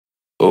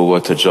Oh,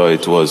 what a joy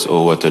it was,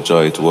 oh, what a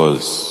joy it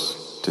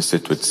was to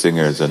sit with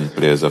singers and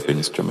players of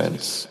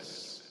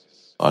instruments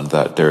on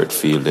that dirt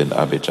field in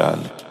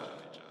Abidjan.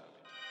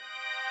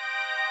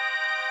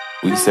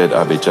 We said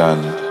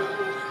Abidjan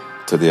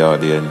to the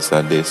audience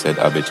and they said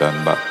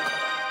Abidjan back.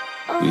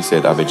 We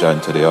said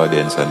Abidjan to the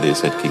audience and they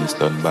said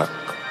Kingston back.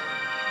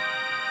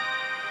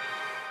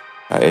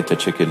 I ate a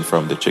chicken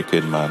from the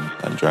chicken man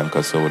and drank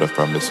a soda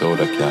from the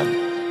soda can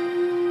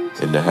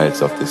in the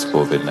heights of this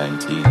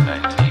COVID-19.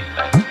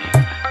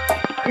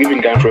 We've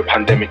been going through a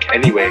pandemic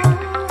anyway.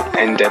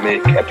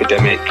 Endemic,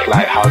 epidemic,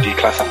 like how do you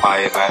classify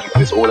it, man?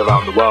 Because it's all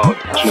around the world.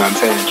 Do you know what I'm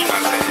saying?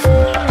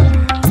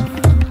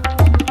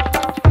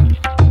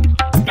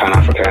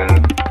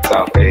 Pan-African,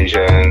 South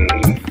Asian,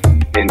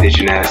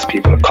 indigenous,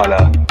 people of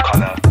colour.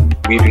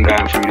 We've been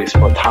going through this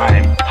for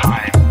time.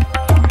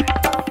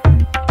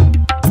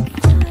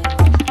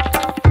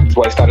 So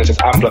what it's done is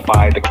just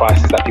amplify the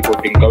crisis that people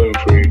have been going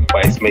through,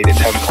 but it's made it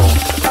tenfold.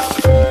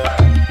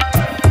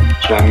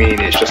 Do you know what I mean?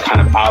 It's just kind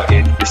of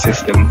outed the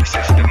system.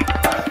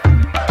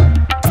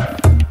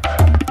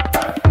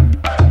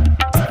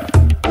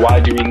 Why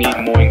do we need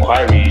more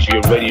inquiries? You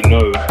already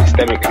know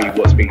systemically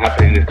what's been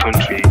happening in the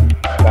country,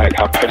 like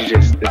how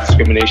prejudice, the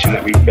discrimination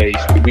that we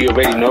face. We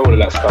already know all of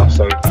that stuff,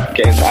 so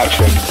get into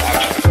action.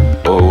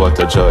 Oh, what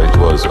a joy it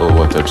was, oh,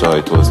 what a joy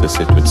it was to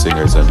sit with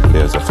singers and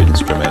players of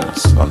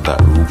instruments on that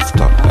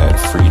rooftop at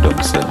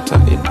Freedom Center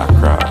in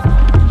Accra.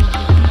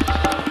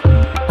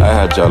 I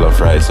had jollof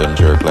rice and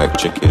jerk like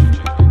chicken.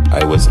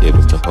 I was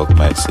able to hug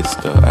my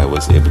sister, I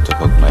was able to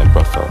hug my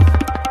brother.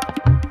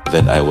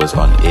 Then I was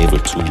unable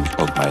to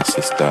hug my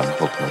sister and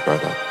hug my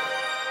brother.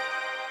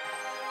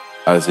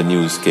 As the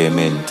news came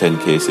in, 10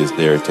 cases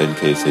there, 10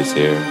 cases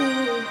here.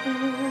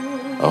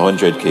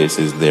 100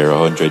 cases there,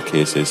 100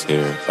 cases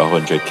here,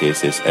 100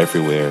 cases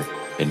everywhere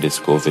in this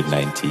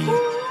COVID-19.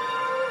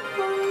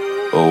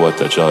 Oh, what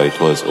a joy it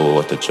was, oh,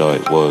 what a joy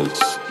it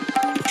was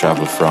to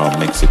travel from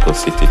Mexico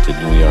City to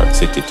New York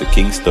City to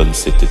Kingston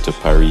City to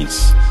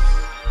Paris,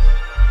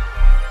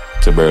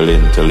 to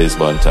Berlin, to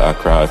Lisbon, to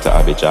Accra, to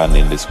Abidjan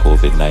in this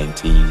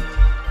COVID-19.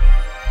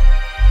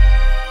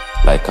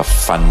 Like a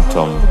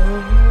phantom.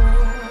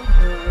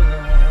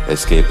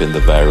 Escaping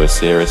the virus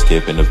here,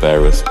 escaping the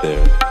virus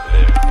there.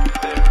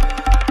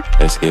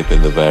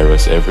 Escaping the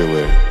virus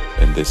everywhere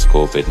in this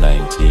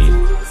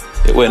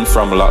COVID-19. It went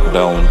from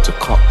lockdown to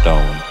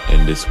cop-down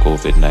in this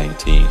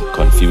COVID-19.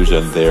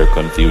 Confusion there,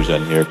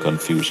 confusion here,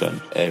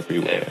 confusion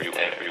everywhere.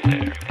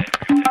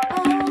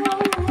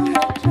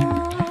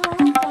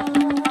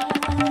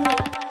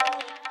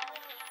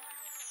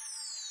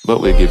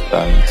 But we give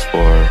thanks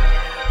for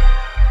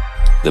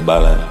the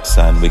balance,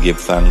 and we give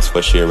thanks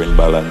for sharing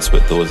balance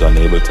with those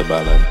unable to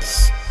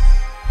balance.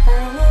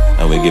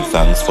 And we give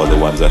thanks for the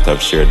ones that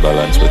have shared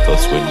balance with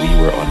us when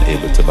we were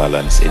unable to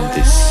balance in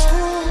this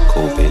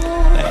COVID-19.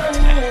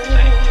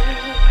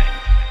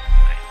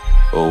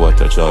 Oh, what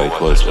a joy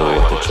it was, oh,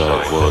 what a joy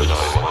it was.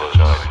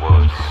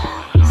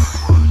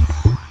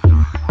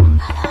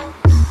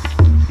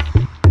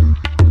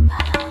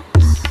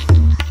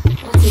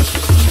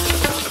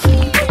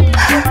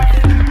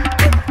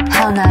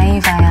 How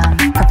naive I am,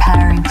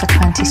 preparing for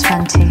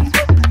 2020.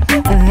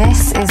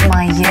 This is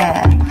my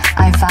year,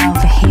 I vow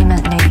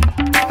vehemently.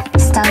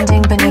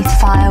 Standing beneath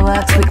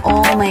fireworks, we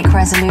all make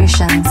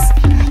resolutions,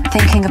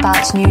 thinking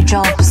about new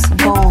jobs,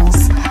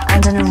 goals,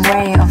 and an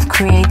array of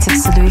creative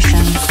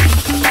solutions.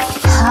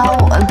 How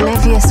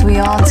oblivious we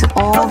are to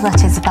all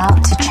that is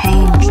about to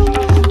change,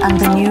 and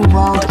the new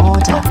world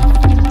order,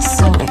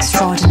 so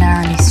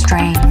extraordinarily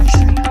strange.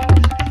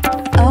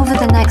 Over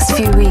the next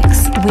few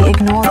weeks, we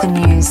ignore the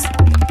news.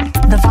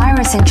 The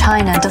virus in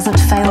China doesn't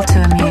fail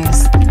to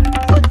amuse.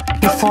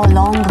 Before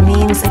long,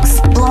 memes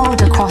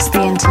explode across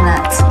the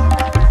internet.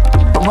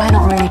 But we're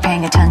not really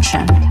paying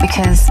attention,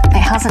 because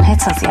it hasn't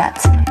hit us yet.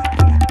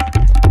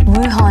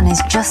 Wuhan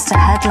is just a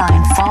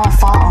headline far,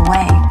 far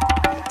away.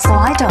 So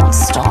I don't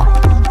stop,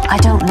 I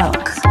don't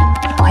look,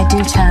 but I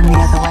do turn the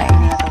other way.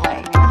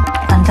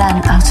 And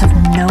then out of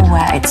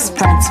nowhere it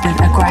spreads with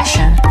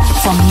aggression.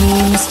 From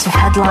memes to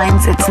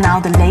headlines, it's now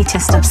the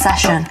latest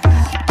obsession.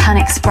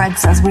 Panic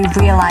spreads as we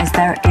realize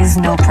there is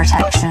no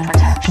protection.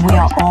 We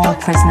are all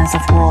prisoners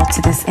of war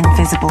to this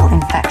invisible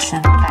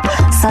infection.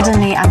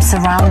 Suddenly I'm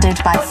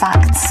surrounded by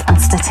facts and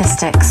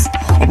statistics.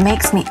 It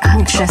makes me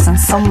anxious and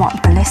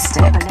somewhat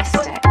ballistic.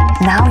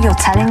 Now you're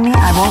telling me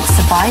I won't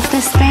survive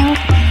this thing?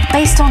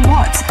 Based on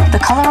what? The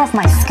color of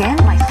my skin?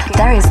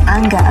 There is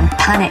anger and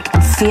panic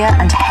and fear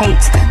and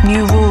hate.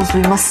 New rules,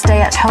 we must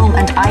stay at home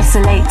and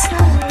isolate.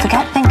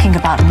 Forget thinking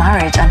about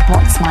marriage and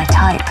what's my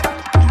type.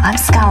 I'm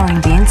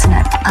scouring the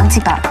internet for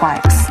anti-back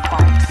wipes.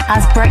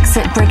 As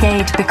Brexit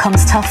Brigade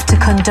becomes tough to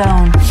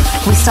condone,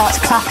 we start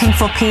clapping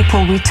for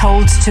people we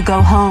told to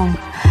go home.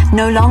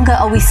 No longer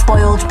are we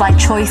spoiled by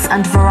choice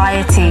and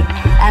variety.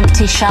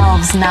 Empty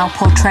shelves now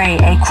portray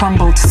a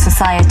crumbled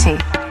society.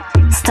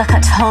 Stuck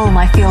at home,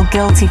 I feel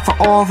guilty for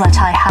all that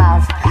I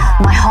have.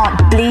 My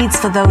heart bleeds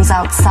for those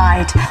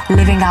outside,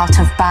 living out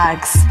of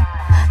bags.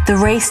 The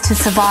race to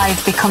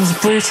survive becomes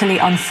brutally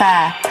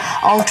unfair.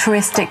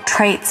 Altruistic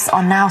traits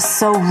are now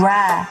so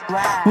rare.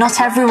 Not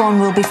everyone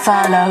will be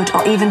furloughed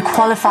or even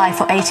qualify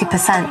for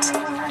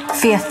 80%.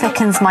 Fear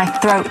thickens my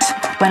throat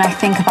when I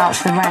think about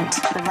the rent.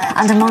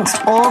 And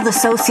amongst all the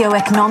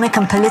socio-economic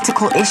and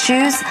political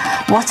issues,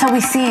 what are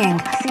we seeing?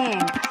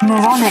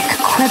 Moronic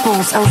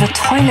quibbles over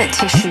toilet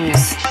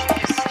tissues.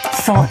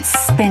 Thoughts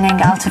spinning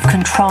out of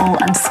control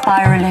and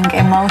spiraling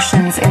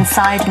emotions.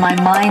 Inside my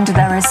mind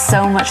there is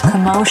so much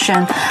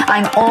commotion.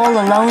 I'm all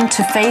alone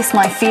to face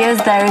my fears.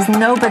 There is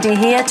nobody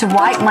here to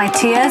wipe my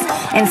tears.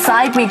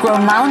 Inside me grow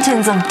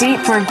mountains of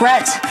deep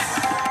regret.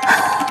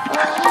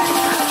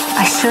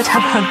 I should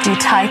have hugged you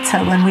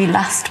tighter when we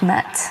last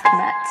met.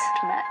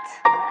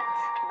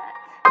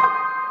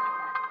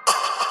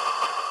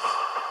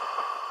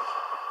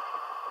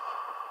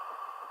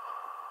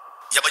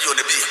 Yeah, but you on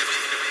the beat.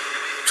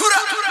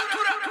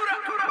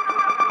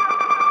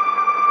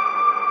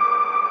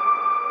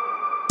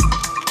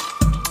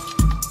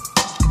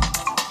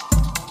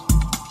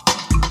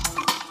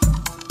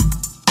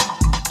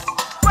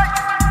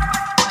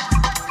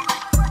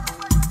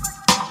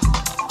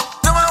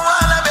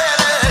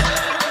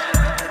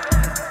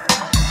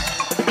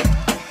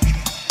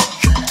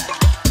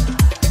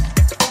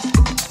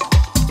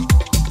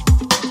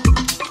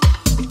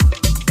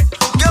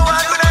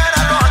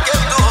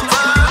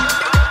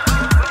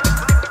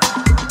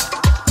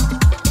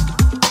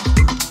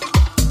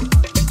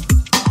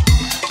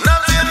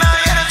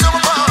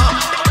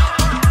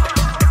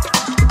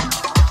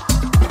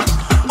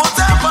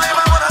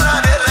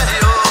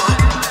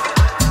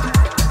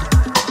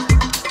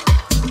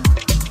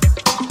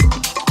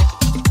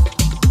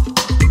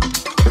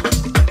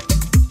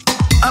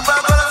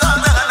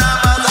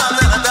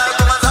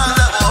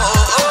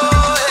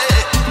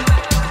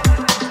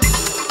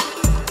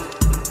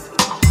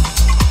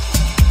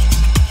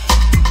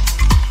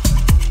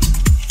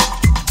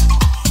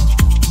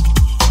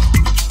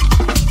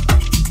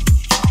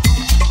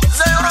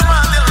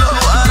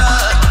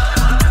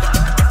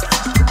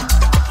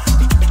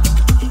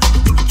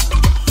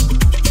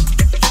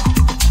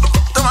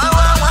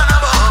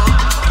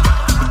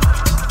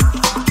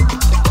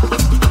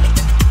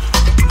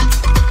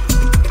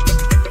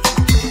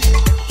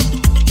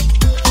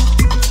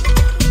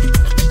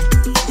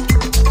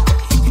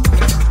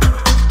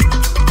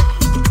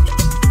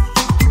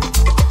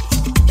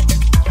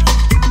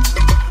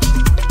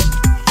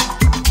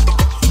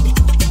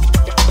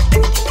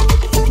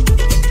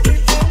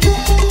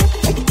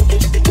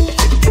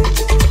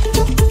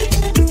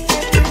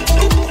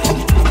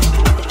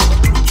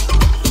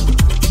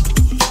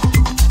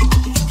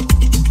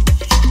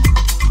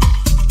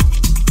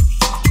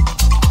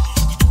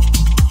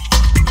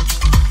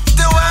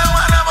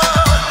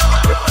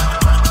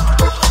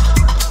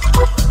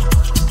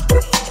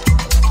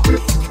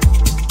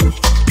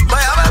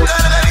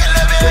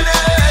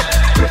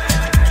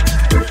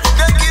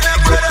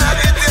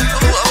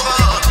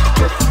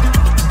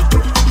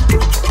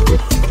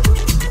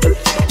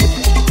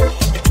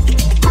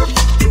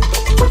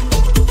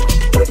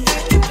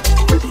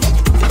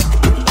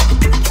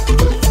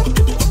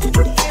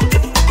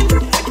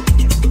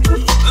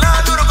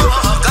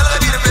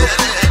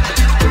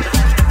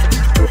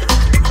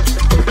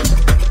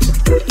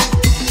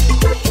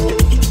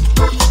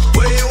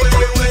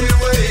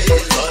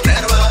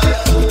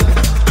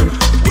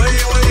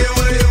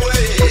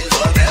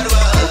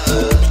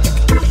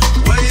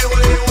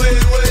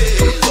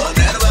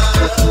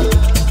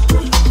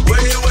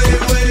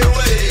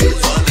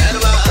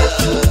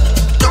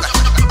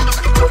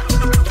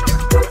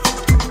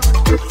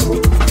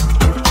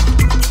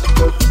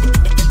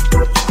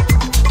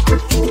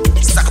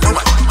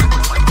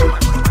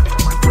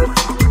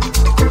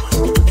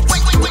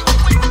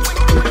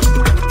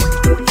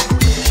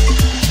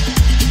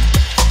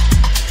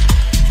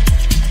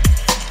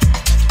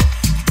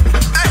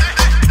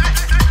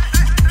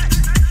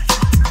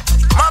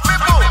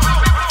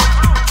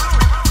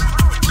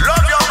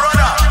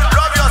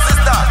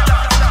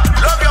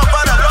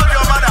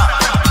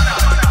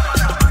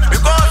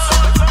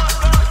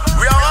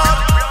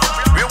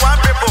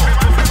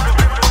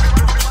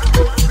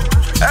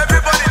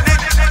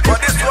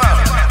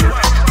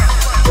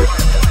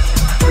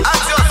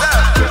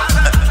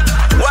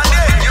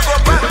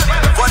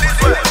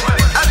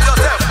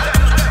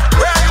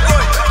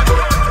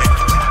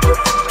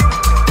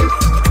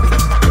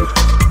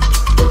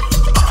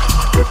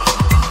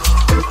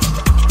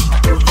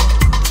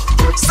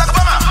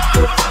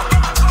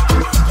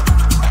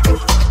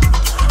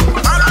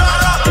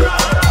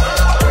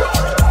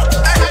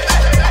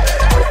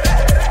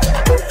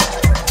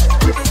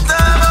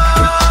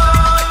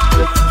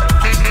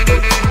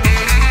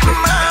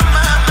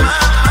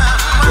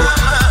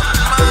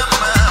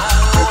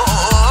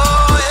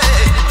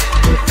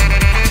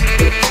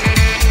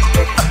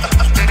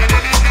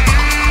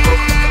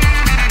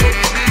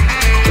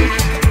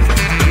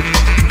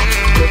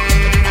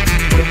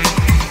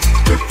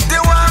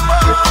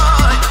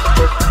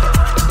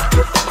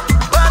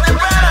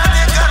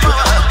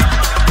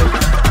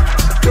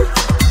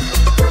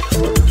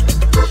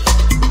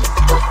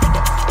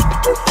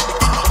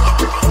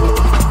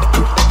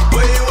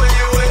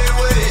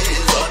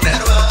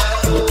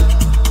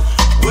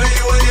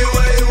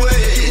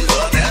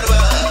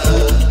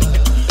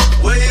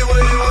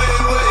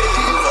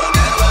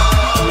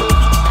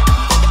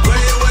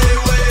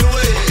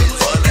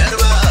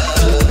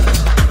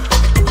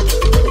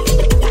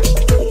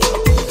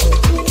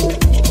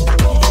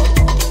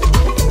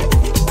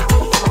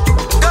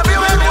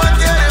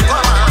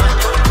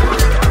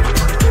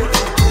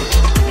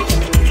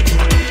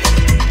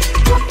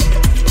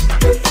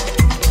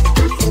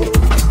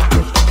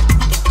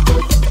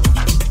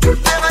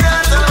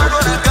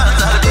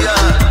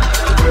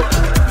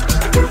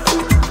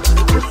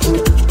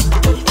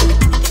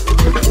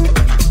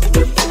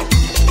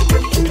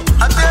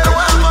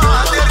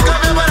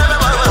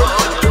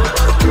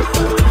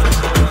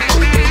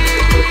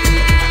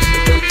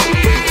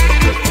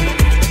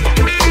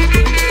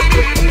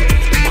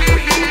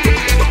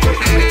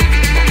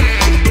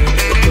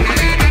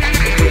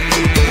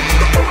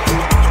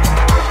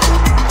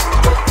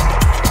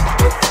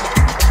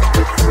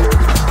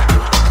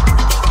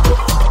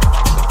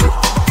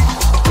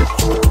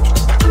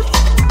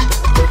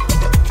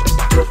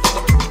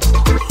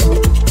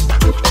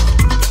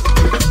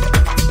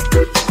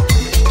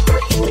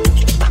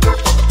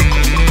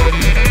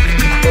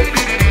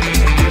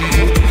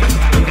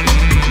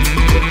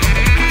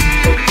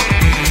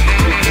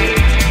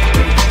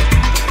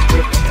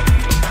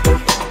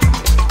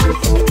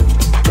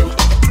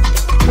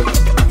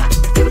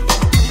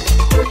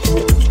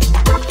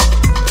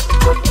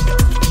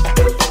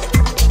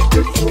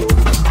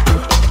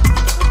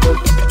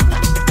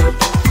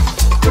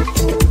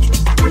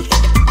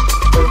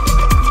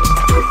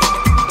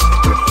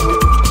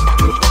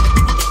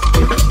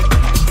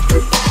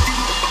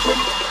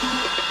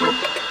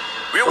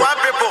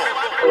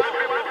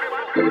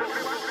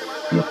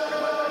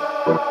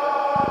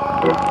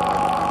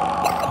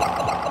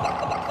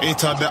 It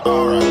had the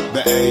aura,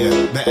 the A,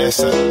 the S,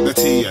 the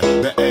T,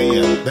 the A,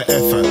 the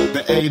F,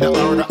 the A, the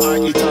R, the I.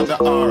 It had the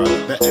aura,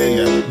 the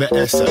A, the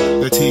S,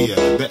 the T,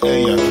 the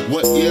A.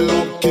 What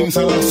yellow King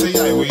Selassie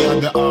I? We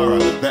had the aura,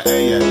 the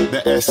A,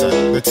 the S,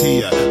 the T,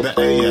 the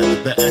A,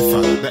 the F,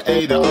 the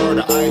A, the R,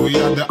 the I. We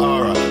had the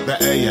aura, the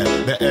A,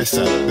 the S,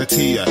 the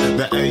T, the A,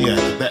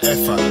 the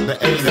F, the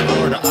A, the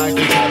R, the I.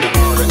 It had the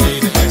R, the A,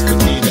 the S, the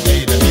T, the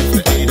A, the F,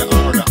 the A, the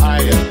R, the I.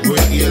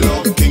 What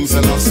yellow King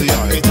Selassie I?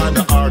 It had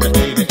the R, the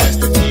A, the S,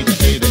 the T.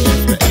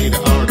 It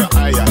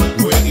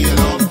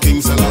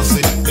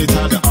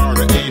had the R,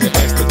 the A, the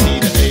S, the T,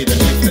 the A, the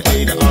F, the A,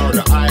 the R,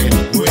 the I.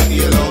 With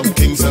yellow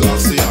King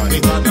Selassie.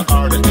 It had the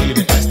R, the A,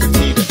 the S, the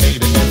T, the A,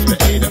 the F, the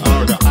A, the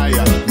R, the I.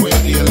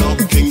 With yellow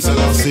King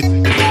Selassie.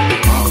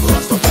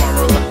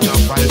 Rastafari, got your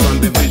vibes and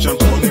the vision,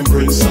 calling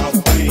bring south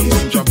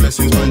peace. Your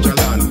blessings on your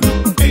land.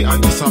 A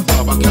and Addis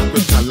Ababa,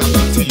 capital of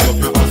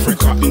Ethiopia,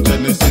 Africa. In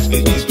Genesis,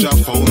 it is your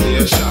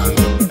foundation.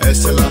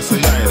 Selassie,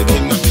 the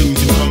King of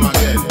Kings, you come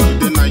again.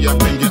 Deny you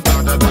bring it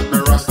harder that the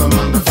Rasta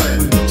man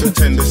defend. To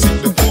tend the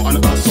sick, the poor, and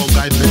also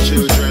guide the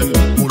children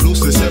who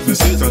lose the 7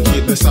 seas and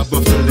keep the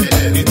Sabbath till the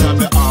end. It had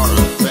the R,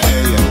 the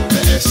A,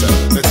 the S,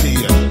 the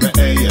T, the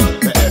A,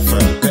 the F,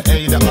 the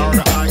A, the R,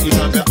 the I. It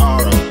had the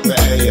R, the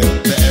A,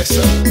 the S,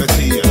 the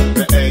T,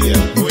 the A.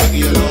 With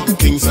yellow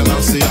King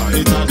Selassie.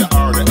 It had the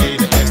R, the A,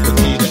 the S, the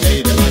T, the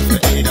A, the F, the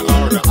A, the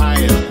R, the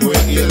I.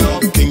 With yellow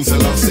King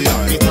Selassie.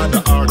 It had the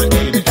R, the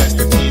A, the S,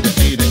 the T, the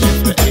A, the F,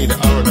 the A, the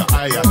R, the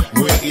I.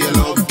 With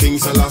yellow King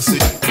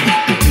Selassie.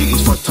 T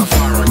is for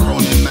Tafari,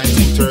 crowned in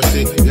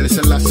 1930. Yellow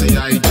Selassie,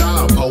 I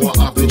job, power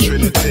of the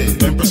Trinity.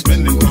 Empress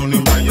bending,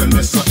 crowning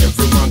royalness so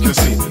everyone can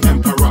see.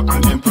 Emperor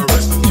and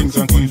Empress, kings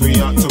and queens we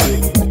ought to be.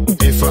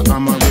 If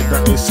I'm a read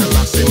that is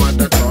Selassie,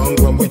 mother tongue.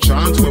 When we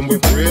chant, when we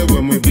pray,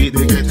 when we beat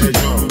the ghetto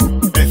drum.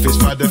 F is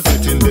for the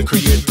fitting, the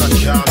creator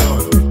can't.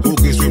 Who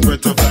gives we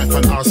breath of life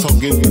and also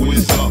give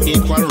wisdom.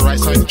 Equal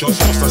rights and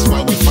justice, that's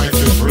why we fight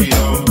for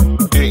freedom.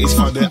 A is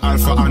for the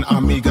Alpha and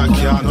Omega can't.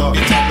 It had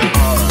the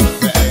R,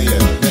 the A,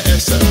 the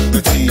S,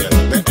 the T, the A,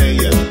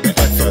 the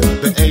F,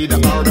 the A, the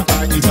R, the I.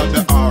 It had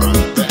the R,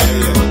 the A,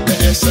 the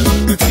S,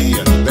 the T,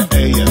 the A.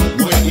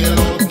 With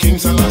yellow King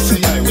Selassie,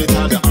 it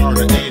had the R,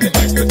 the A, the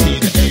S, the T,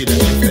 the A, the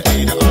F, the A,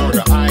 the R,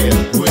 the I.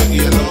 With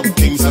yellow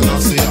King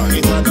Selassie,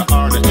 it had the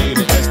R, the A,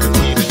 the S, the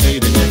T, the A,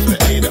 the F, the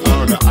A, the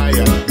R, the I.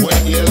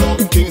 With yellow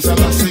King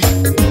Selassie.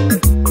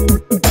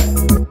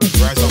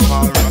 Rise up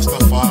all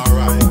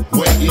Rastafari.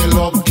 With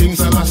yellow King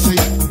Selassie.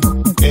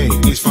 A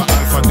is for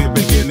Alpha, the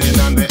beginning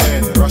and the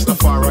end.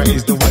 Rastafari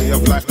is the way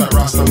of life that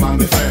Rasta man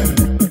defend.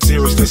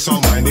 Seriously, so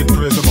minded,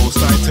 praise the most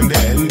sight in the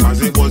end.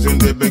 As it was in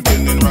the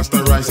beginning,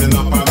 Rasta rising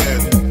up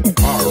again.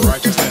 Our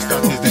righteousness,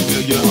 that is the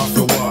way you have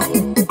to walk.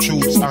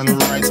 Truths and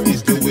rights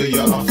is the way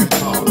you have to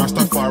talk.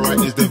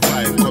 Rastafari is the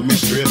vibe coming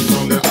straight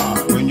from the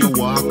heart. When you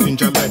walk in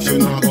your life, you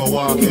not go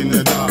walk in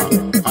the dark.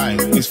 I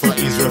is for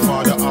Israel,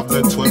 father of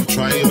the 12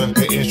 tribe.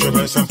 The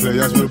instruments and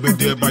players will be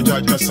there by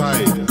Judge's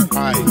side.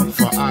 I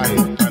for I,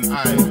 and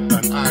I, and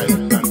I,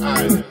 and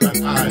I,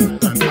 and I,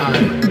 and I.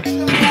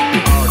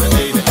 R, the A,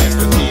 the S,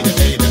 the T, the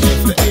A, the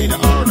F, the A, the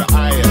R, the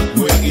I.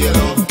 With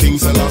yellow King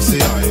Selassie.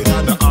 It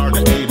had the R, the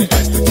A, the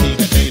S, the T,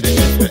 the A, the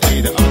F, the A,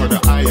 the R, the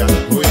I.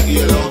 With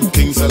yellow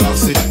King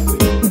Selassie.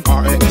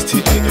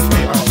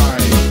 R-A-S-T-A-F-A-R-I.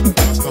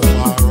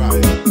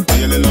 Rastafari.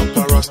 Yelling up a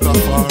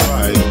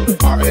Rastafari.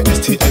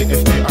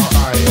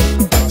 R-A-S-T-A-F-A-R-I.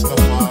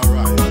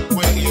 Rastafari.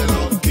 With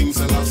yellow King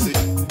Selassie.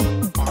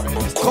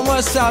 Como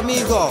esta,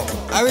 amigo?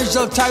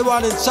 Original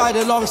Taiwan inside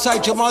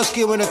alongside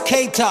Jamalski with a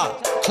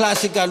K-Top.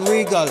 Classic and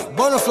regal.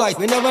 Bonaflight,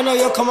 we never know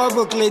you come out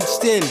Brooklyn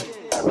still.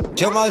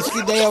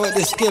 Jamalski there with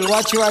the skill.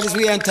 Watch you out as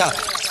we enter.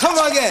 Come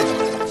again.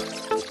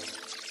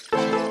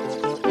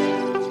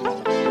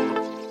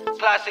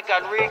 Classic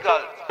and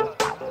regal.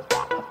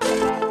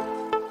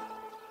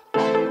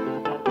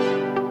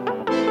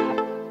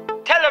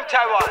 Tell them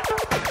Taiwan.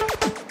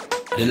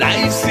 The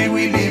life say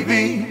we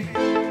living,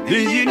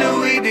 you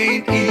know it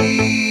ain't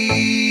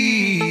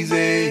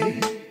easy.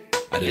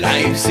 The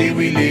life say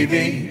we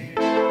living,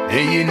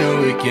 and you know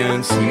we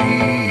can't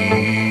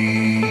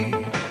see.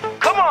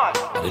 Come on.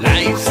 The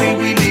life say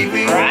we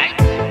living, right?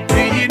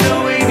 And you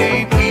know it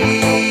ain't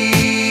easy.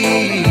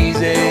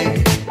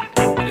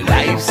 The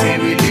life say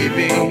we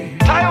living,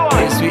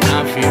 Taiwan. yes we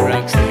are feel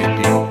rock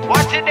steady.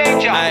 Watch the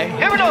danger.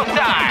 Here we go,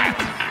 star.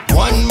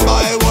 One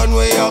by one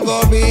we are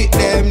gonna beat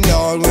them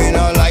down. We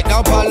not like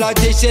no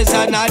politicians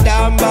and a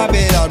damn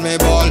Babylon me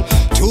ball.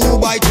 2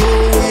 by 2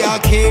 we are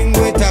king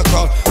with a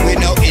crown. We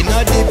no in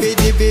a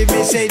dibby,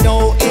 me say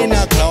no in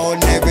a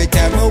clown. Every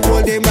time we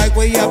hold the mic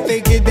we are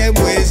picking them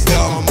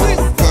wisdom.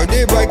 For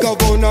the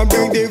microphone and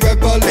bring the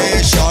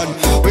revelation.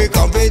 We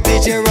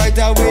competition right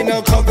and we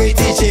no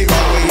competition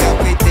wrong. We have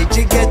to teach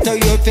you get to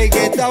you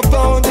forget the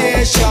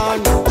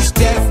foundation.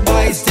 Step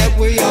by step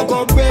we are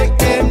gonna break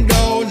them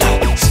down.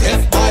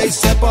 Step by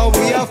step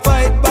we are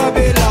fight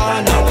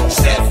Babylon.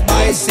 Step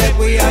by step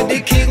we are the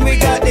king, we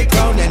got the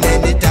crown. And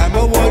anytime I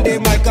hold the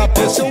mic up,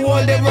 so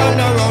all they run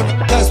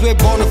around. Cause we're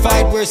bona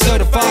fide, we're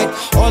certified.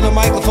 On the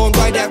microphone,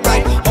 right that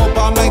right. Hope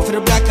I'm right for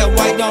the black and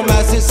white. No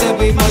master said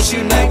we must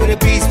unite with a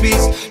peace,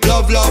 peace.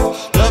 Love, love,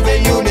 love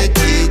and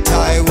unity.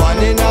 Taiwan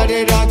and all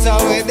they dance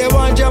away. They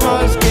want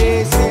Jamal's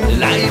case.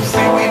 Life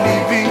say we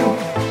living,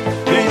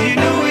 and you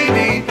know it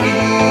ain't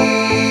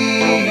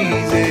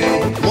easy.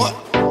 What?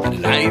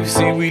 Life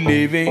say we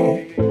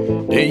living,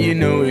 and you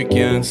know it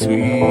can't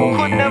sweet.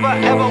 Could never,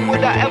 ever,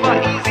 would I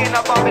ever easy in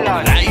a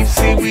Babylon. Life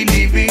say we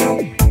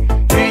living,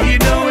 and you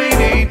know it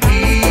ain't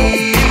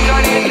easy.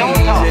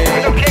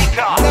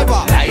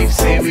 Never. Life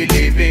say we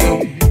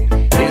living,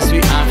 yes we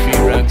are free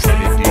rock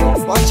steady.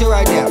 Watch it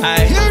right there.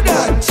 Hear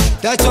that?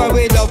 That's why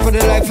we love for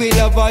the life we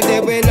love all day.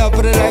 We love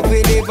for the life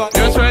we live on.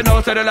 Just right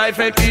now, so the life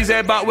ain't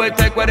easy, but we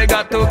take what they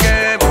got to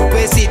give.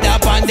 We sit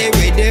up on the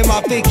rhythm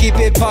of it, keep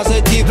it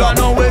positive. Don't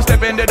know we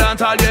step in the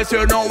dance hall, yes,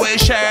 you know we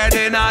shared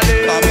in a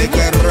day. I make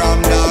we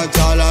ram dance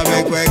all, I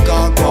make we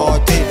cock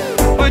out it.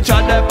 We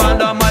chat up on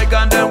the mic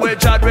and then we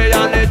chat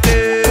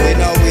reality.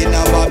 We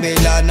no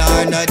Babylon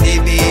or no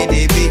DB.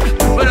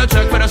 We no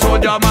check for the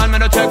soldier man, we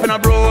no check for the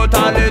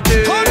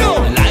brutality.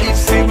 Life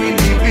see we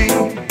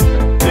living,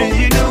 and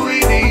you know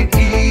it ain't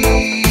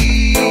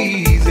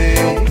easy.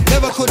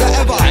 Never could I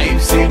ever.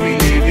 Life see we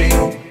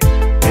living,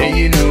 and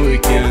you know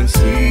it can't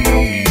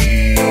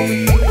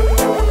sweet.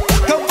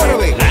 Come for the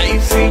way.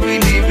 Life see we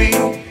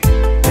living,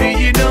 and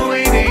you know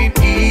it ain't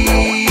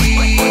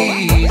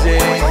easy.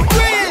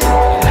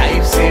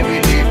 Life see we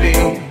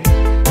living,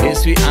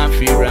 yes we are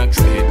free rock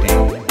steady.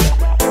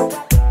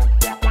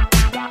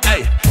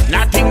 Hey,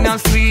 nothing no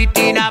sweet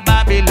in a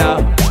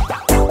Babylon.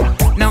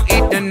 No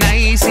it no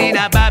nice in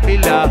a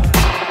Babylon.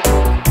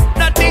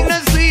 Nothing no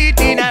sweet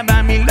in a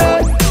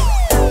Babylon.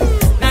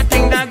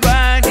 Nothing no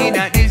grand in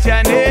a this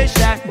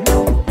nation.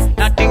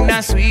 Nothing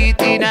no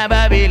sweet in a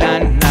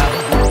Babylon.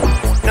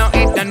 No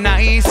it no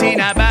nice in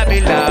a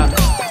Babylon.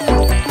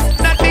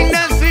 Nothing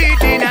no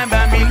sweet in a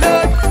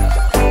Babylon.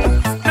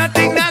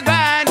 Nothing no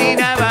grand in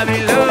a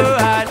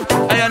Babylon.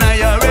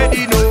 I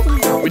already know.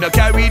 We don't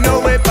carry no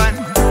weapon.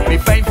 We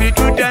fight for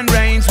truth and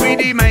rights with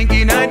the mic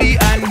in the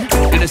hand.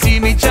 You don't see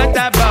me chat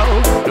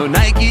about no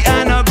Nike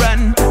and no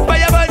brand.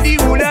 Fire body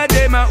who of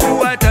them a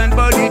who a turn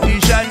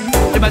politician.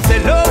 Them a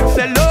sell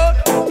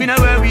out, we not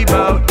worry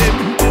about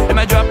them. Them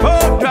a drop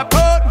out,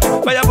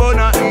 fire burn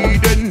a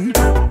Eden.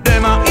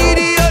 Them a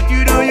idiot,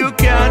 you know you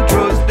can't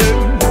trust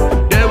them.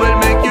 They will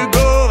make you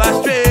go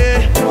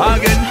astray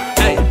again.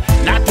 Hey,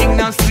 nothing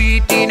no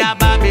sweet in a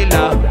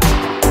Babylon.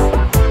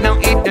 No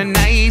it no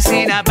nice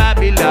in a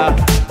Babylon.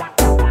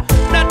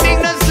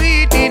 Nothing no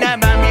sweet in a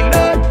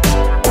Babylon.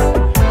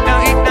 No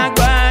it no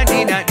bad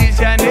in a this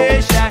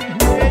nation.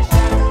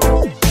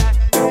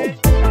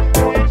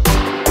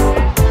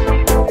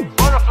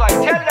 Butterfly,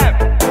 tell them.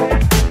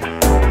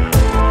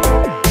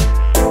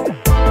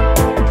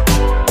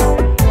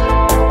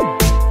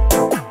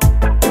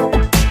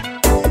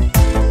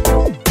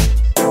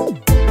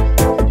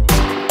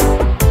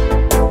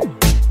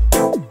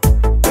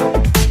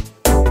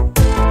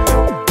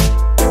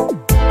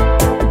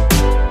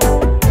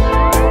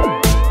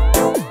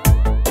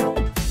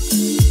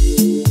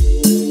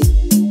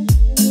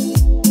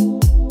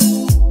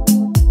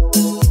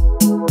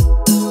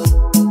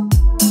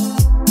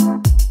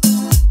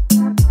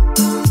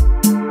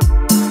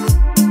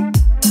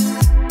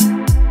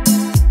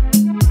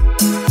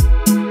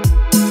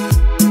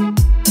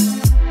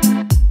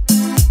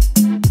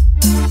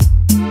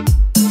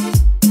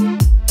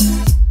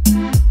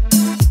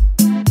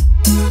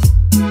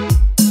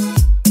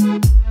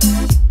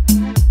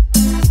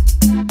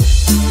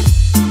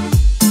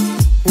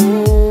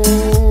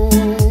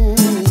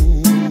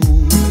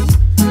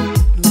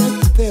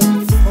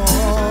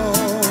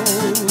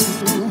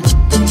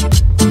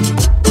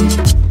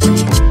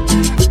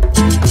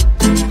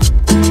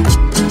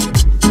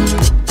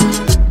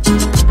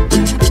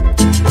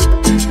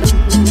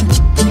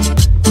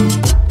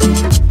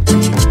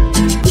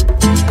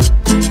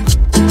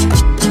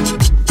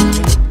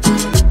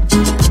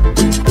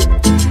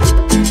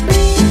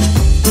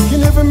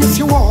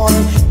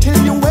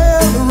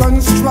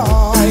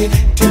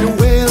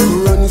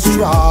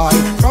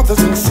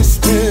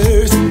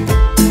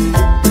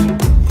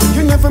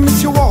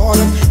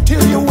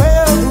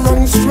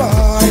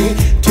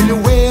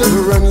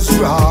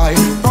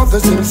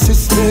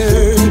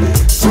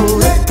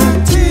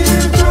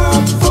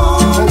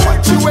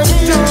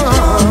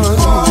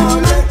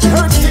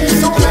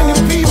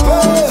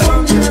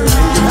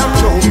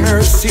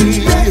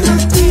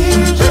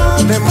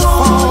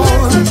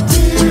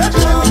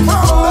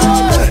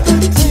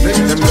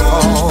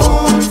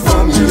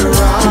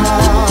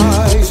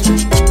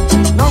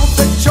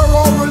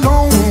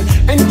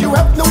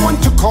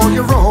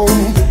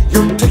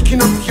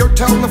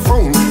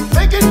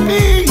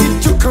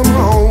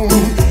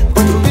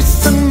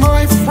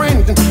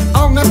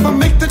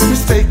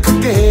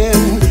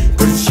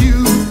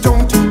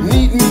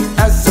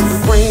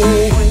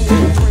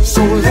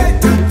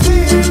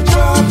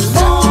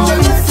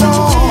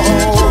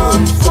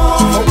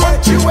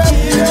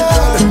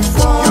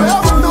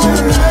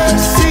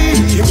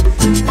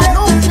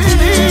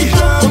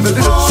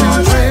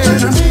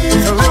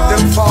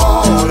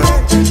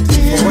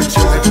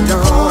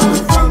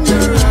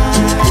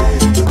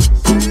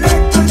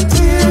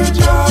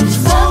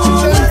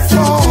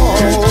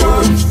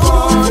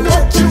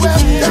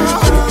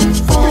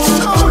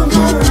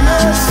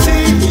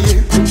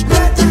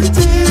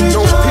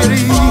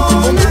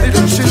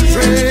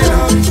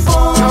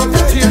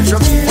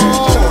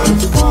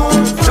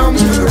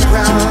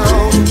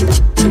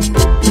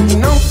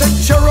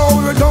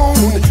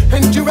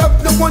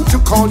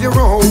 all your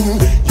own.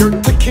 You're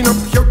picking up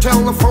your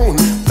telephone,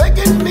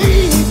 begging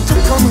me to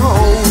come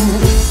home.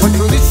 But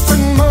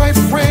listen, my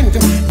friend,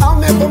 I'll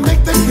never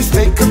make that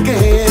mistake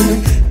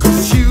again.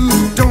 'Cause you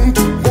don't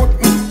want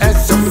me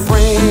as a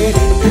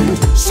friend.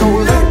 So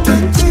let the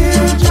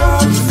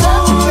teardrops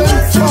fall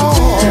and fall.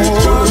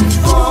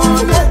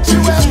 Let you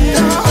have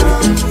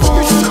done.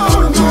 You show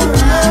no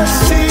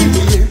mercy.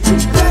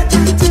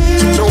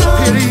 No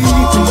pity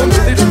on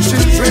the little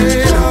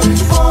children.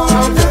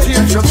 How the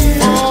teardrops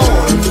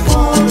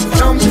fall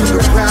down to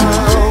the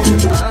ground.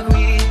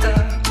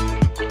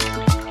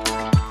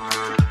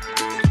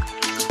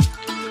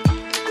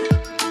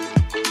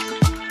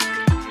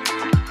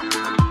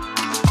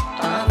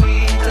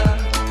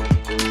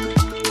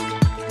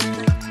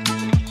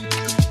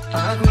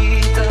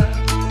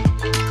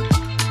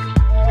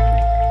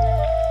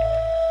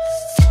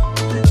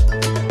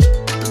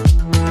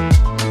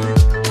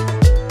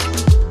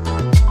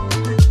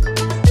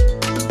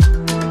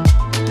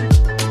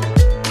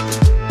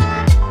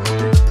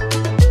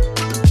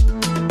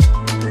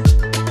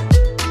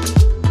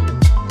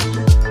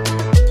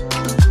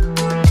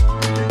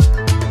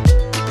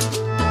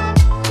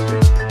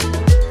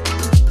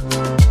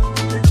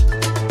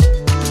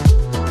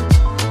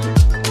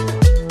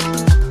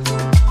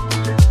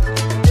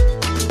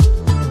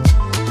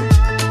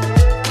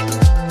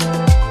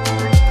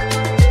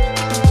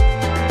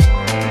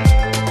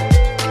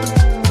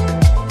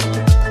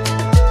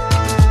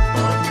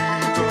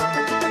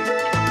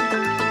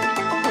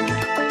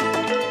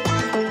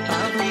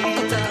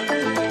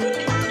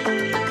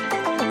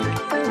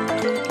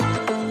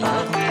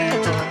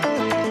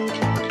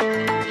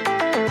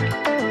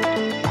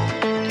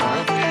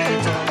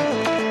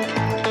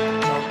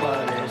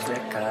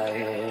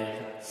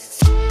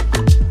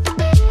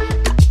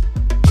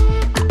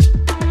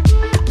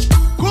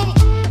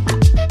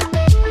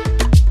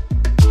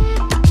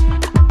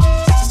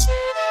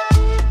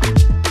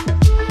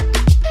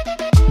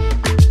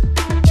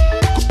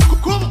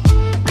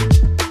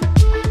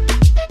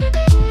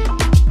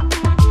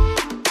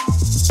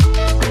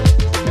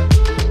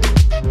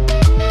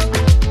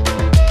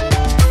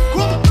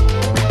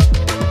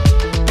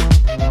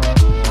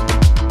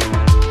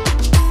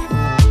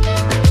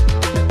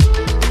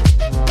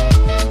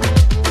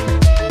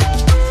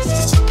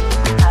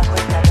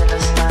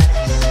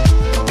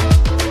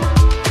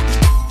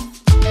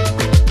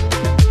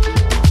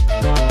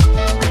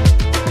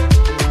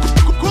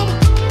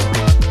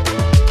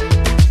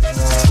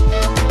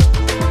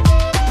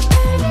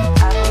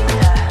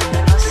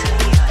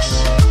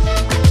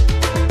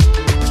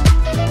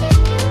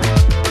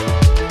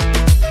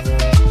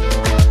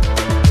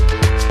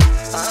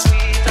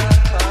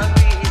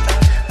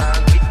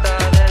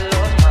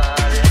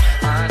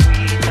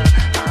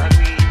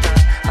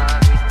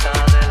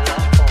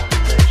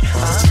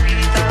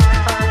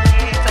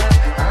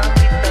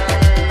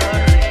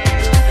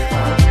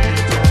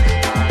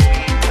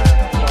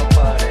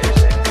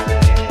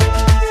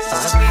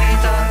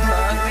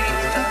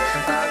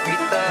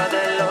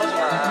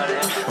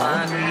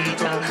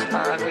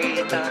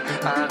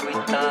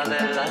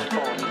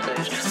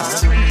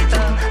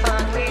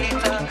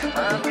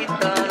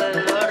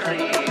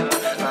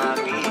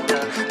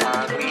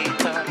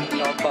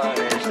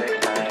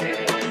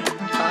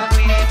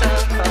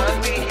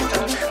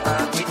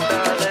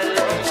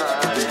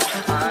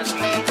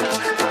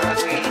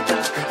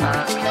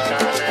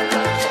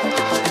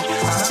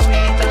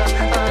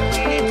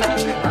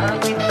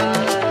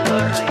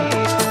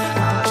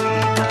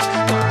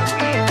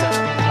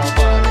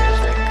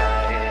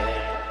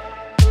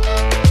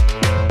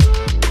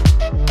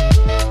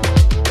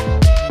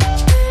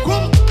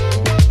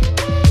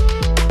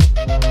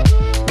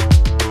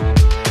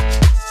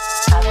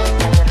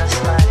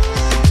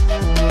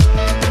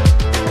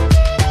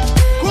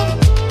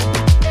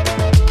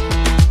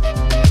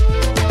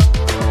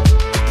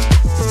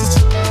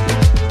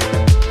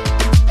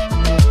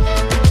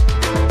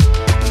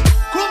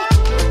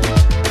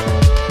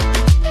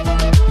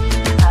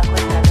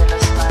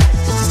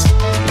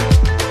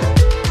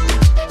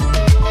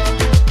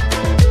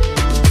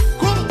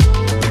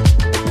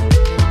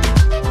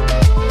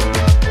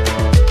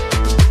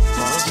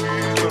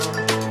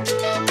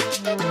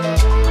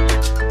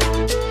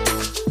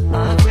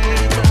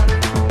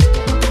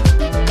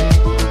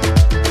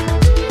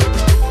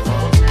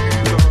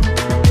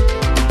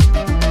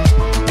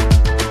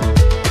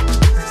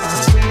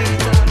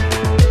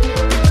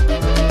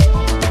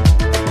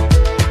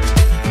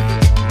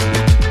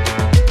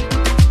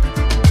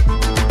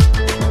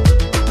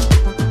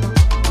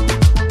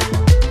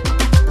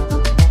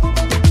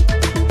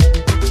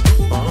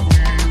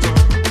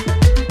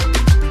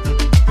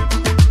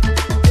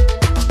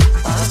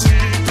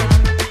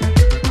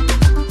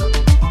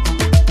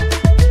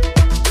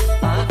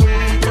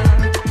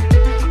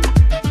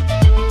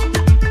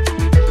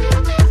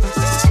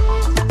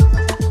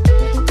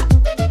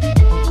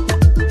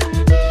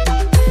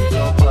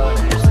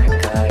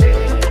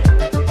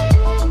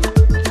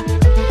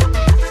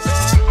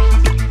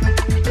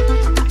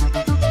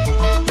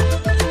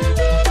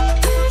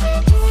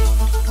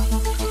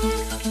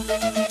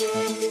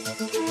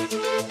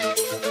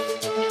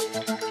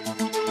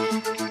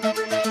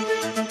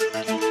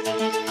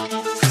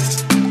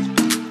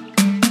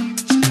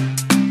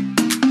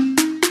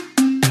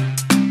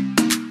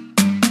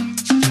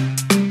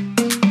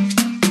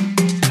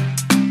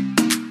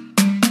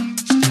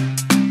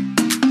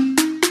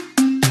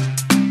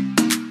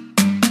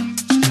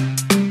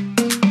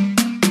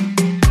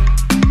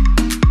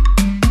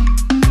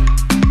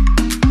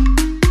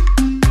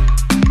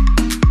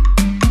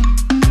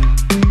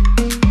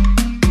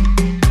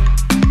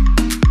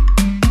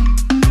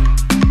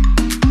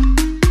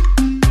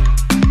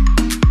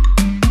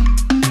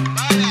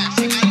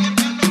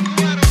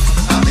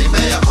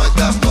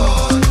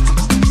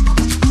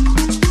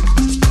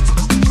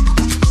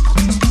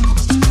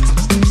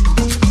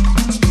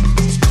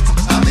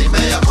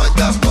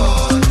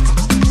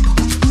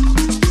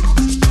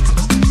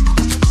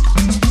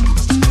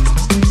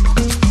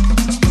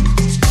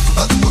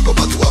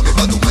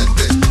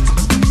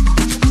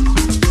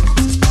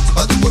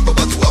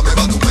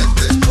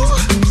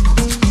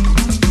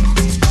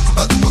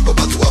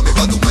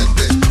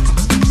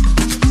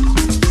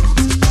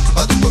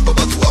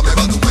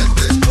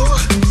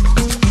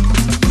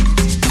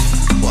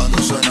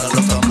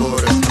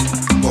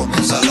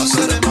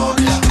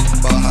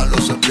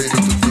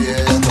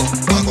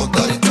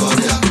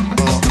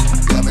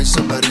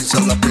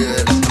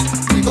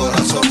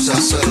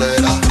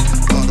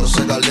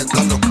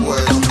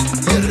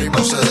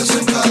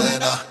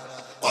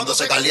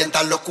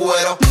 calientan los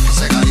cueros.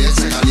 Se calientan,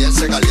 se calientan,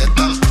 se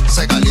calientan,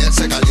 se calientan,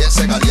 se calientan,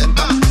 se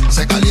calientan,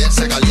 se calientan,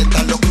 se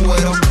calientan los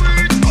cueros.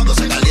 Cuando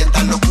se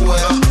calientan los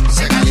cueros,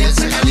 se calientan,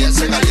 se calientan,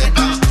 se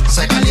calientan,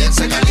 se calientan,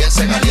 se calientan,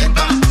 se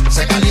calientan,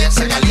 se calientan,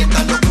 se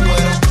calientan los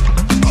cueros.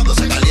 Cuando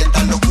se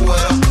calientan los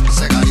cueros,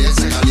 se calientan,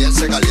 se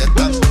calientan, se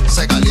calientan,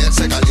 se calientan,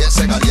 se calientan,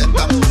 se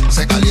calientan,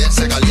 se calientan,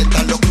 se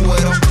calientan los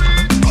cueros.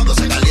 Cuando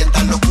se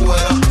calientan los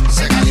cueros,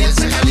 se calientan,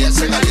 se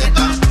calientan, se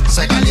calientan,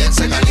 se calientan,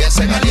 se calientan,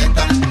 se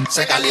calientan,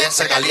 se calientan,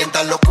 se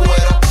calientan los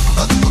cueros.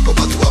 Pa' tu cuerpo,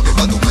 pa' tu alma,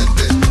 pa' tu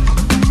mente.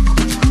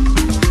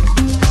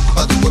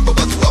 Pa' tu cuerpo,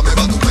 pa' tu alma,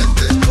 pa' tu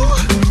mente.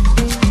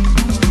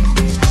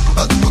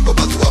 Pa' tu cuerpo,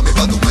 pa' tu alma,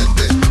 pa' tu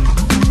mente.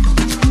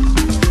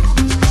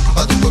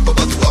 Pa' tu cuerpo,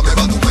 pa' tu alma,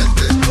 pa' tu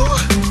mente.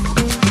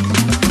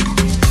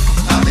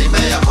 A mí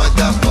me llamó el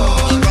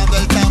tambor. Y cuando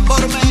el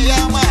tambor me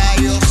llama,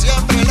 yo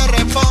siempre le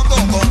respondo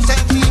con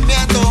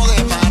sentimiento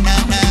de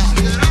banana.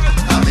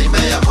 A mí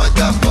me llamó el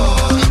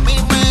tambor. A mí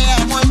me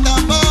llamó el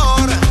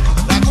tambor.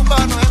 La culpa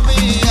no es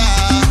mía.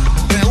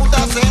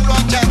 Pregúntaselo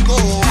a Chango.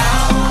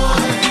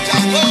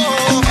 Chango,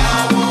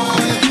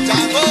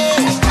 Chango,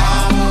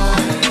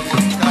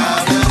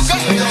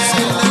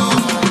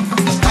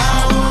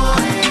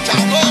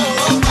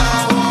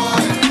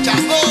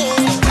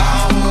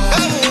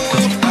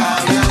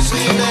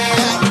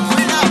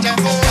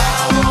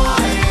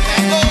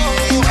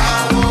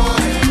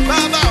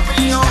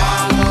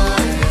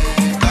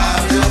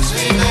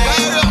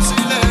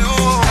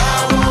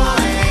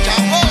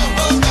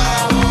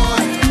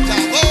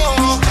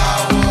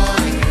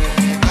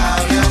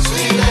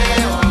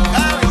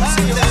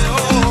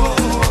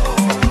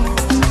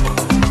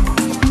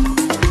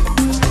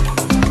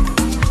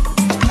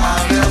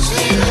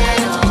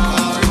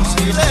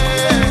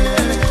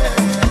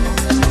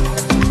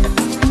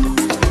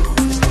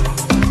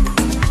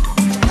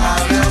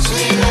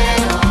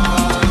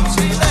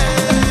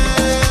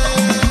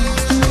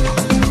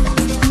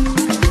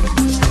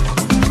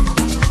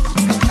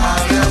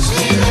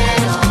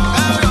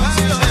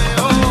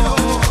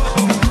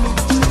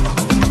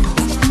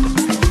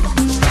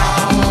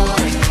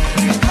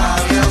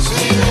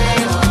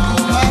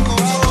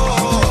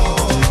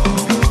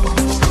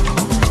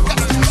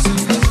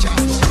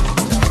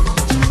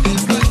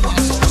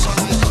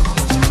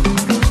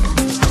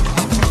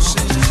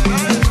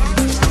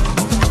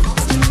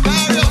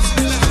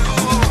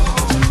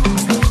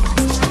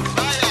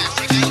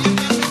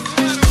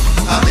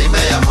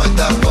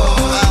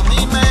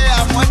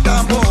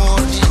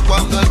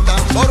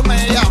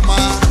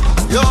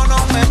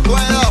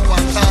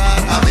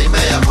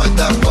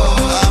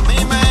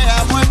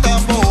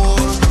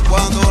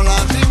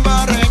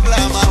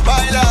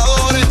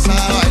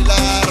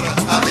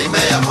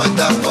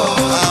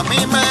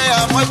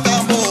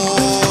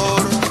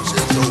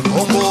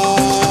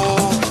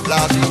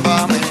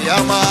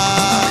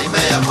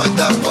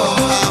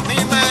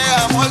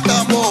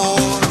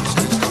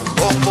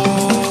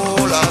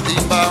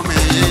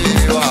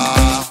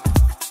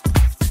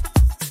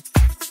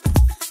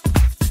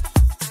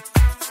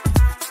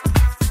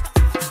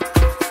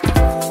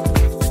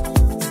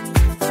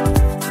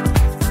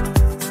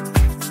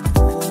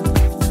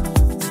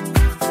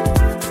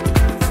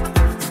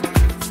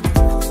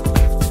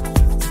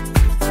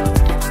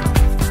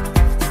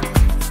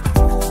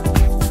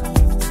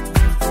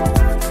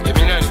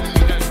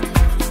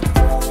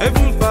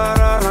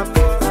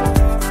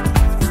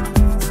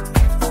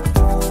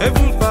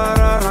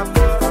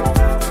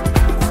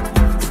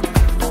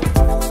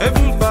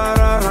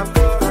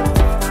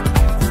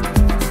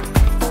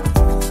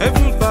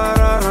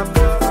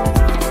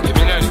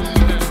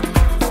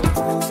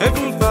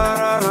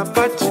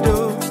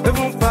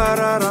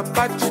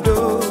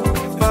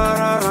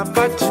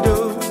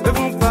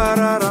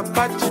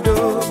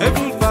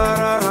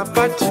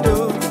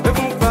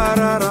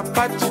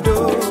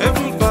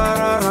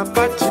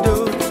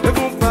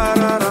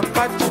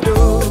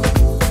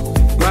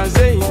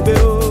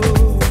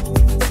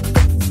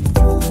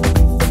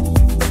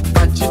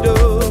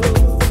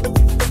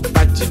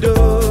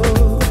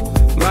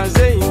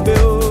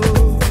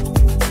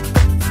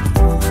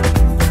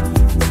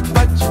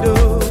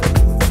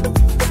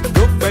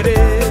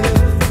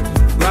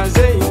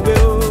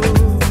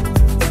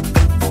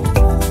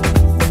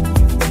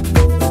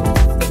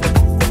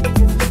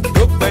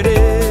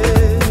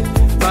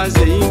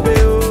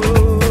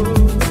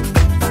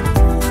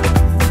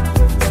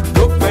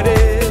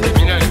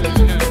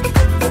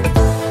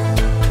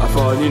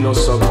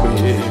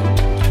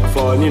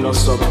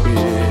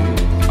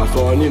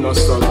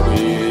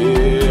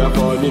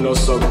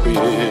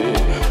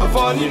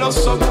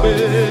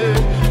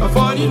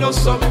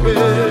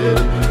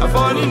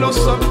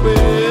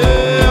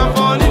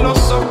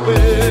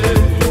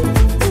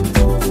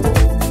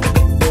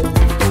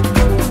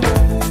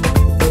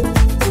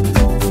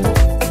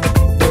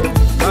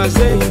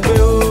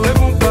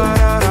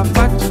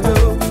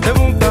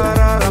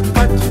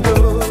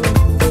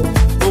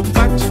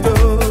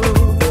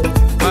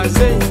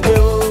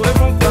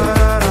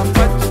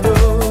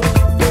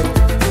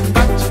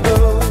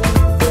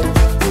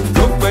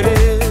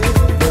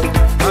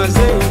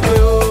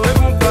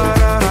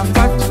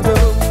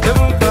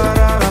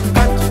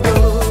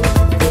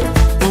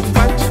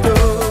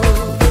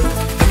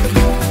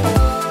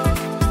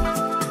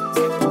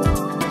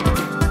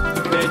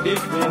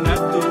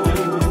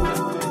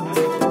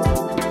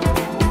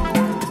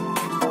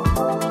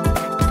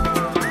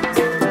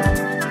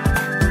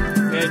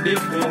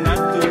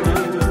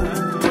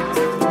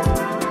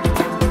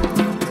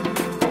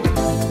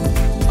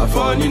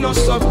 no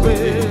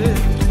sape,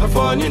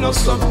 afani no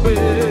sape,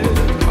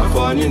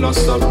 afani no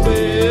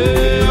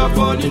sape,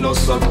 afani no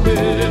sape,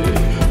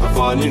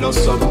 afani no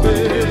sape,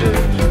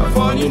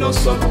 afani no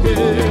sape,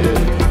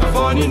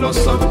 afani no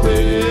sape,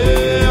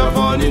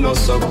 afani no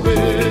sape,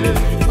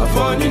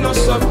 afani no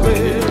sape,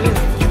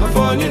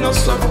 afani no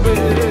sape,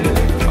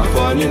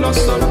 afani no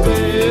sape,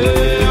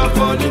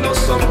 afani no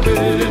sape,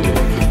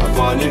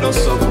 afani no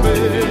sape,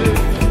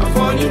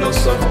 afani no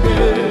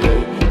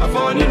sape,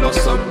 afani no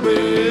sape,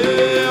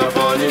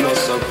 afani no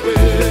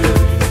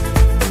sape.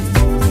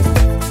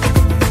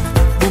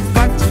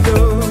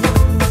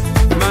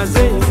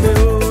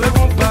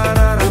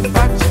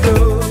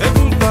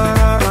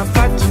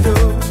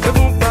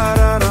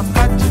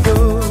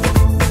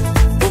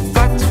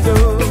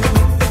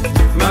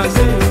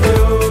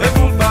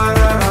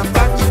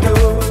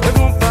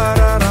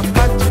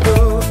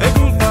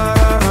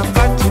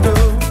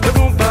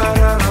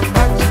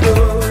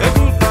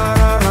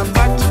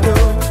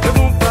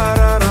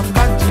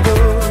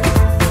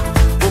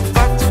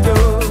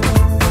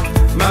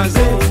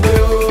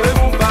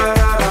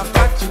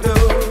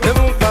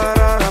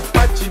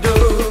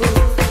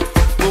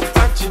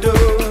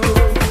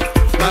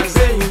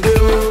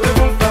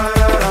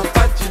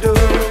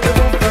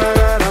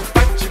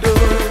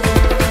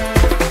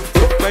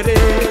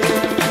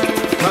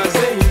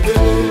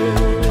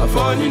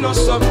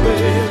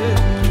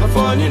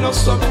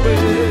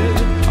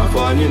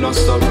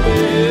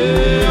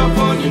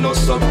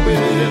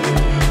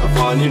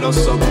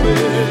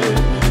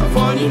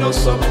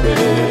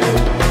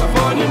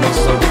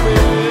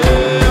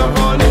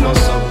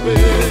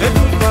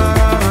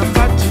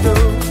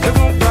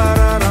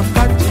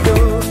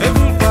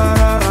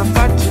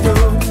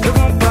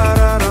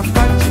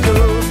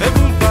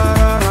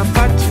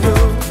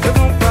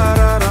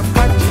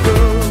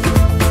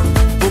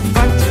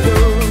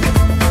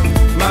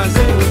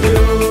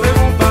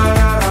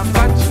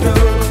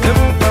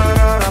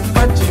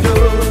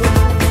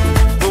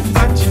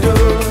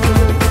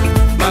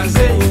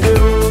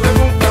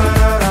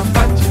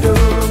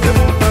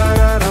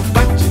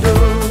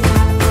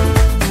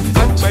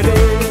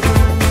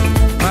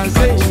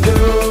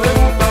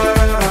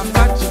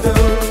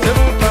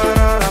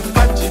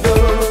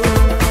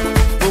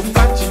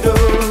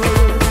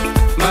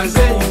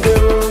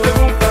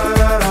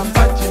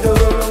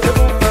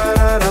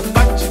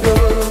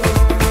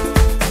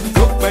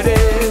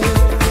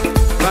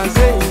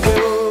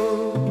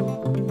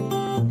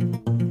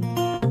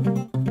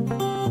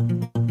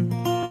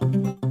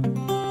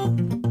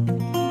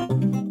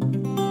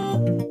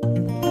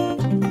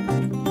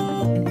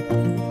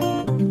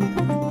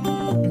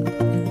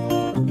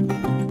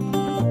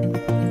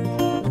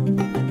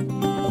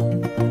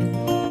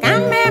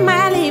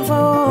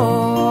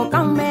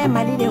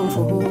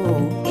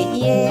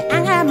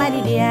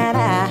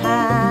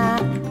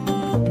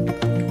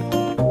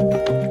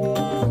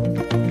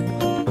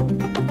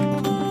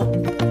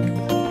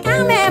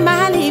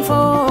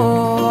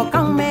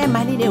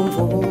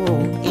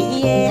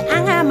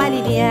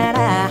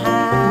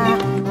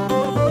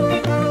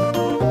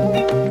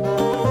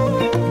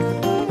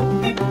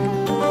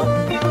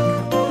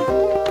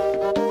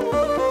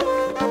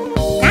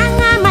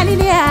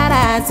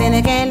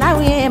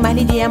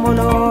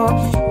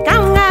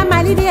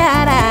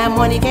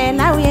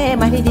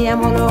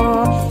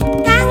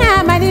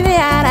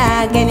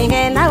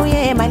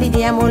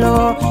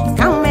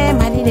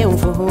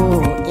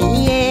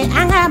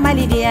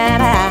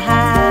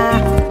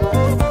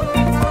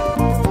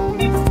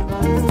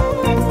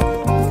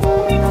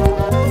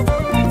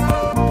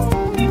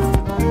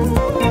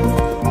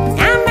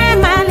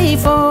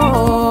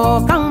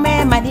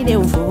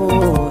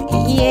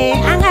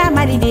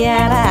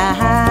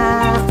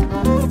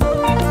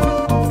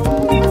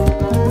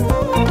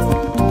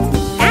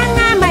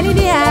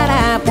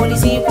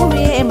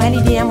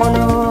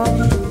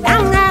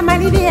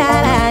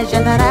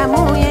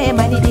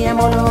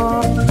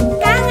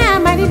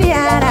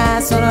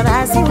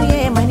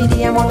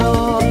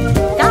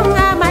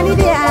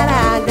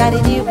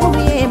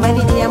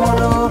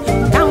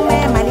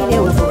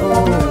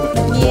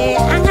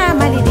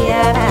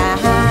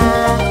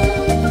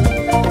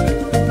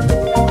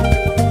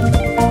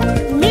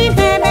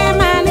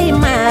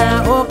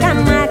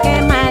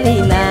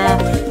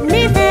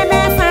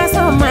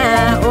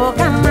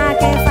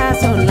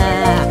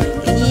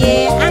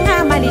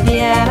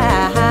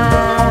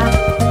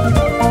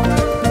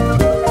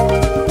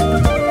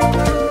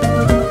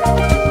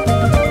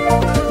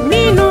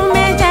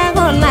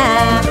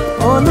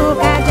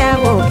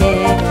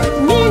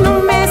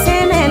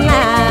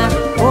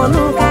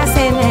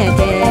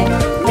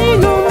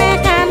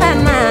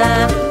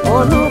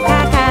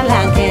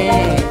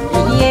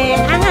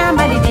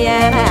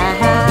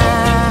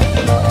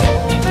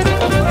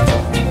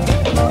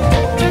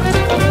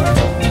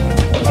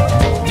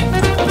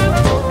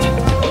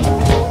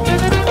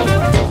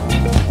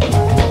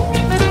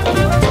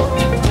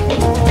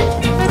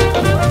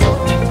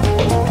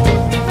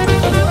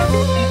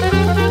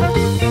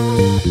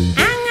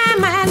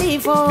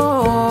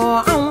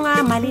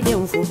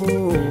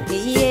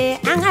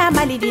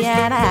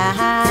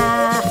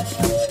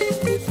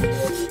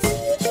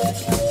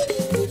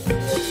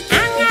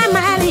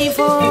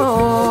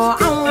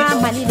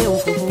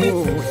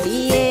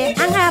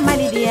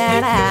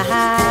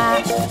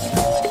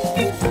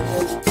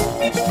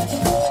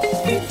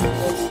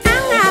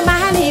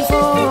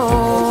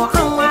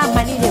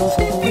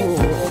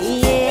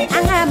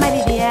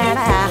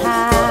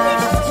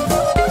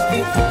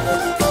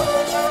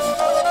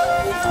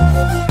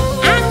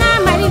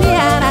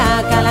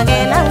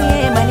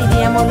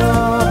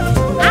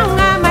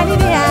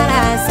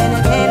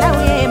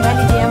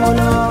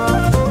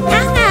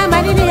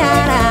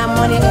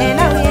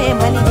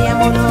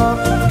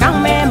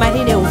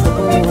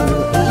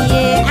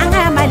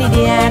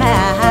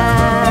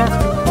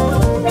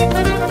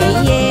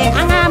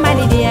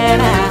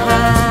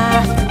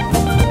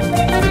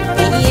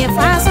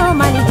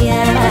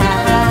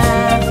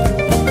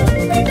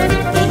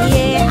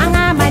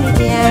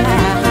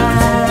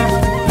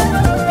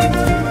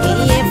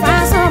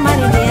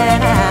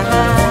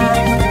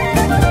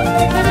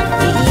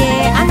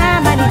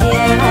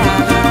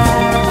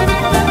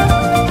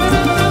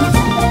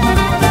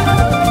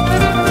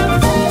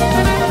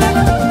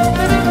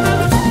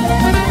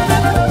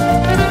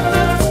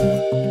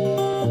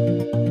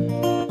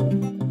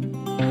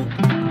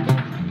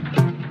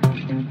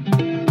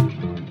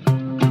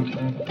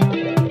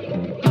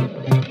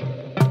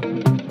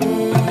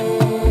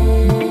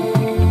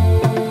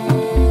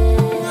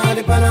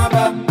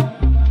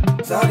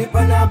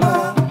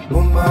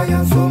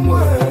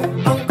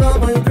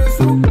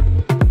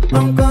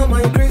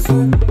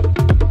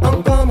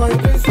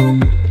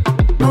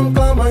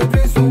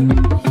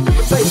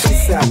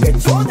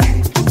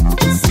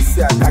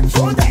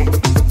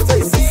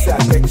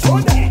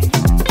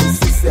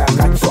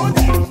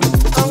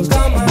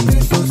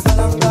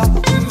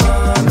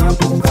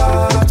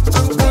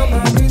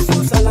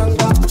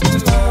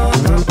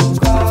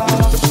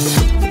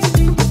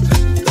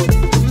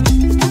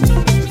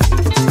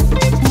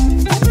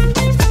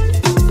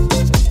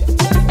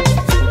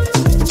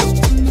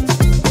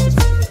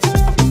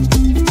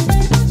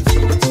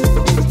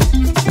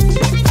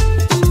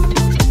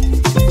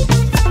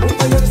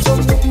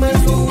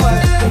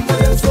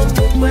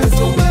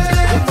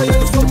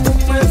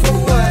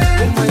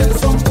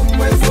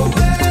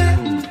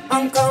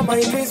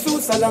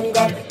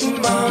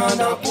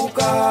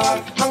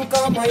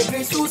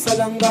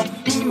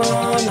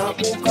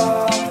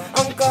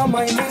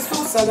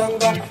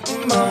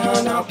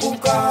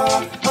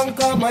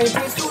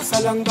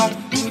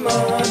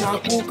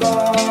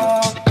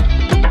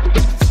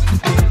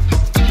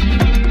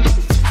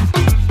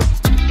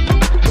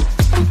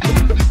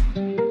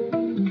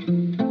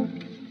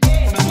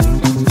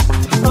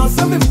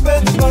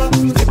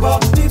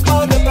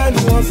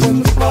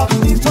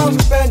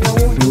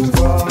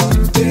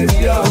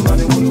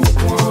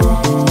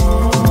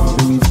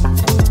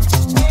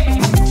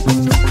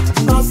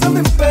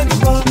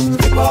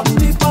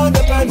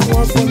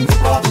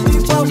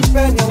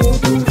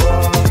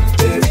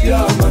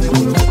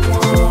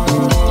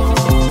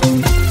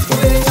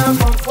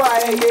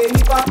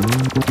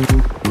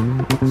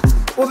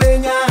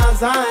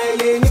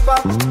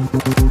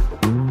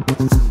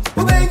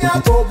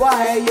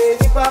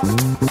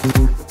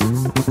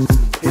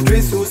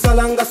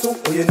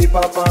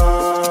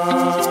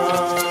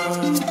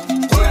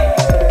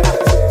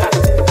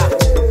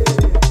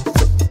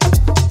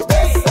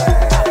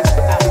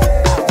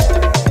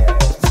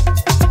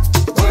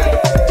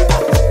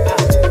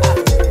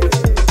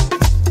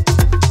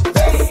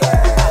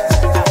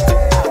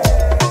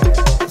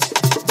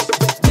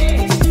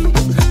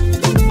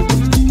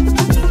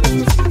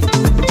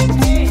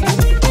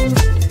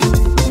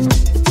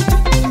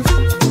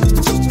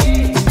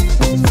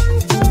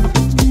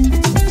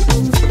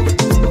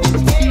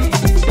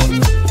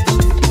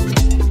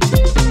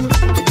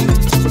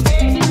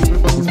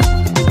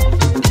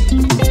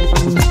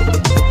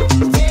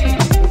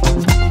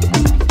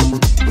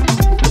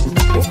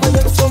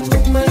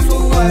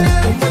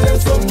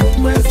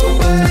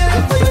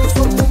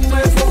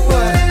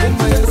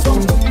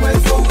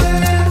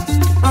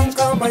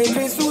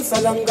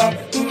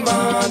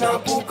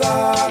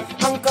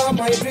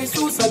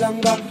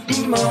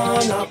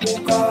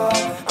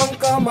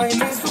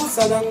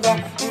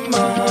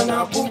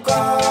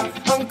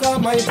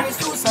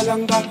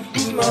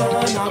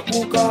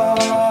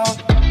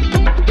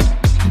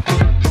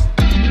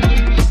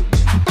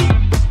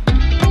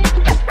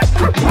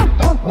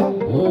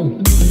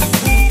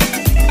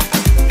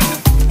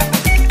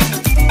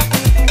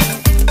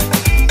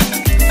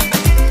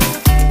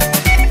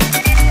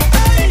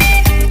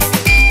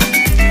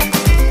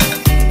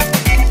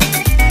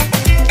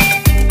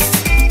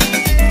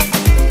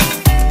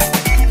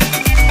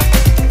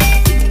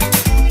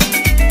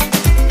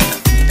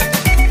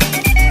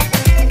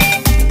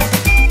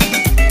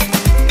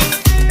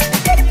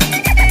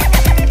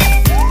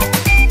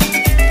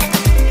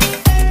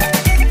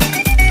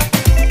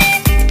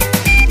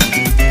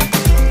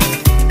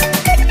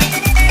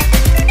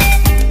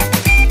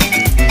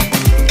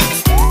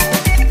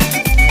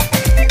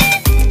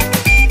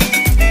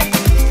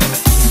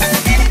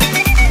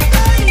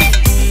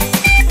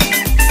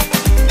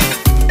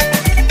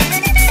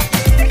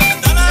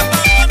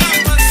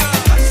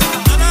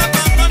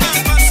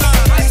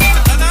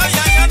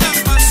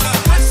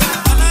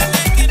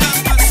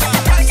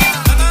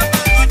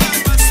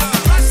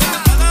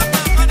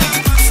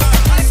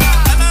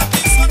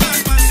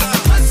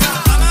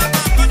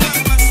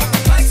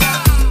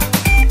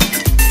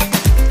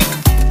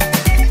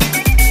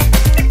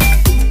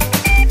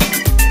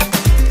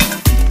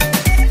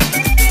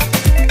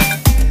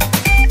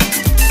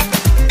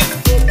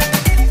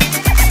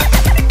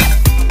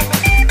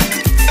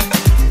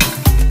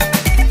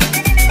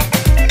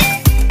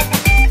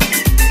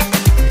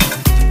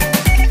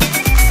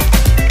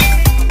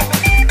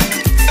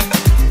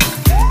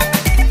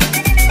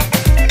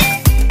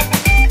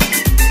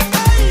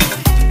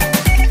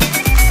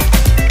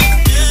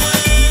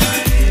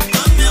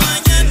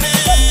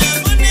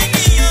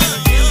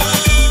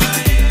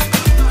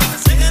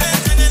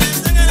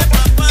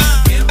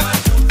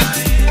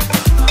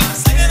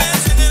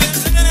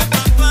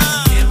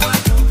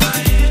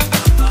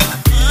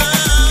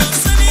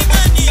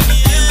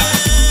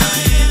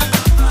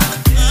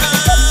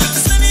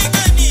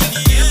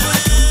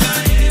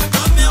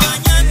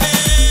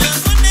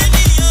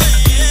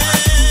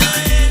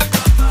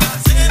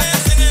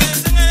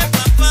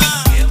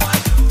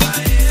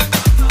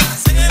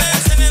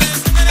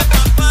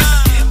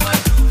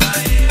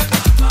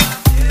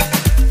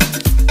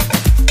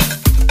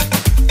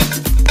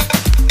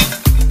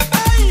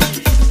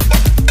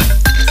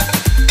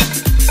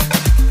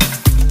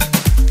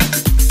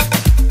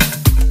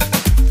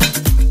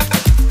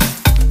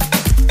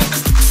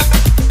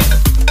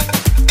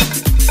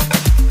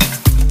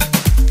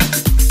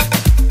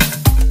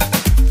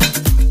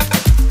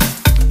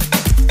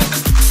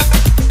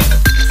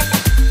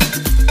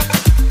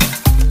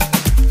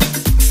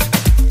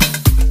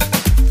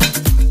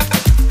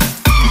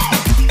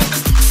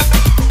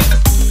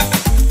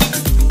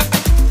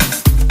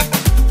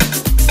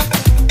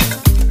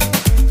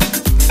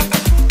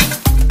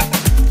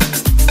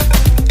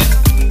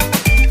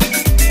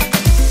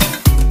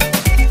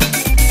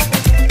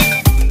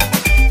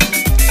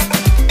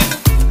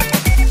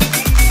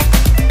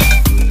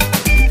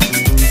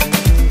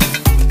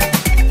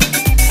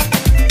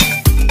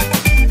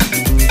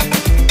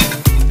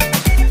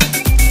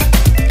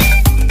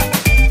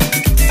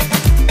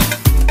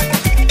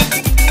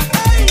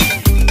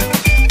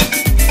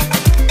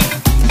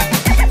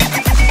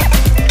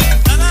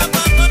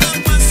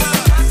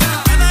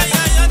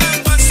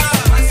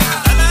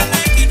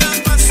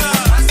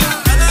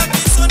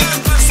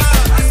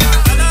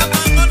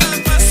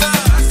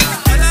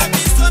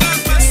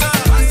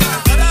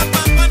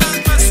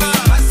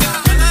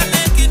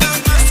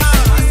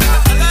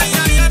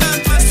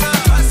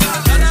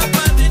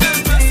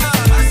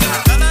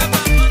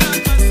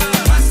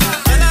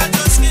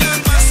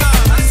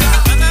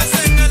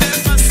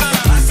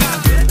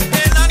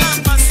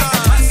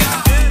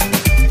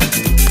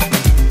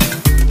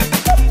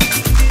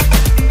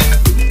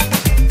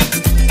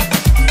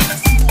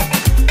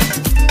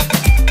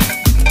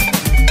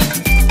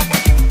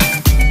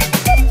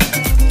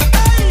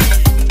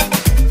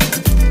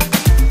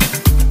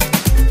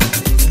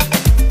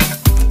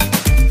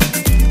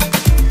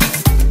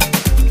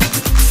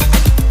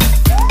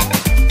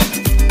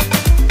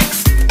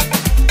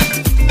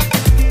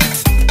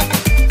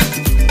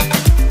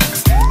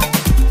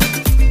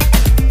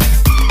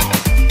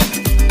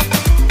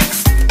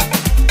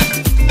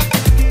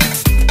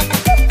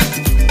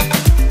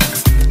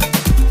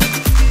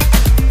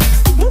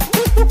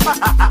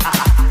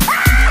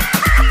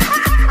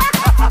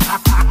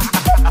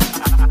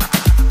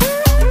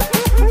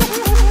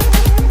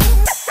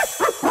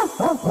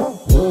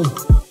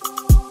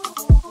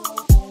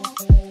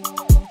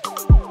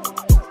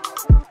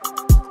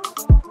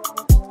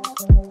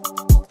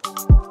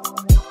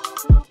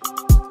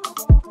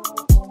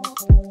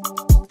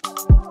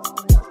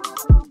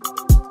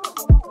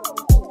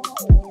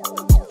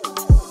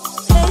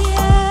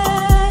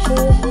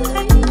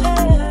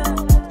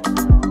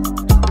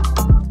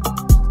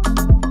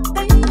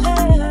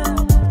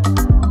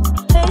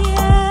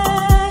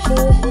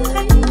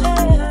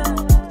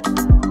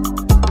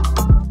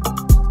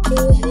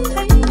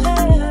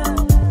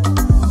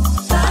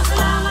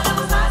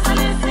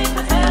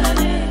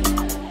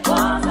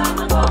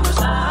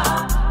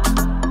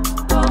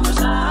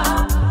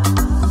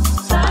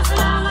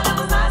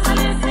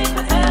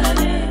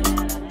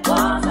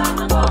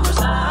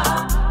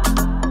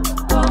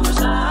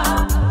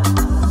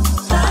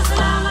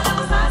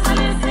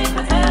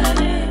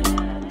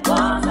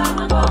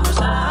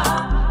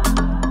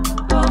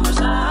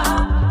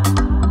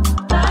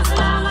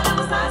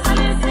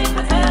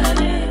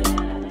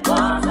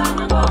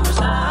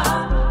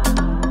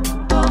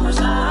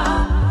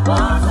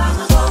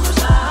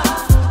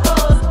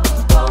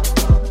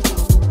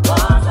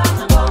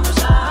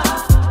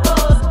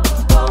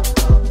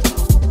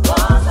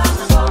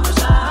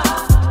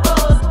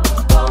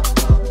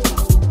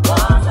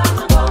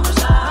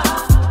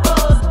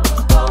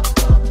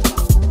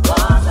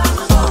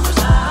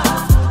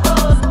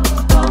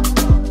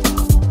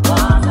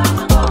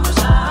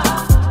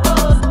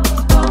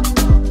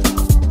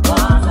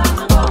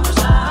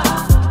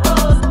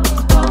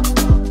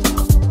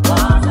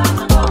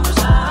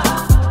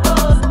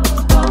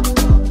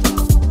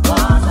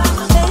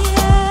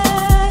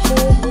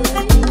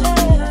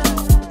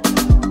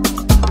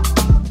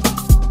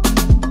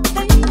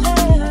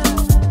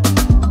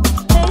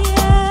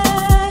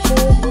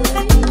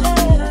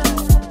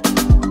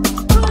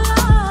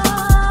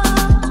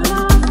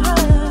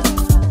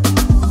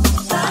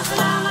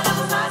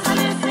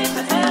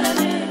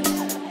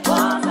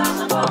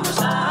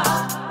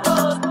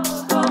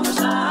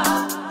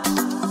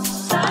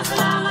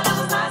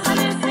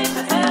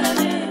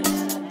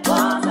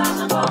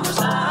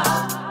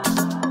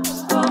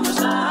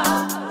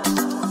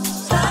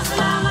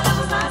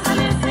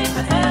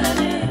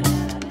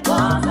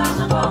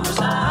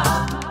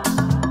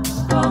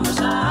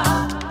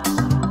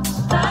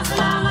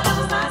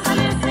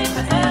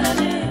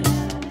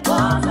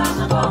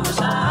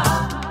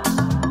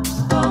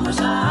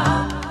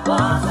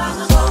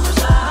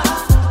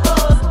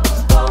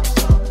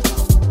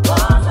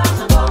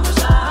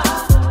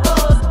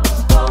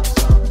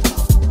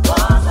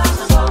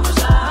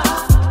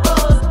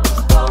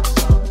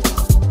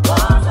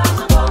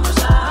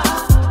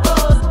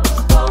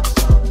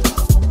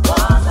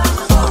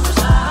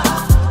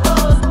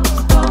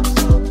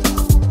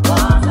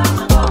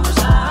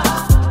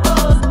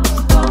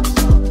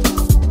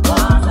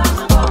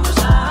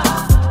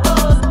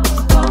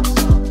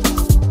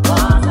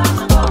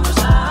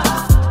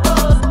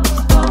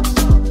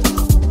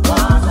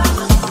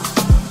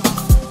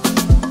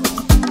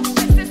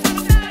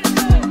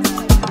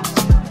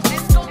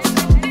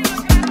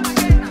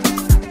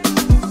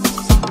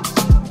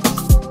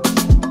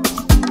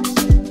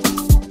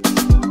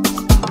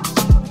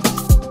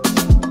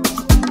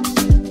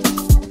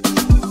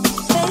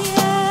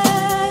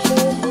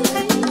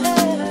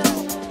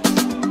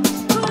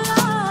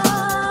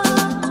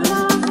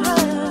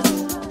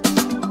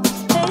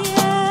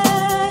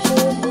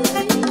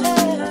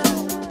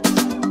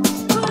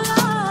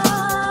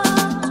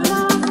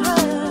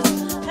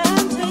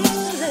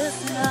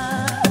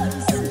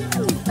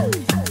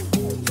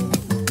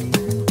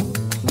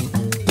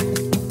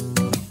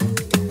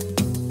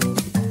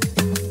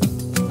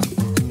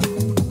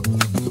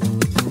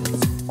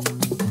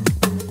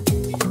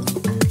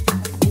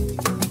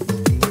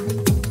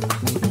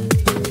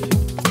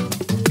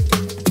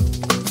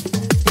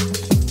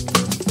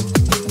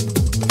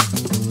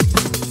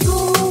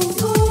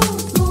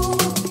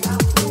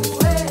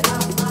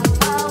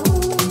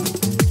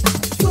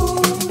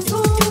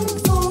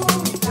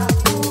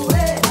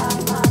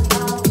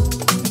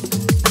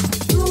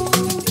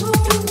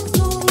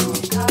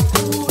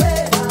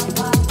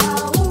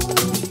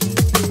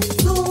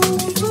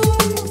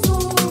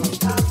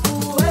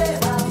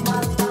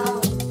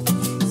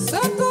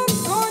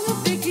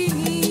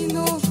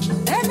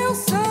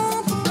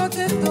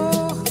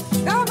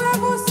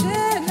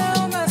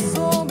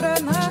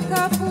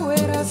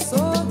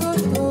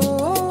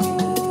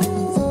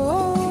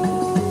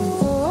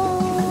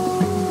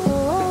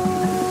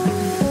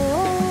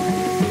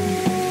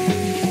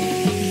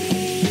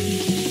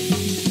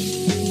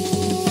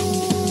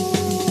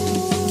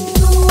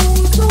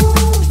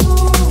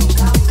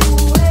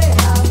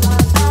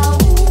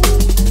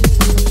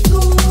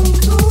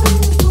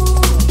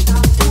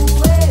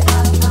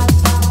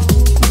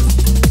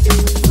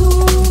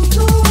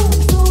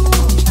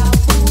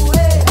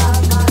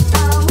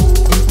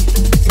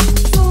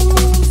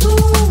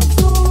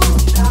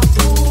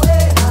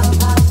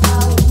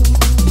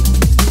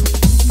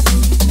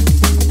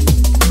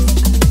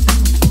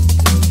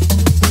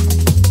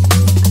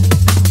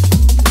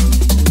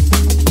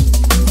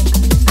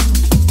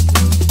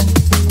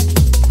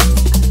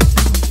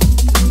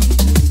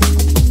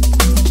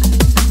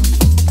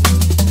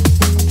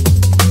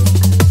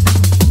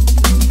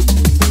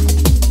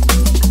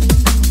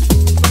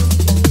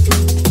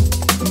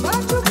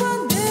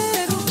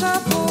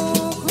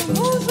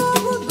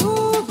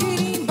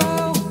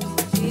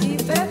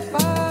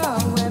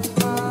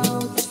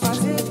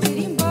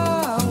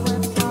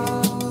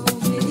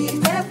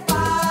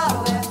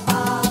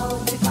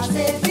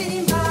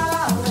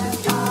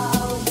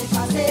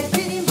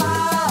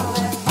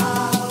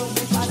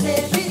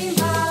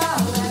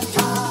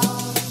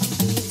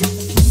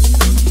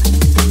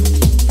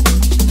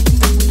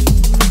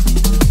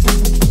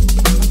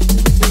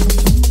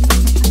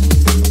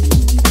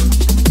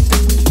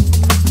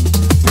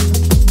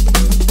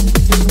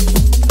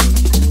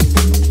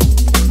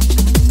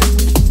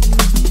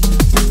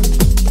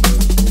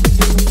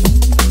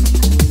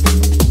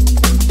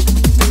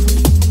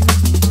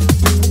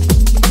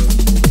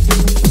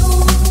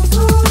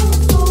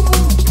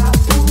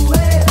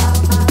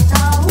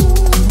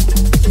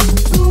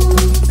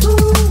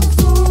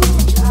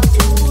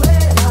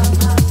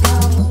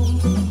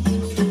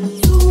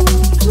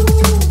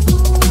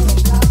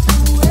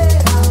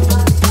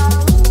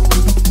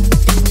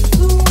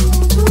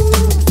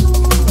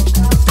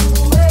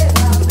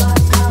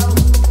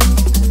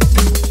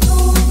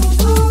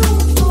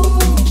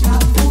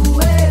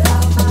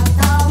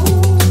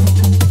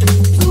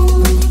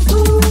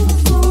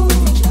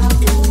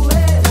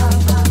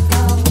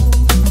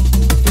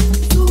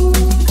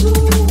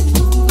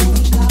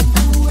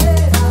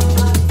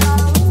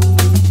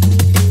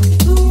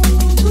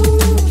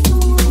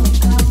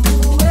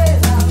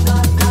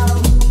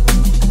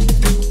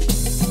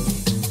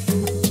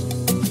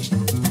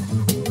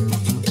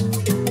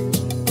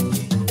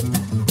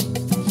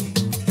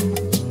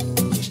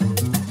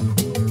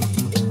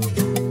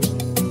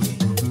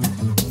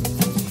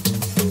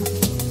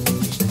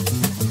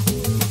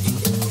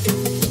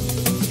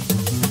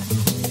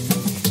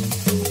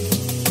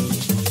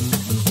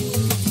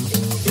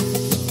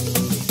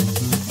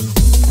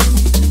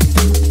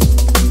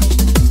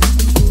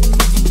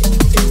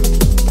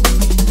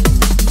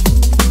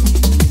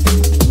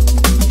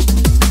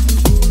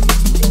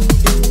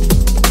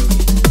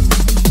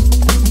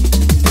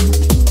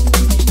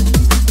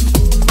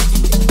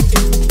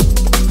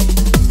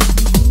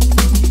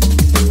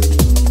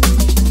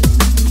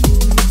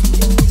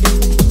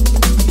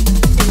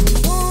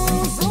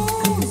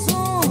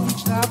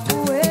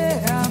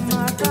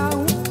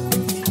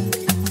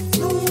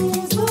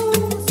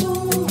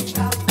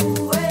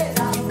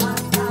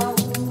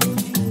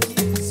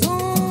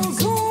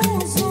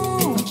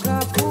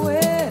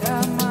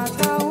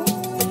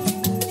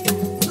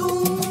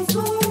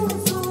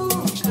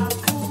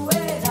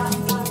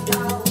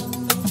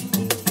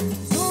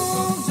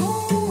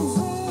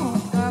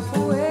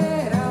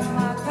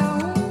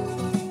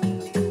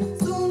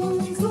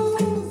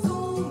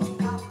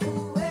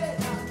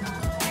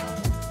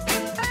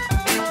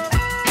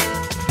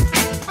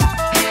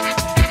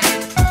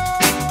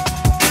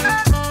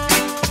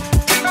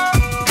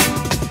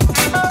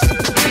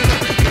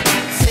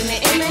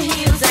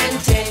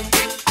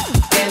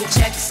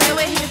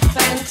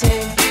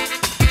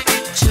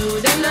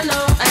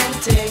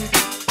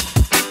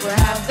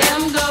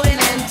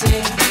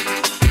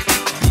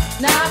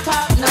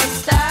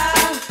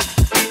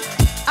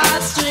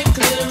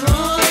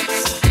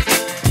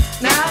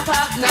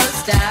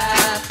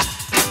 stop.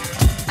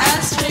 I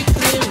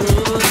strictly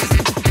rules.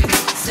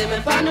 See me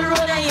on the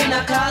road and you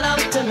not call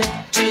out to me.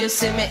 Do you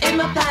see me in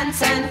my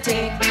pants and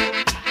ting?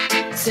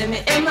 See me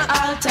in my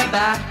altar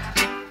back.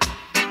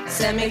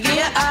 See me give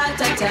you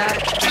heart attack.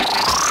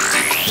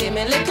 Give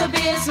me little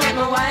bass, make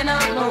me wind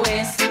up my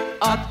waist.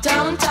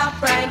 Uptown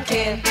top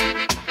ranking.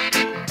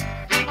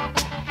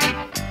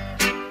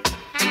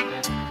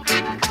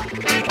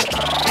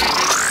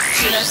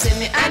 Should have seen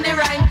me on the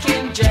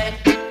ranking dread.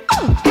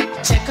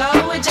 Check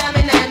out we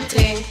jamming and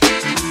ting.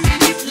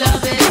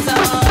 Love is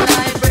all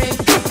I bring.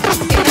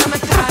 In my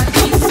car,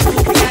 keys,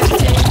 swoop and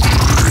ting.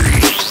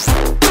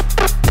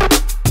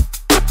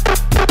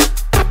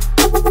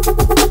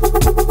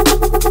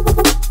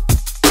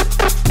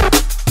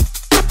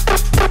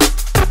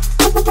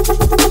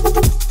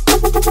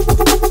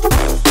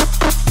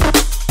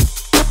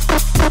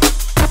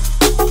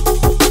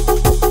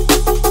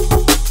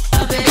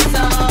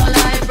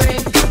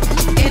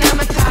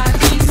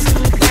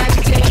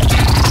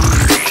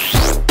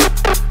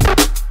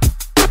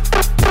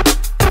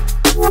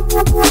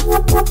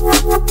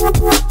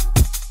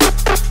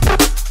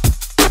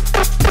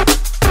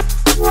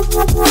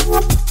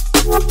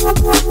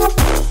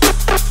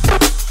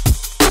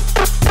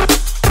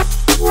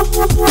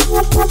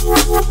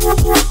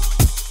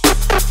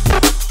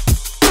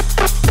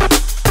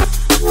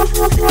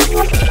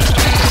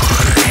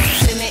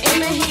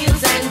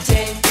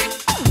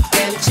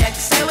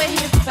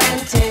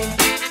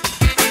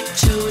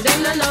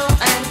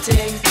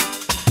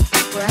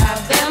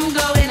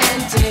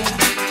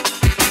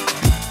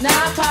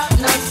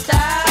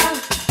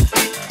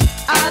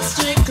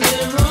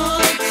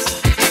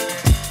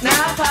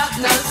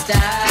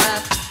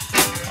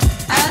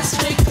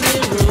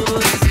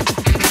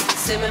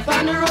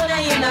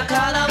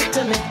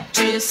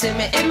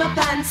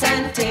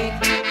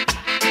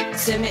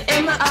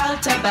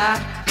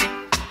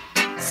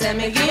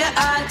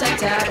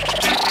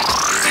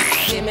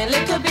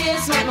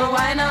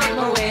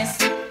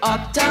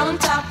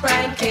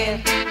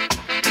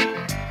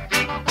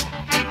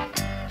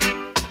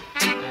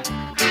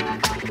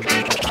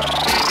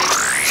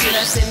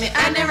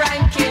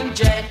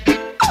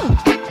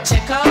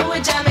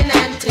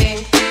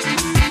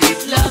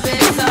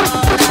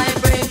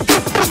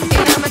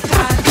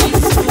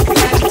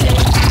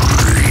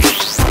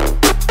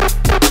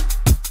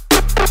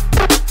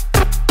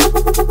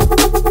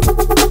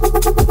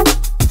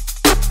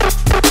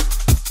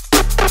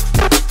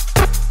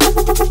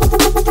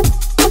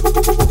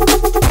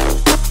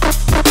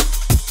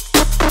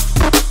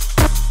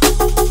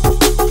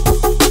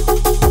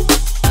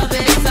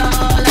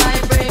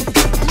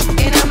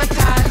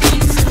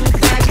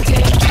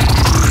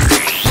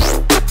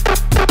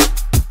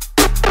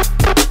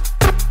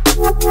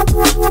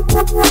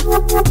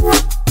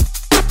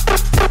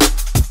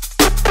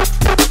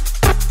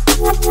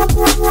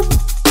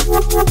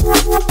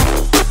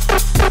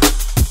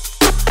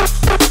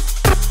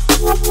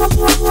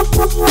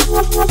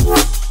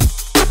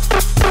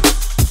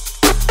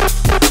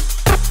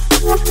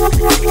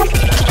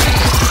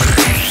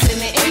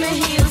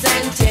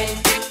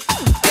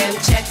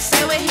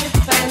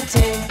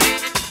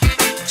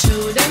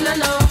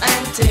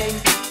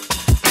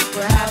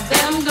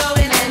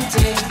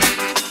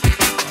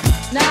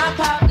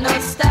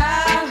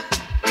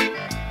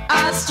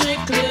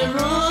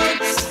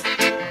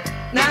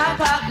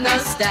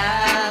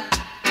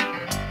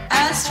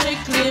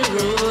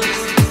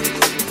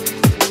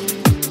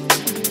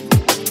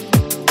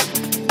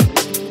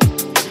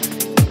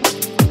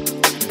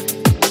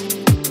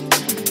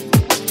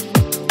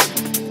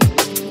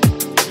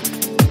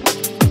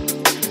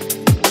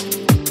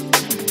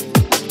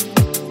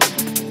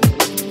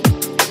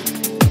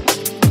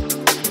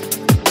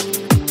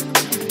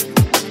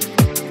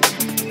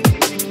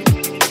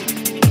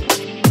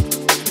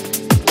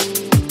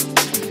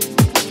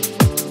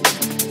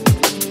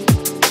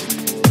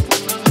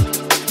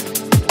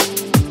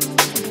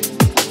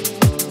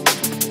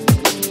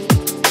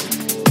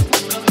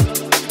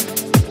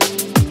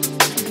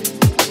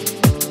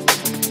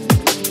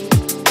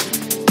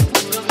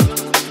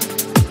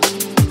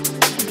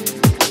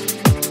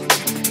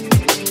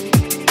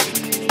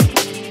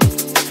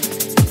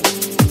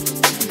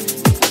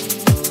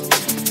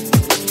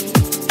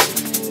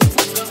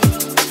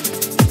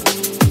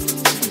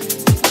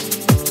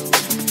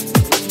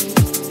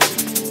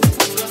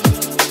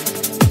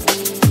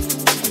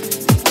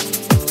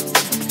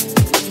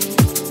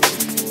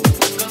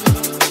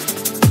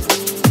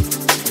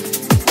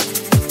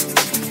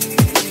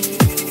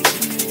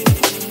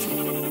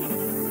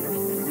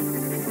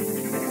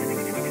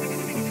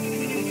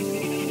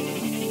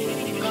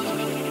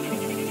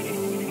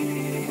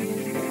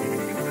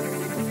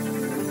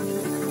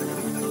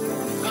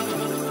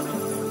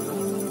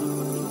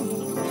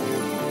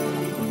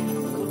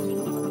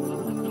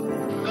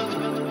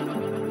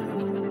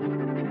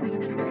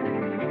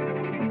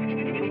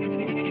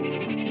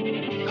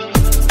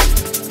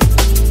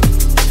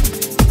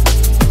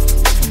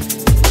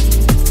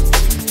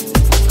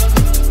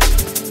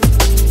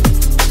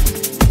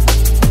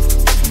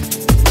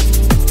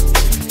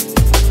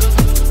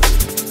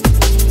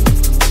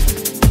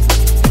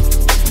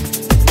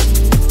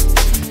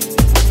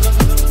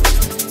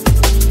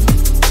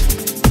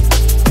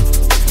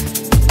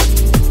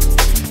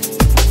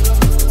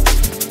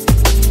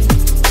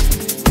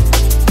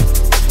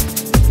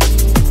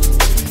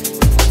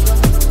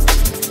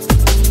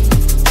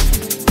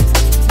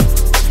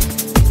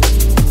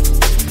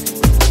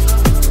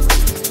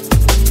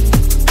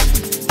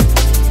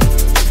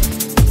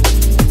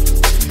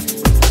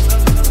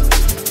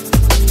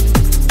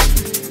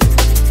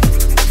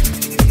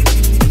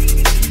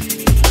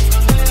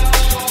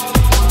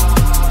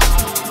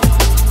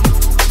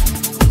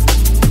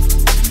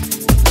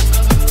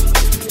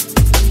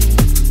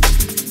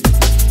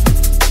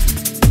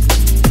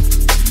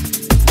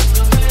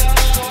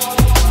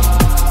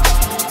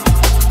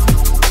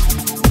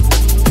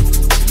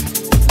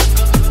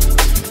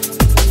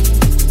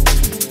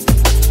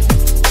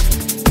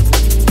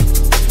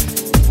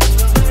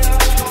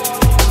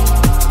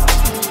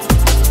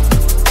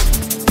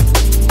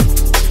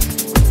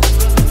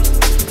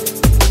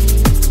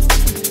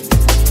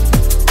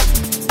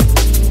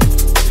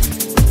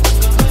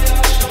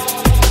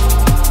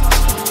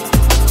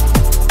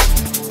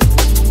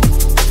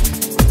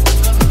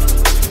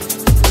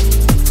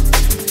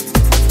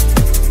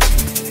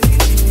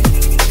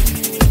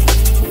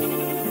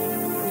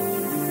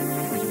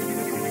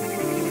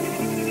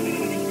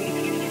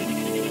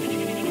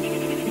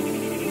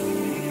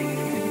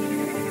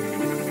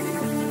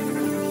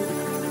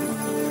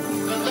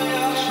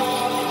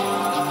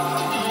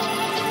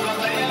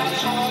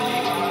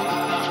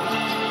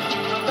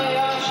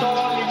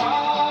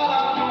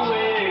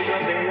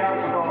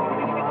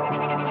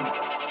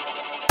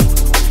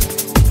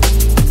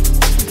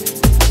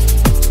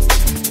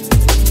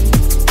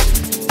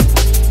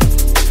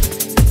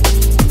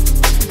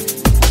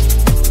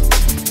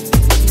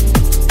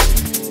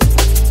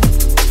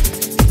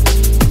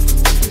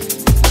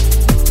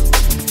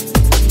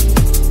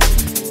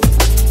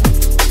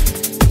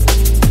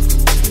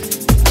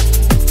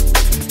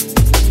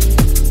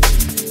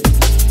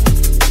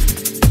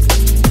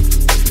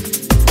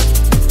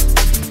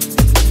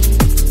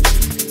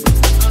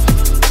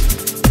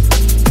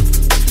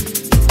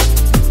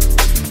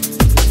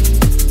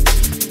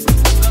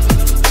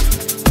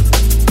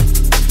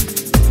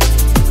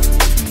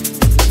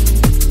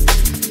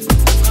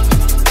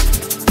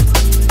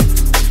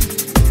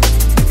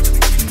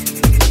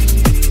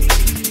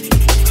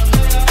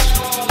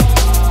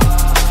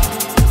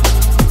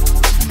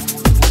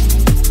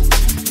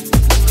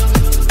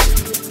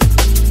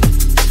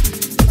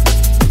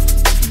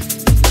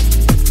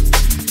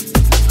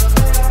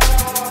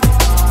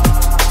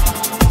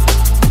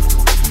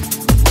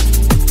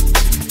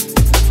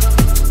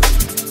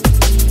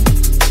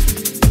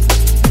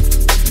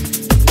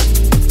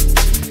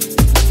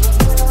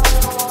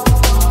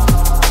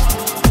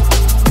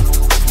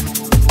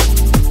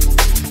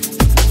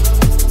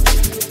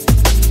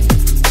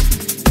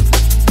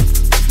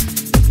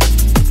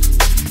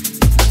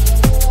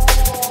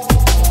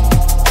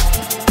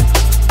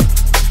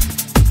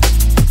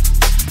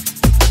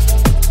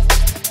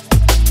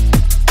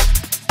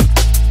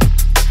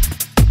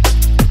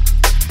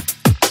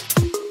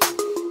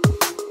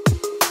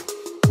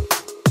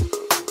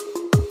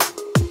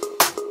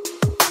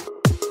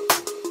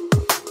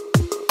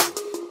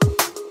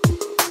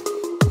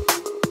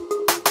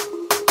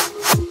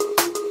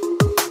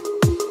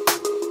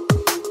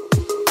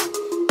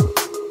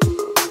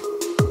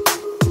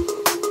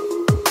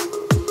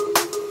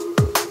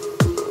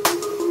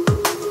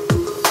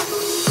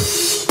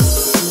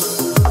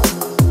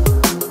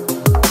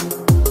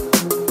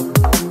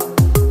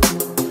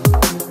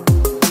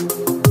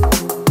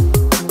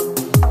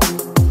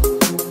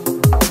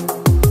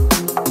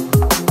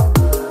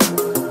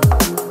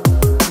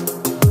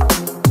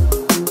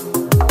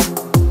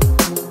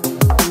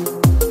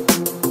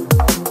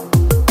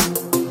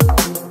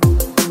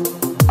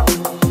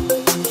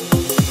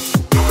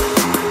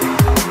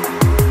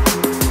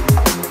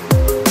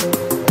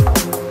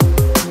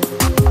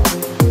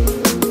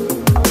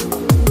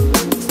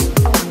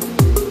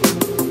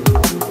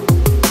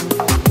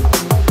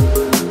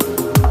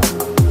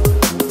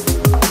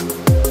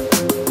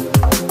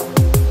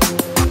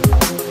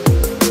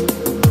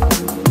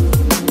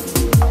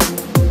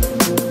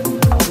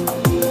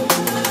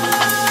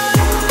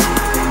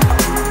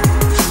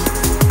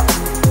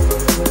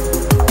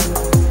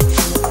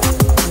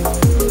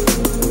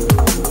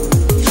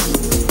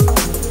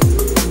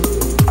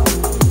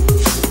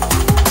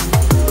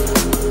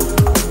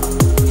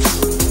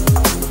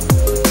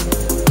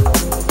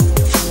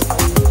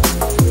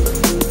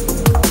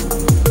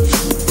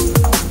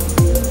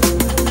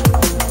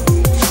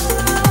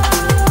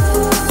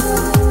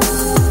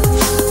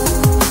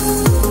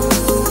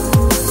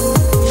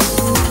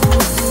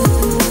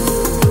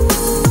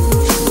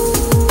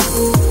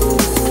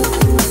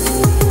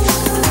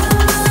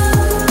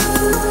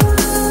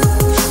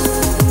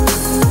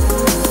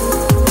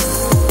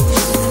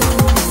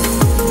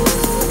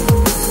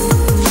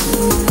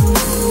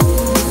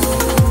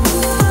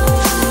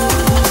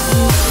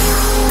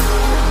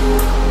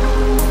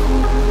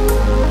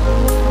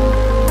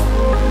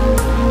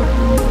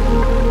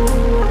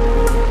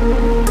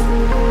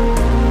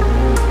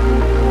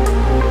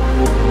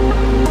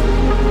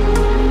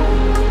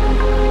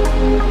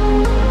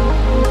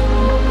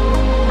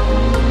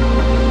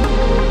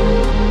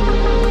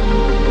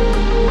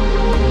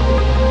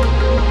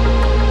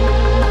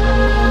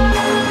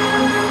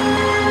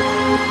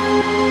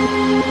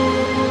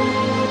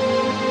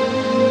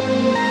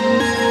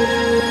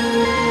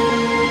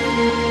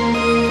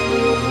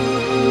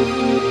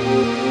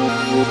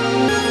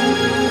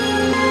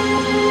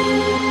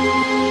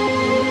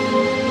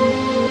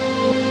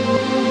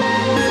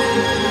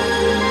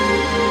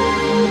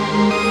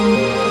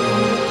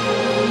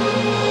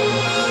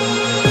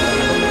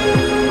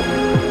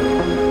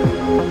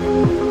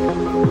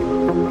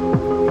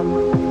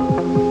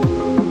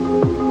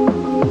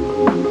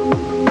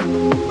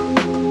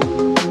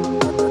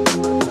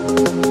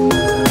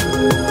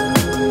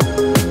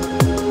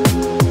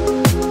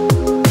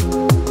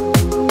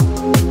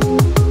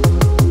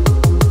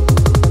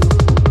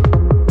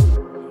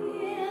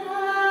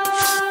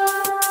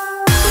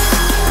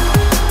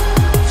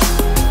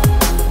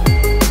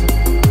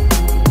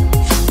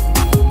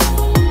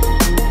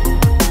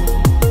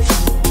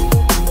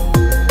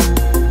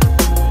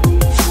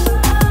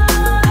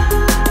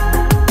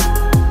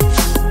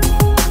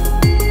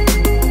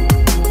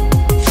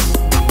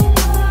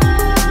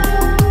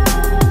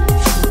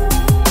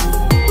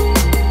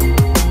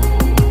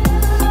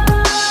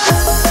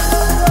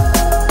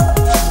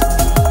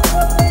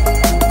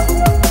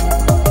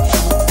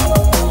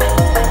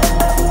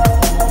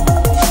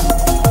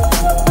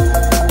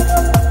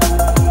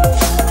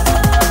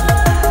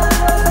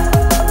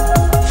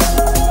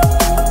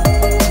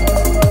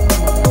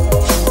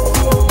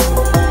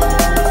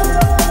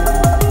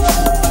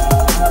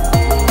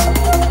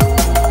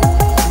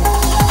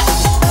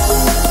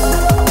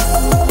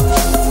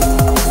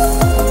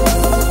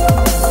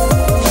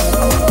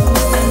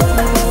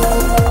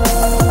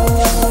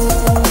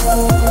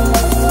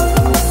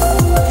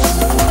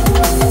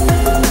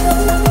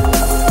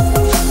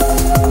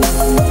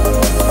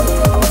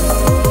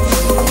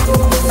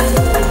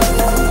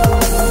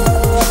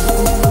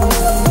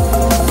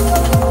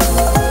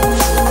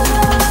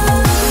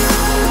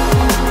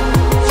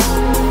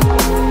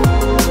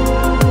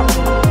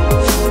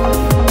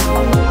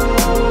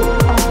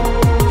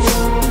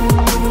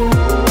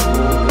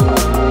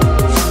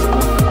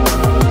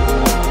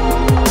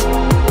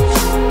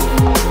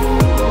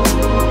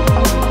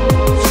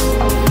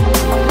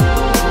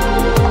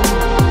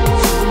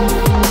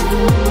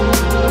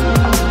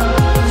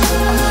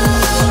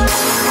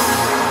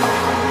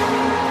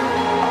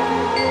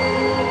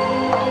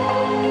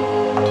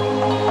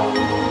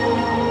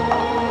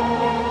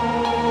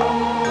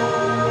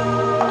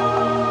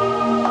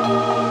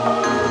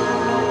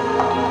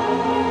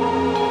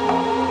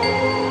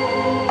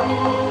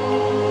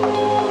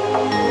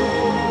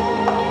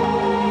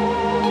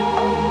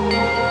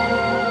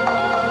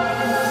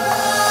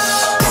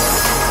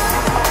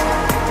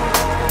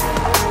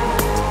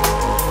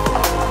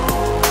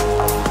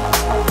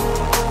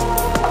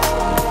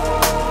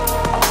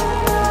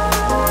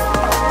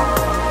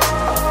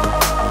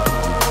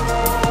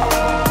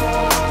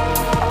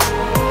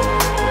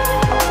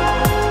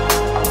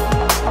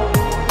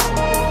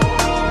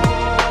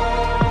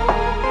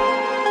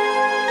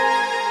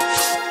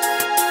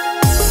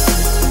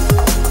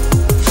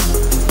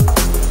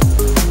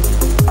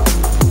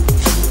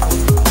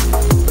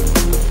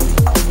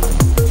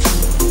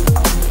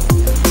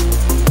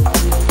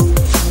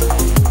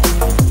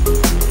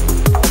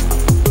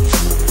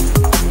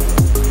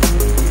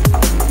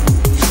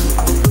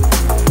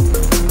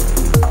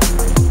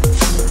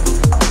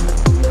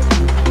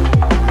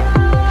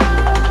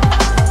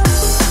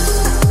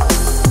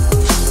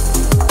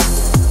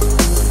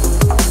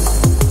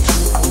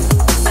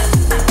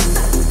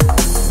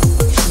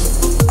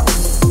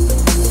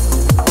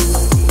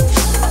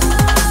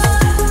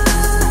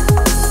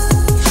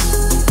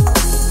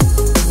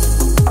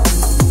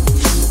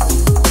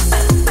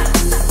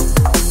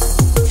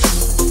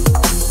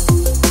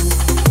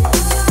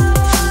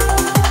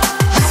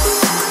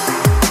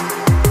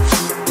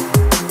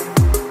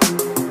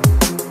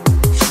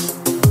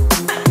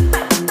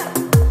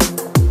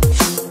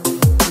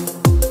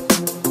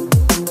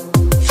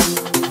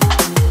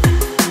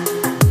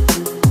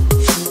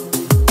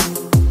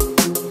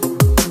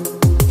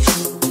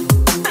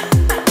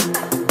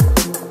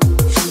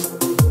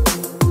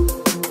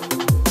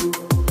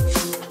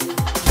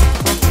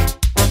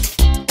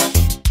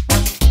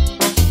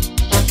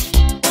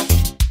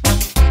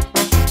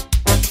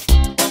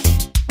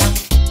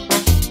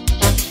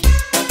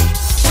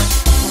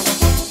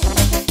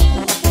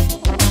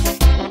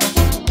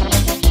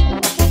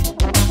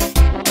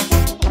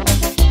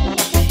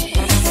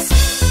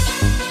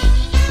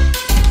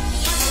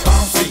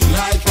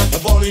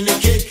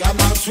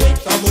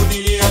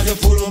 the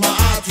pull of my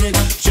artery.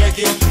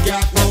 Check it,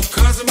 got no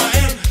cars in my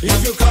hand.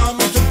 If you come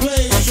to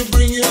play, you should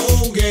bring your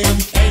own game.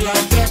 Ain't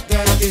like that,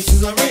 this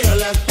is a real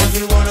life. If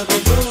you wanna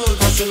be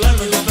good, you should learn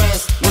with the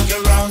best. Look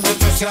around at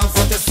yourself,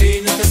 what the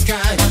scene in the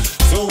sky.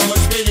 So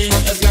much meaning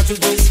has got to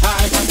this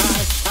high.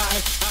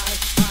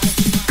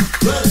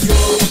 Let's go,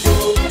 go,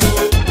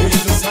 go.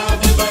 It's the sound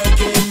we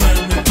make it when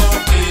we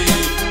party.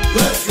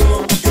 Let's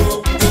go, go,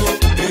 go.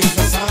 It's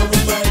the sound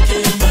we make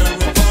it when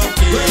we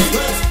party.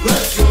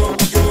 Let's go,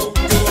 go,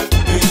 go.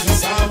 It's the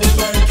sound we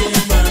make it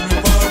when we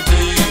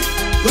party.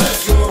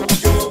 Let's go,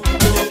 go,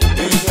 go.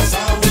 It's the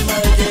sound we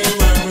make it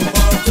when we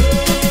party.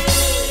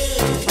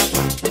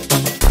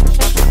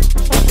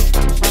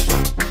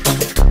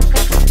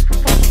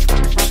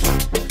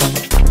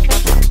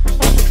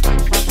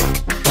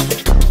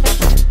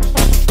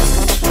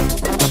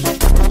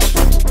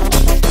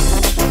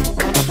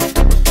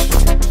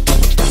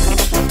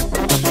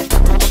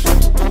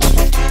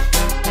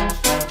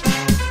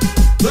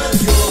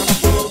 Let's go,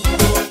 go,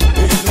 go.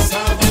 It's the sound we make it when we party. Let's go, go, go. It's the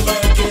sound we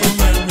make it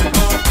when we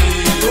party.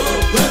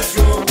 Let's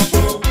go,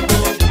 go, go.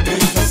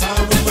 It's the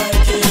sound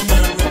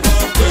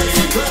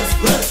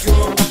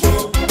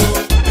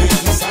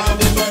we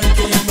make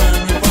it when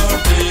we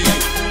party.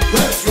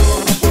 Let's go,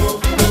 go,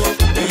 go.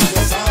 It's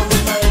the sound we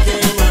make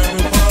it when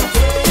we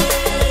party.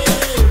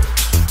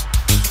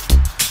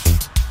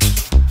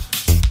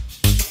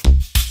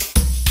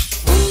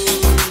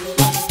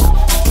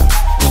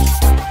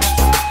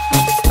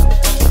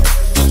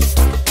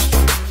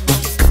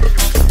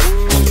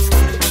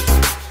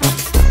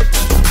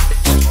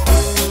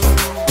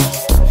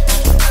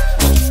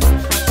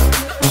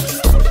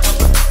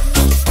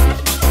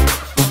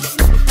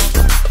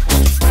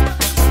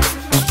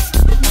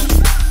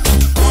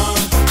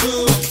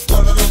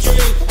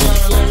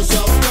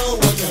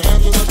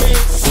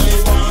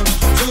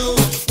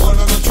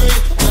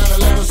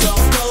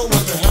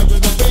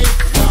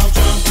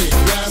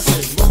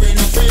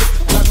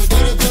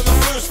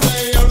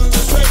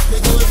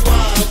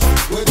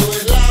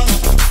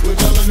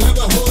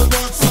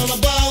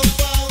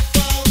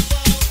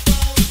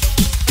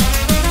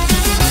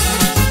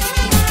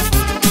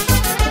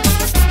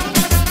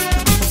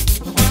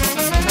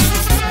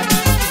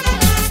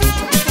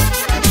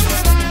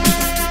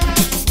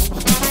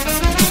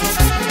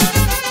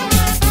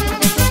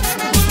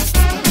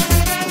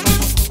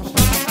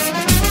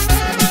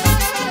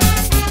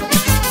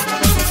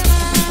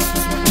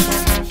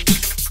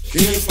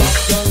 Keep up,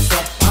 don't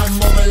stop. I'm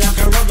moving like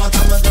a robot,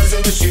 I'm a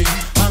dancing machine.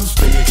 I'm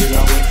spinning till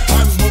I win.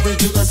 I'm moving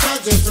to the side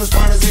just as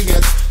far as it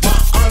gets. My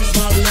arms,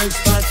 my legs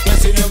start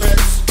pressing your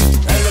beds.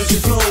 Energy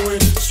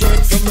flowing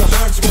straight from the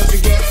heart. What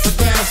you get for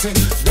dancing?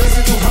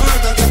 Dancing too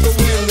hard, I got the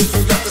will. If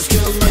you got the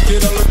skill, make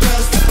it all the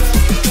best.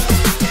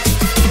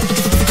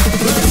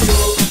 Let's go,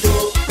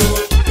 go, go.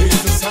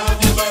 It's the sound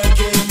we make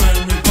it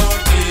when we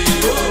party.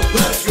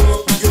 Let's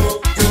go,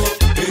 go, go.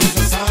 It's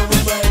the sound we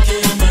make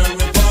it when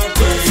we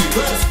party.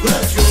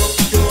 Let's go,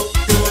 go,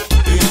 go.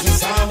 It's the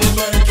sound we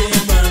make it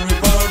when we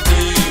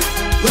party.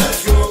 Let's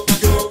go,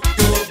 go,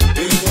 go.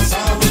 It's the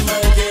sound we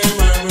make it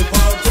when we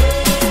party.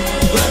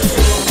 Let's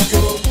go,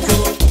 go, go.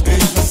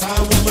 It's the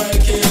sound we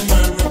make it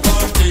when we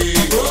party.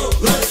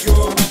 Let's go,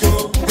 go,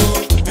 go.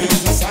 It's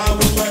the sound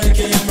we make it when we party.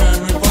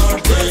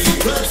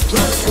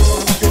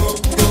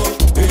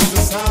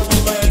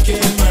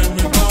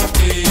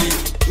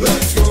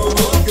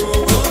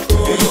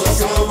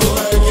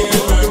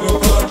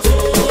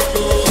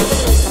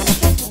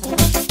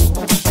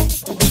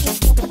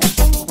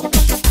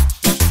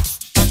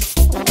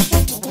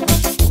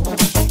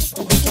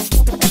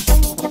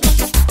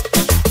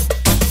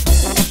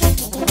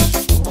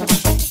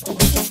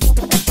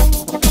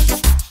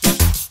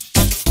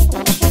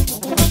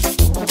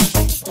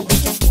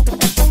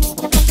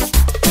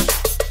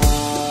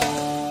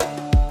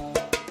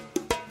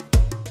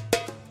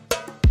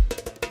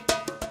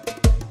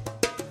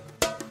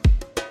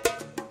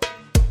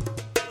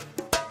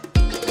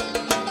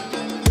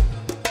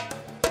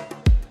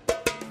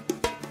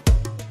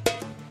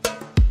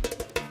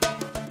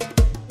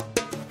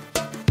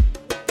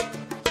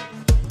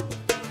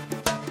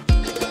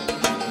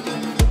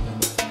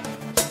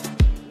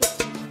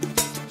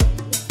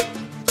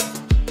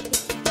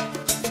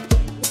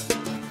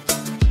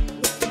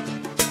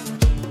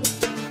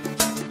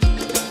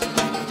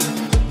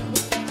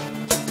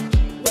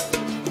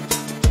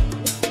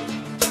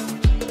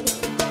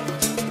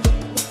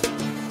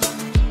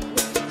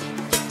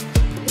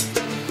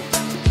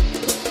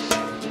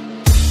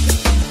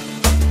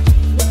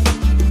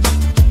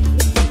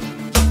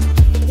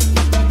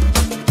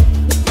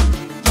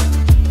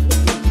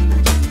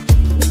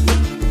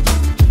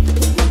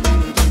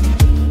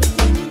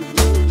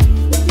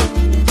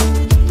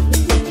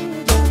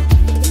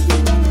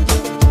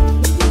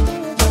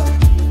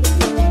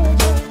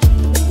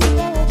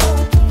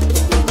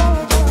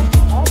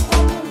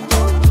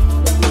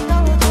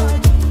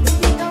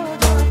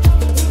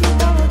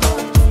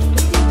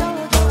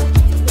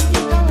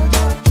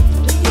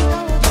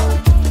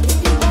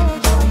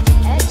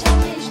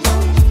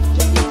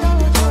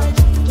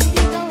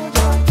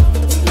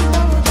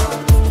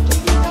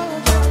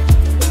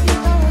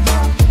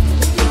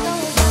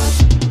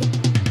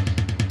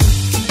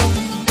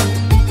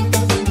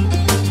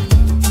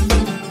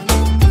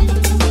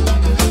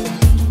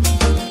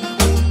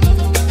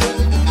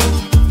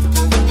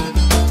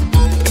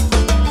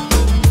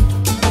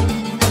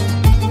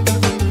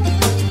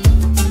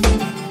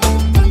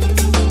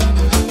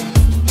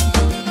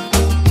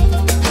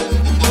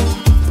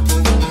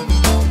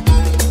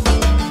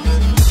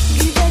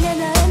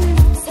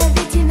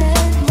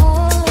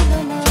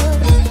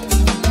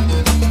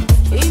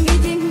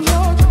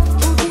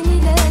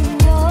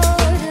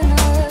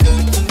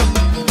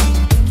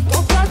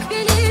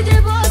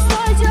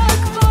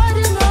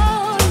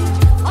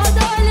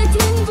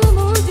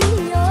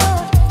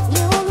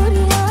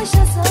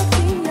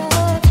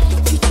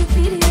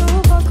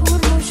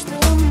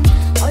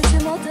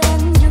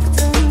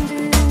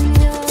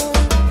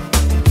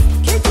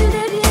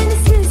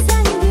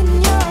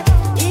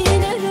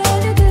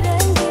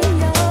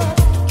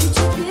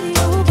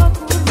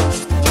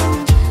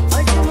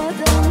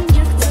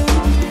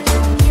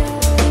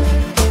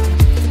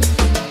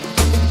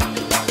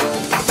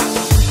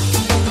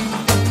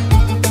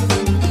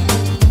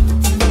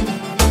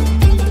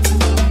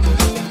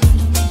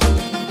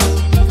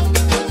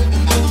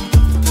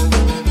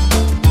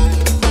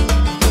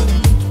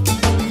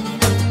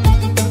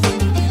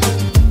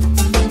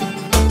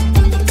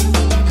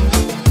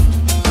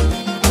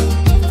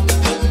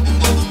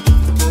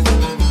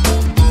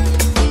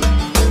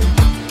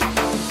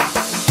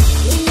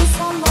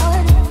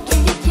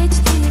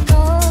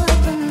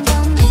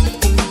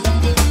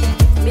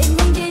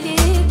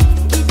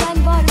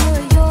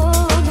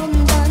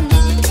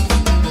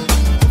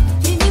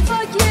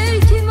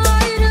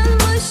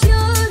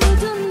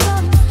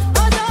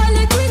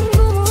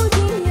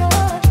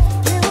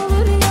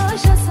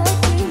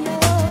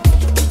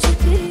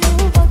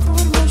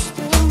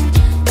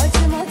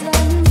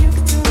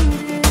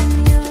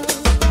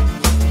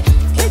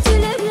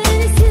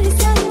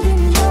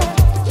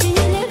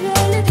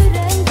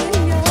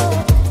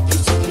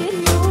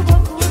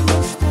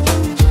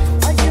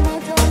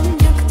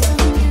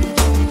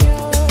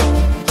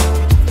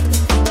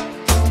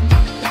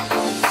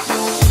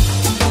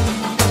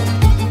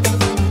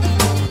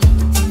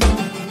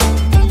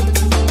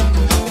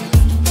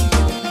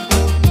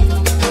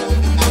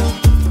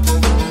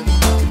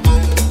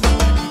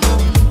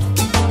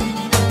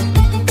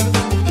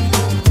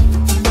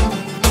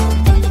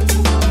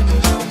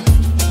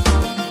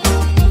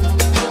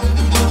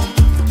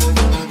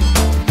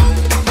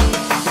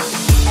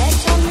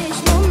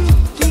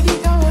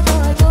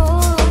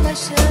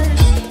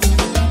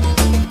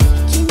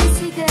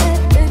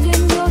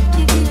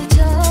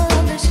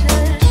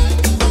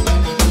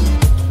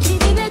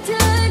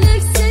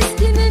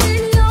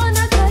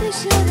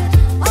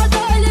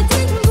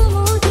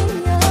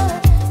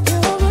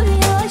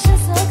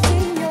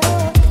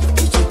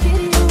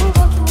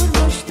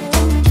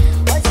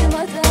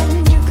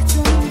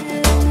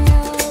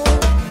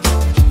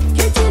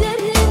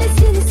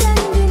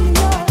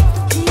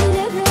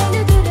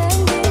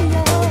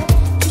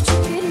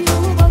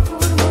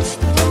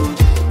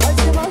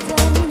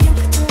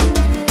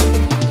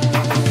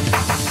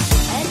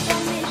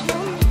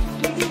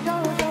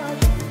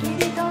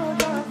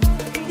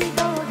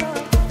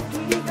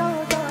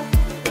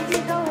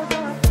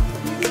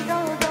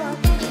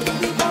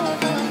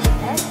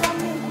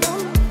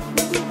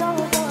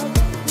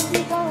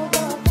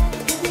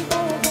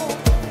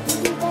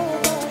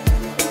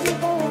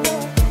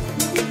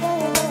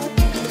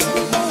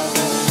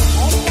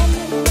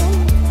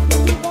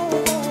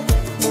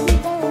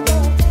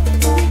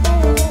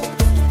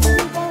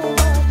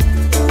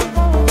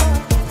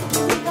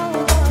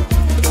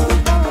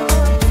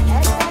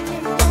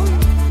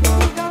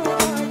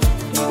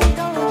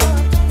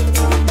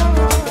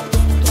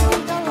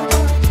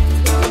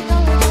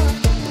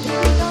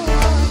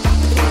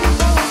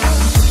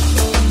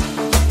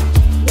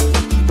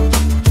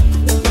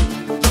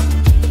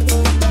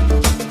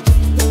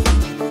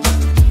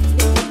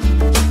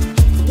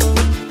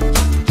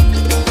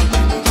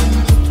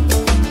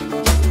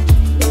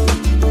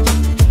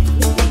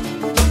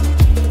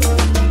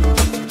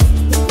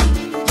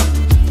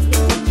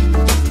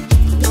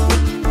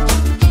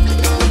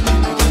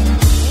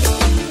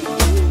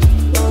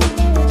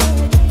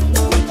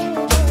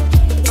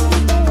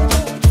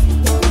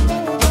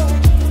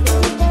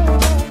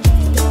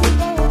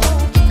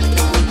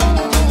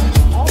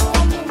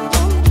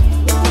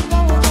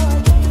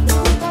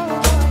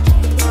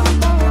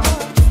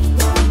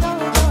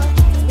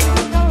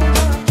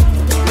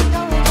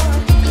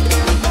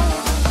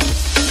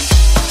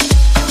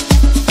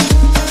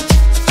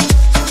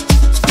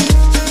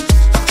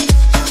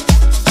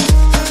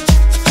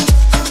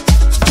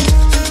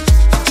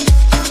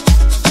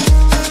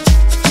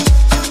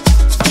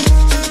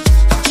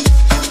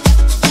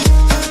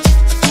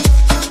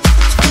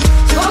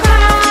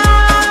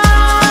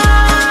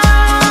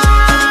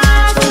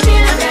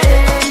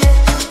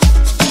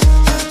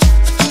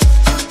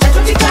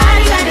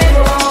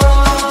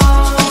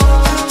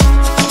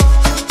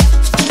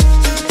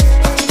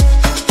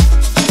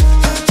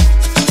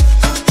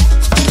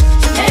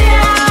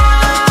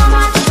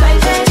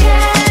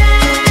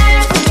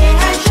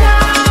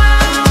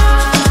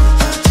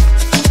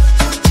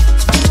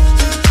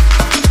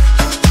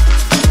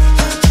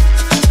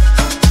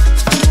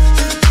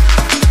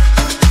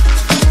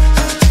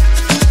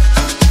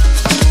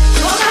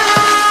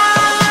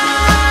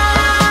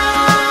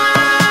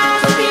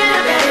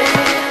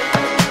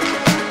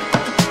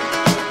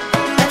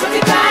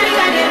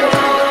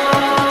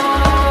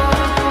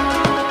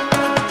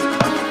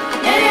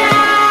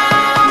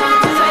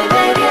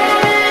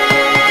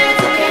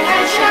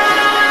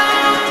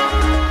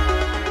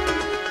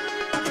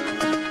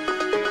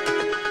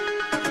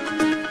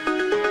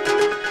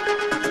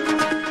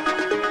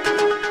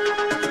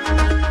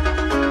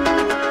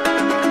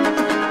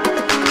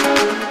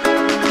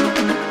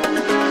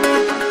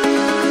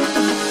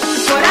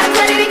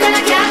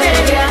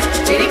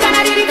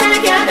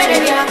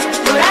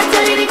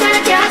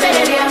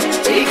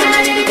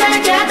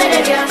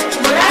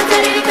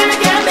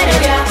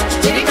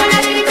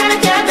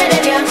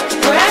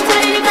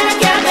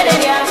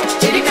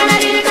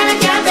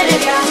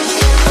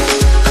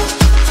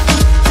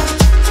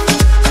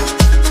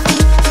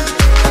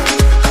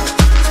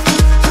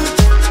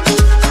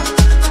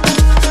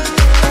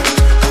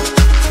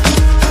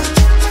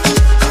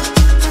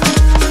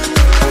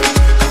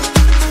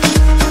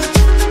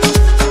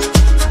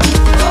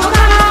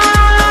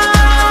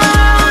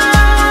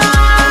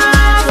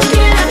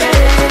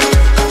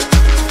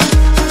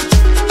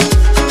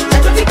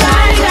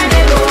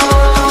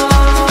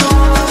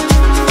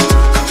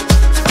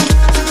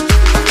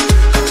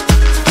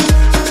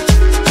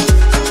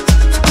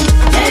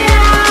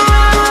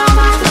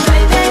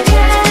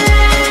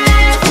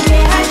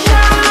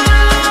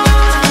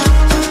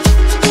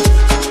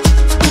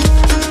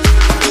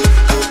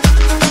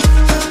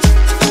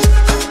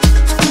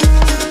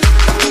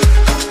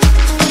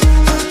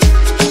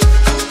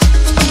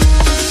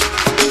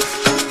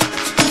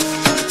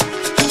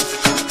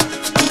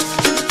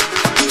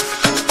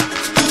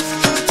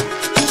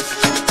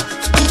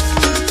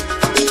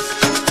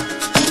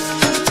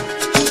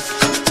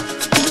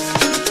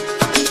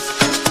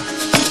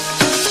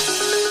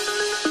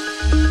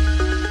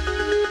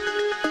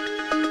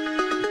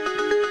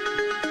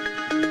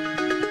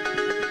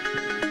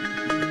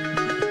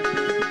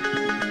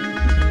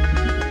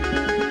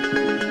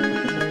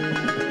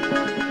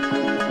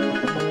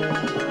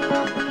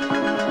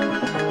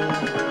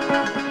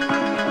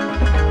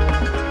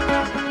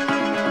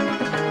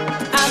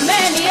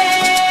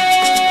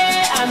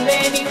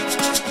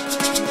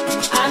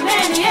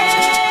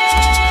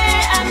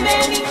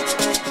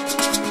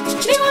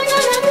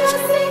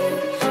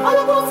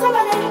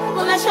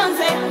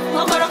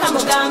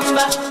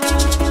 gamba.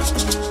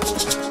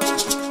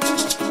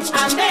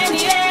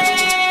 Ambeni,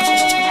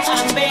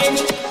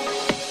 ambeni.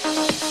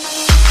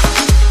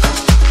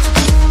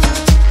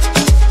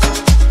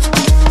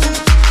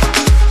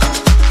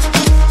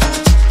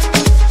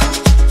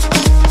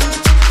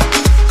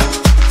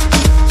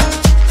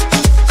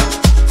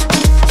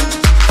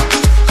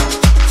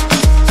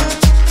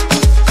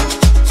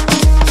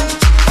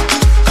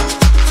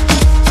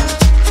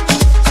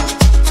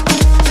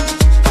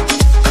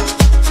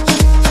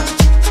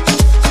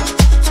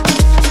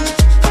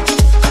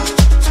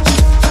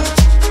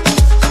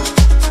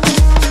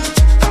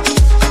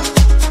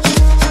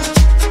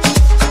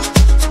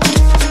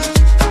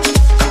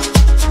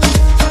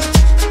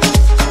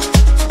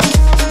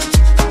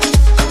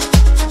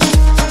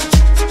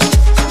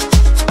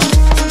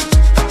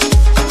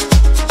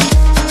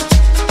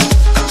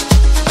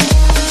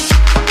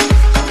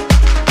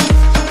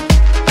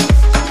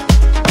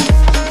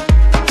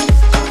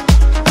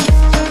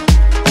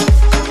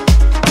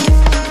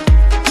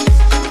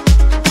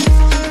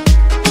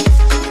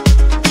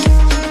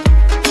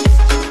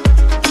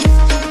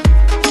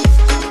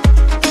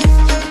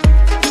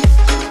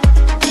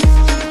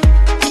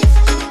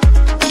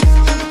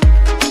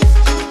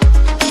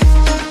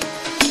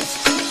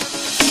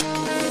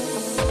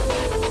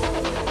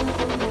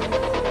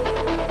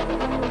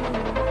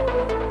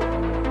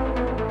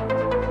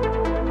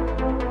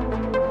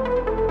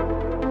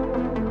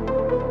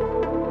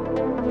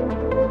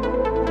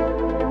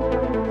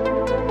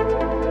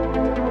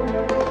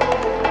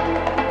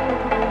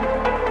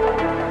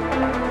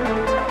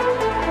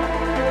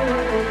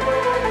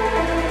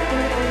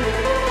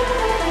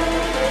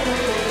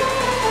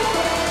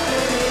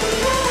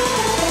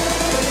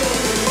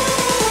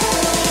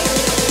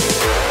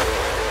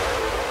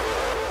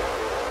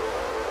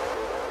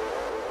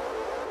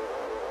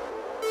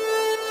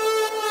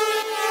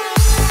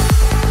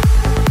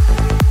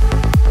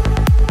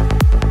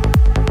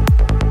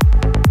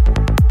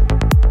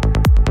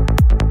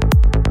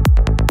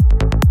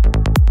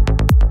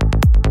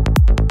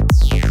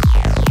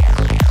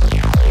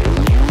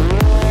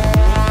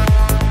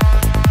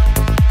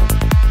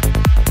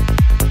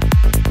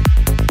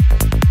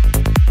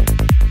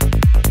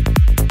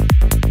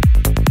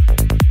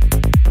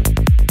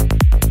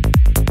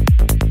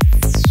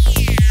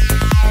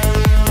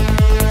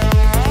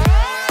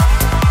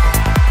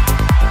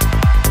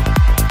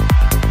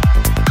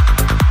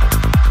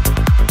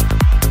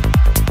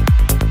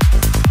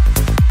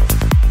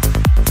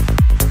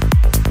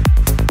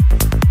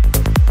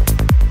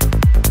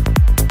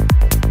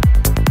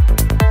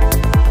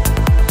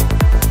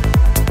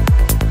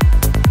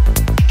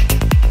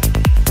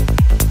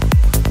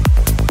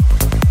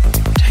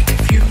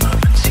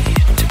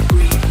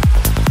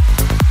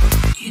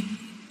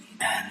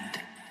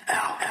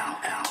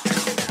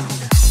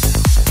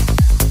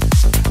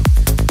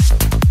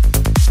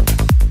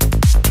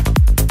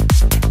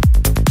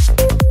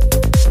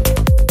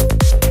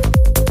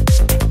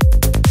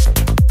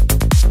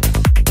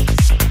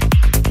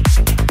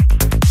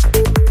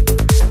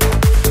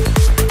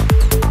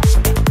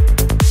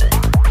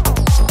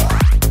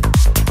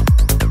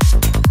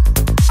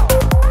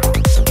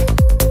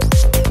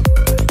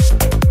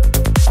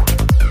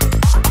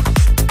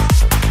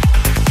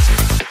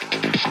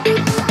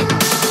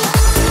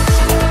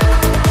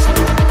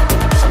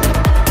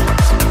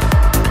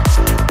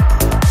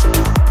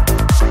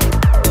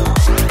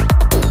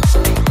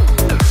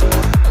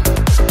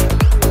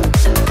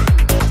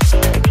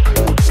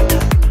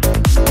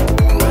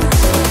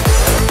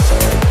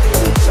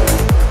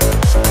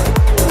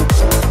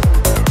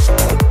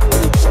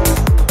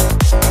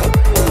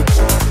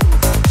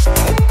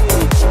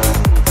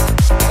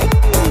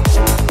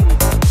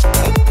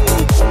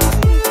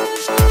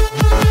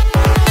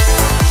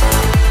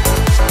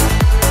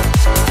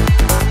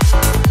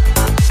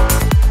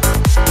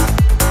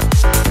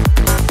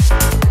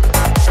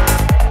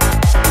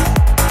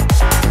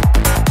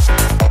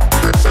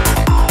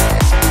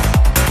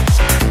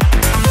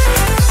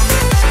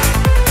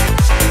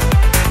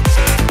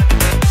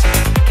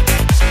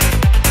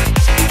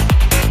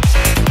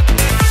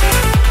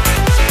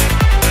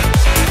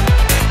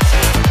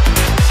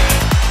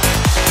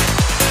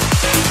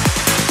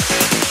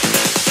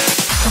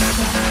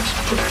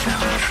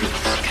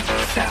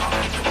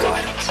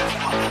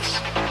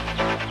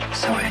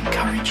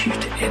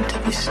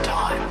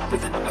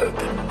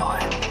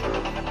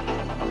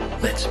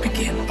 Let's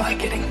begin by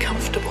getting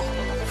comfortable.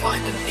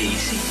 Find an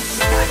easy,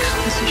 relaxed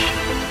position,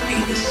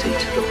 either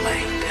seated or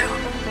laying down,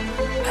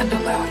 and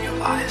allow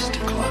your eyes to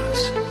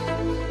close.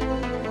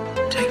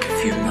 Take a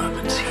few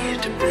moments here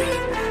to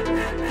breathe in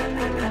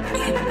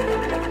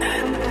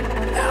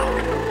and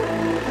out.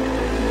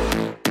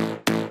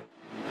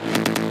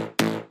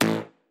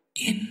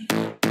 In,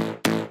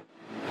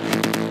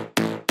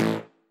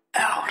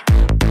 out.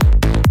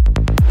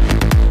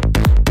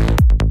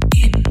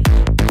 In,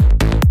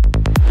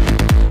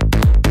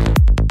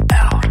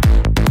 out.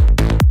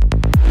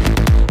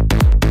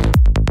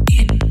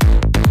 In,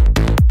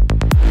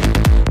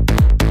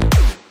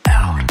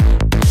 out.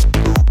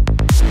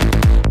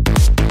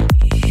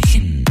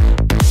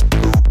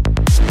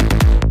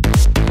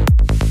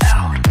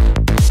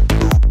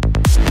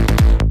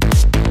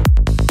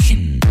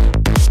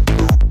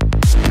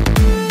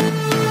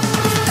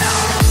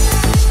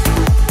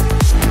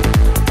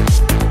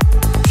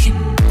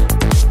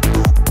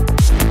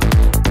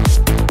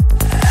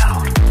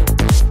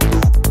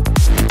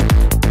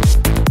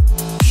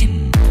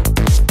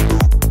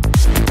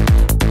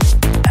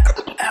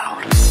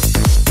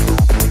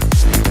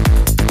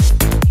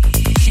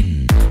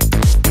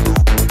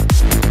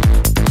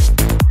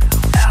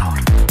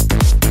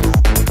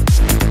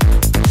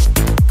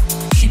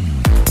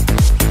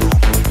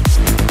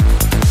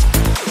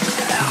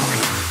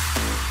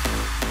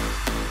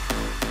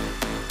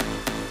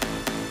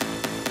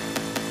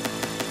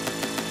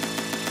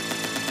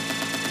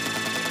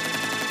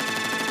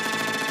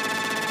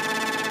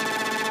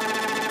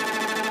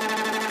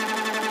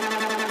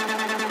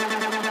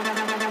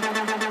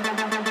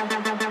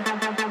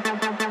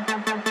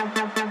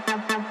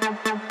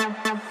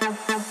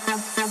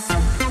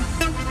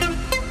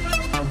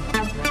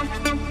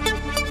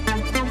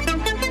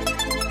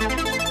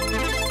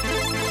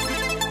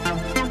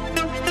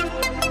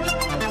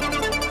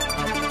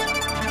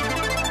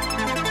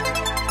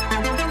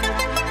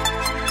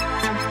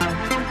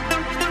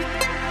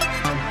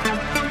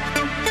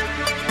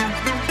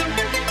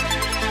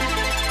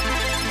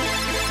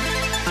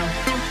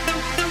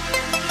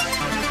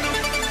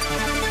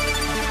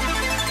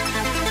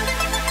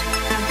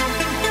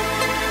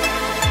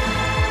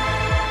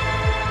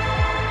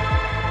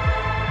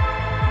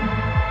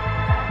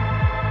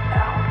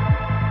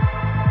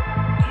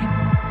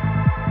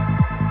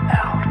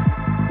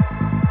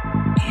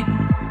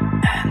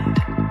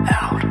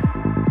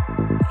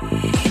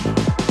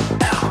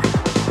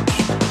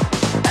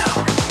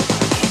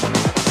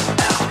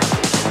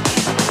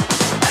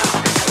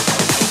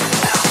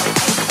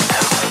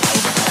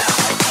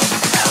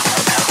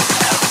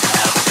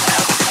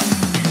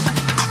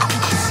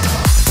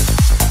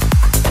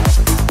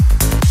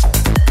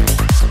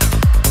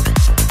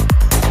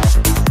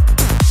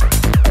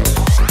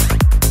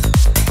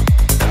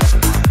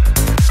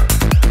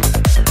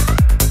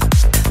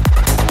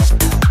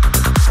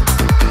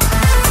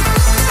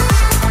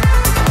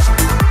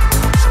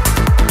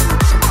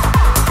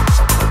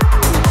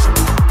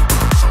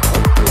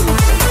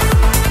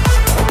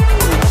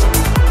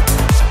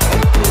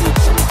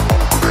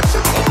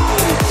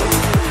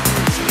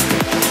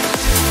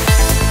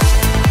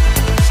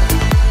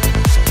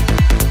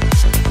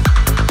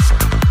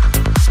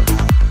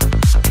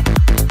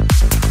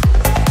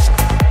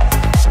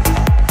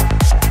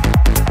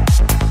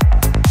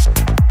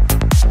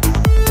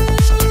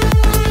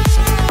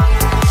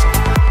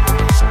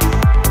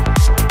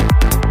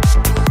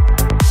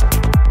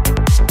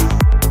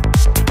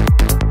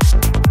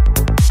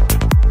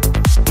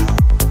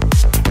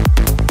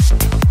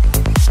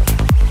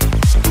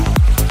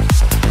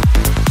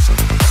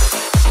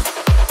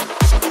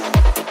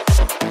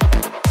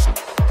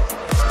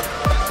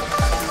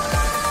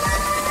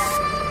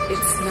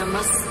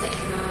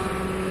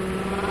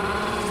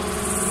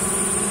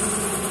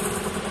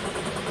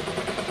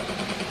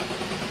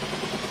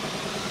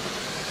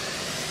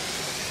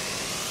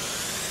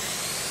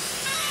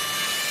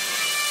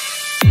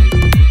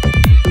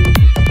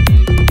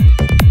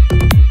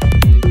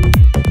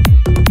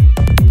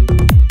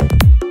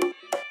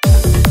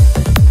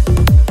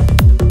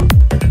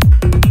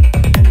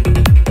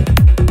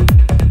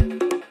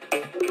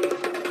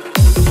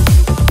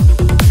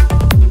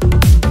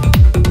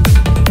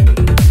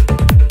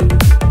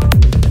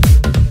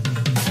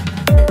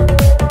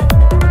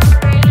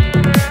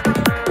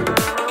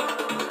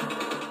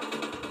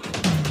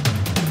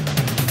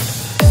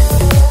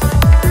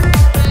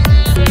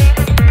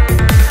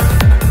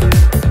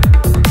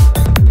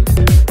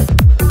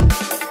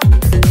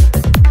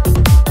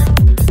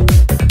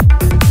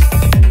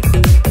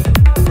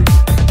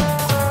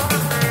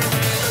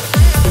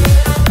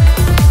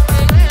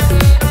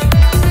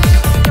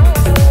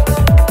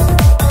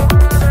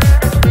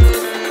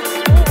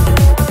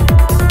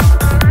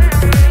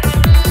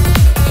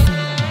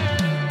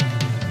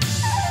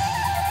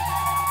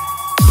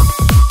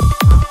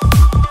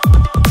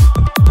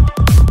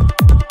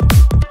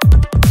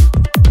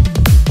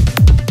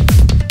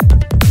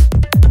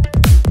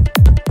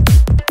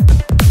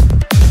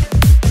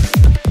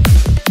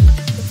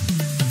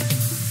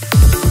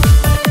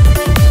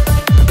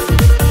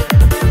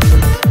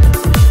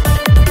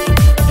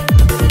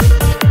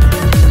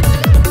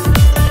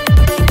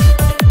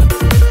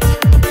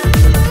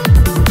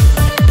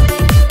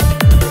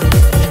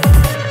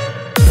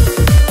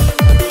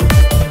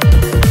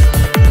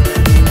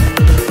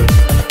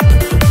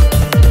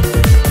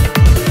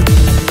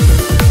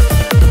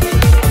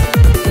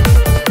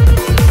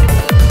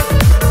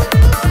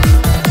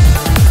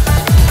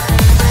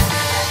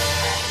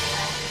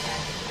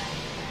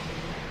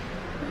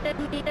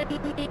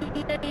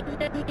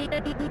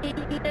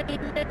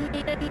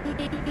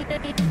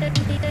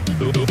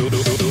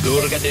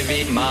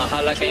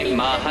 Mahalakshmi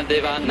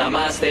Mahadeva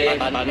Namaste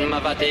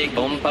Padmavati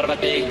Om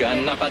Parvati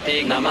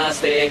Ganapati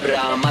Namaste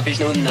Brahma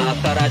Vishnu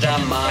Nataraja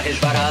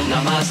Maheshvara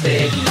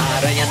Namaste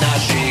Narayana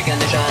Shri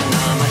Ganesha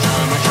Nama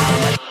Shama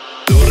Shama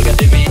Durga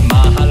Devi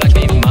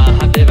Mahalakshmi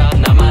Mahadeva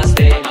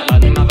Namaste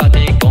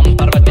Padmavati Om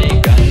Parvati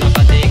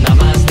Ganapati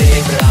Namaste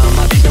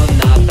Brahma Vishnu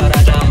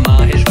Nataraja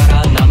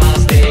Maheshvara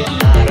Namaste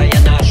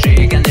Narayana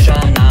Shri Ganesha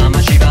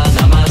Nama Shiva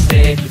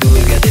Namaste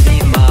Durga Devi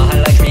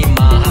Mahalakshmi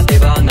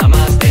Mahadeva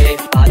Namaste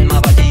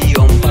Padmavati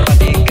Om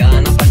Parvati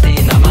Ganapati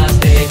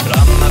Namaste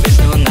Brahma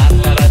Vishnu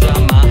Nataraja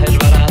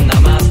Maheshvara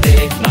Namaste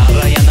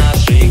Narayana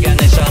Shri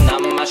Ganesha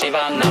Nama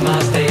Shiva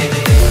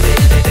Namaste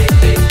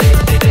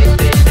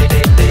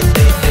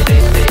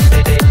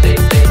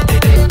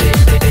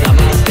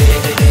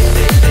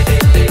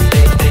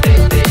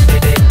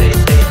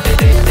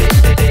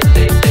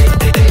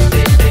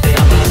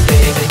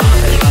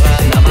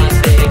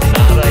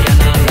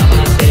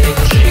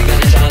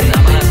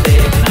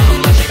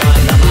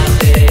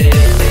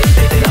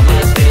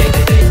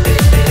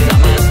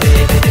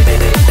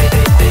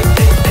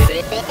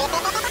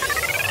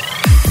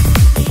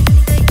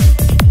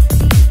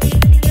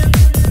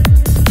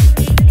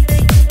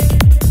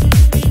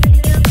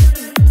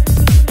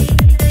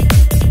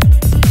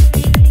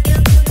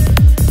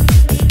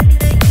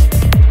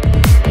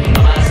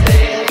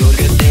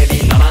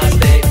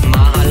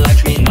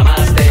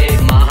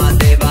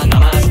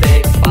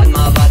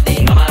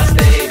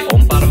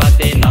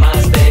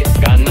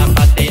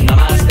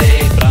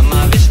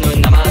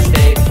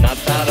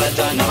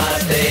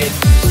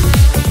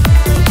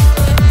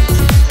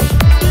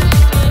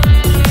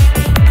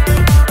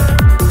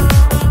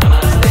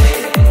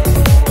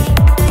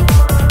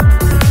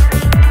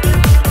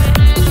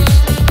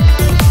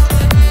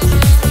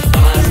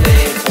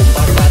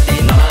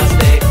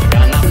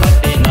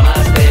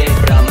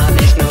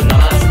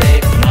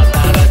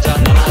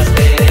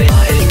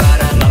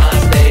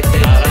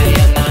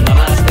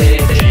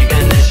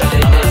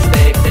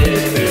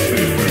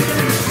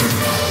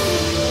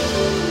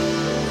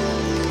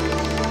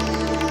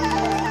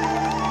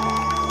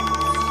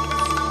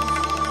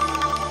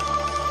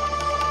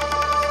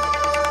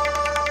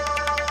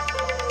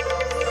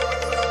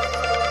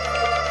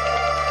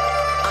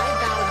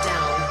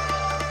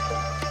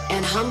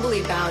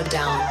humbly bow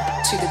down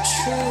to the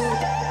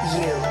true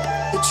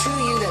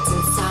you that's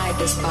inside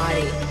this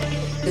body,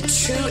 the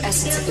true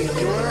essence of you,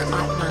 your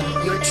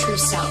Atma, your true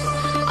self.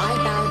 I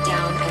bow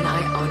down and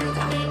I honor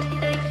that.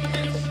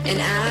 And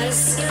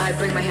as I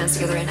bring my hands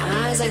together and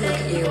as I look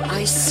at you,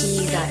 I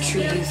see that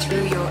true you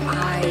through your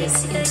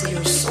eyes into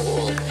your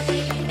soul,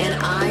 and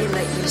I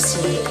let you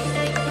see.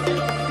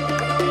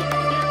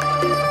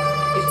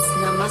 It's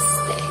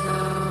namaste.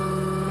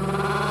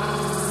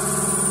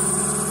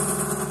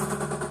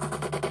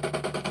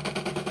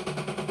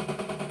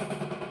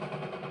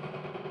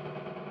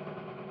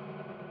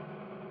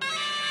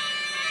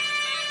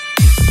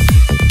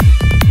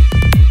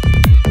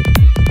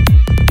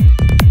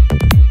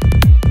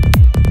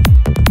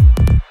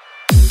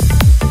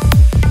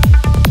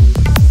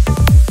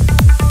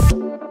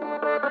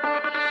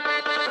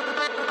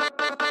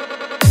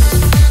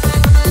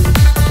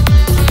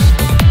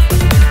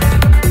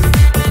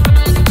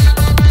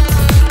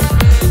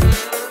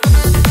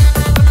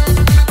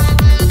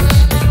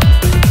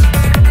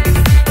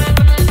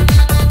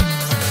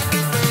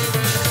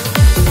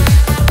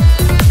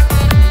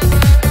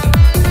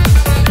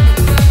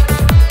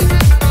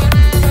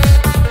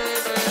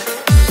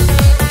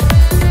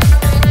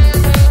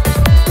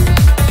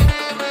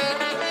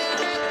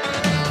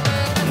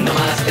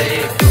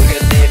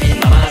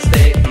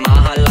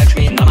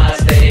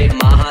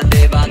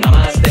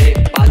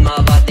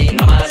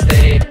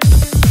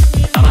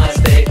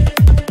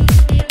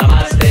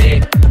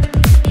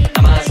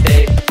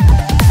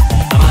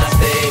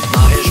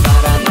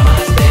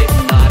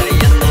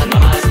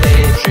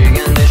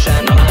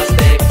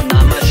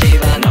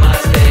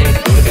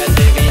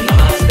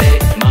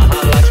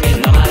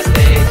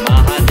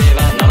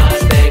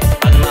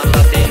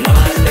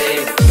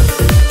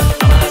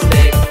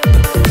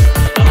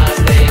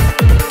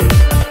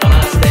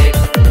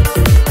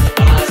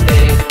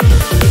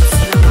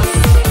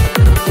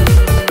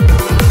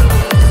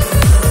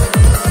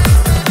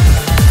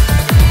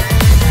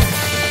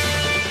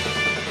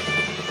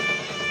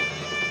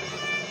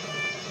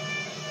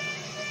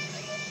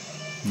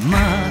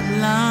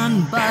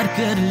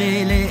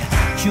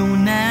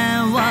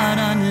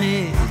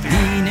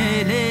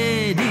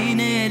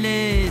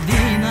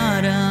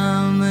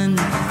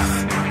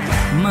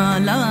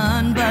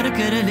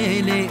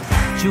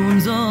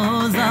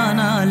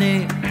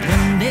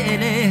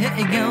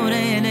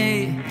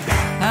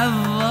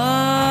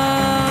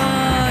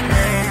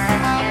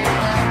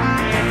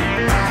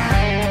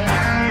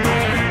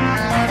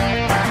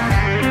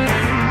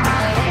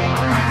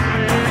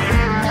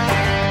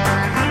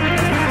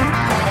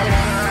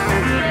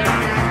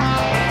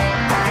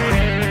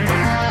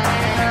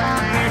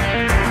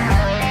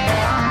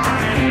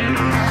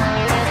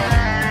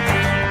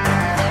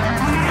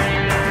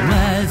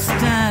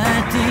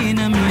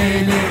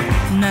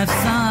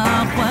 نفسا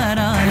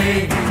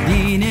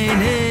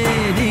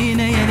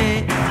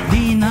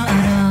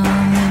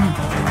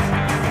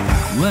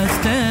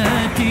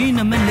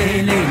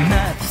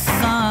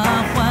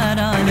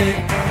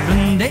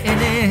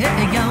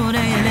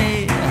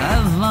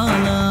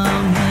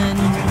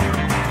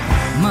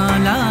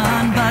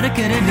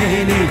barker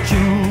lele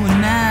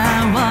chuna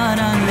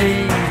warale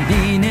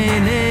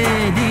dinele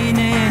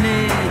dinele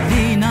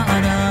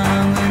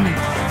dinaran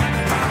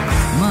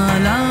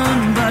malan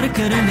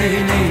barker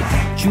lele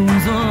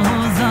chunzo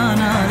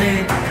zanale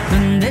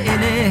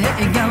bindele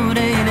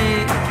gaurele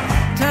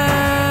ta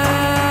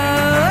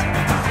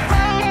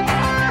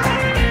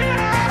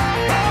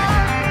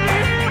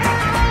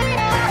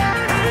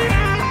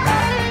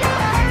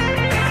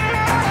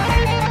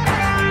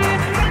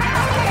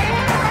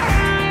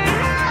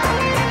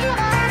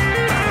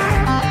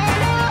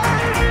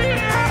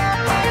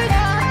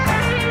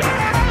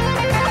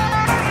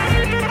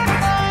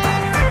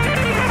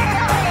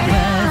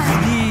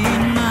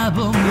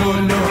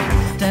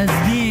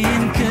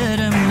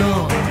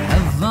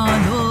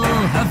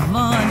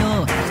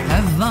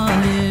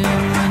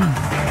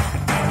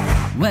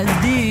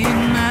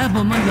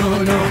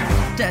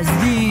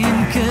تزدين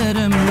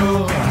كرم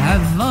له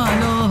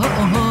هفالو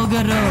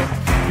هوغرو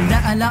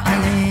دعلا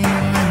عليه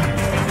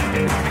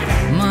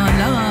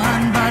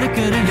مالان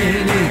باركر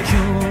ليلي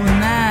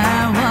چونا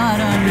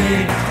واران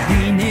لي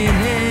ديني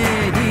لي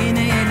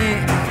ديني لي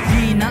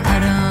دينا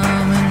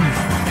ارامن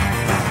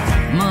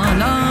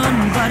مالان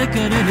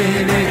باركر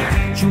ليلي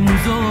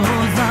چونزو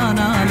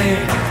زانا لي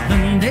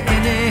بندي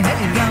لي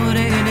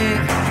غوري لي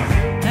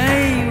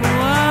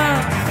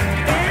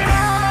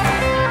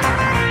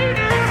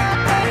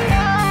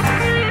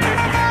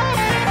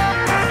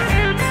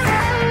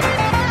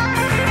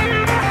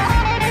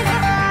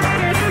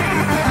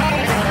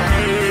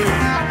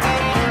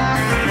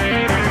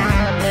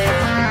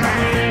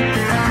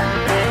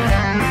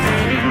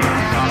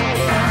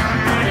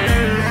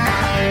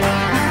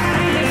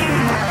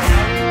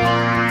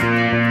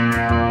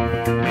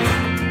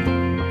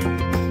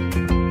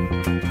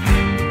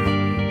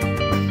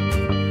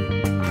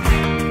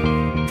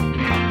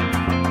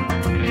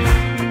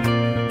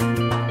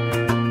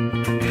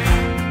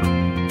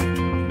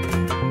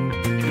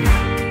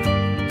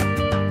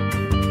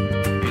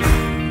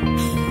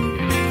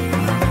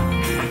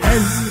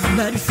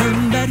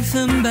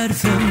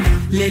برفم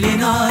لیلی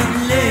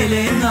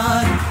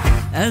نار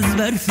از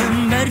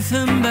برفم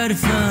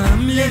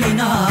لیلی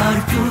نار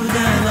تو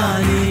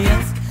دلالی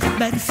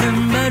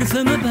برفم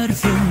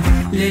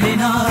لیلی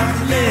نار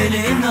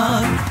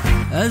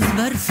از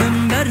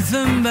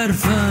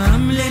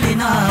برفم لیلی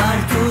نار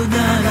تو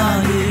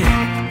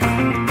دلالی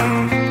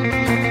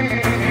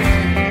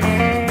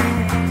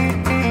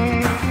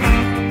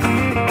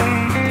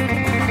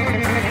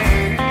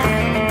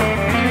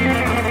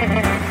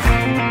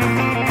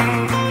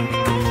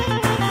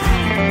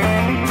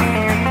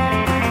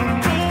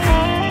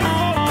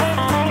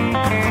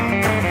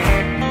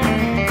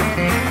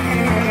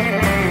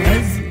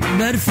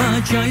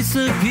چای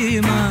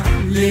سپیما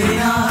لیلی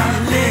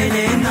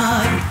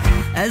نار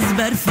از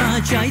برفا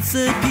چای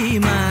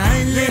سپیما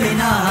لیلی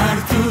نار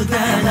تو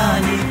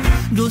دلالی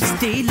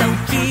دوستی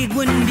لوکی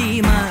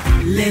گوندیما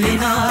لیلی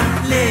نار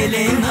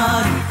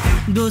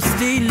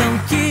دوستی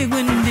لوکی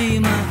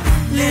گوندیما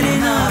لیلی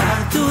نار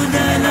تو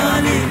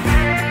دلالی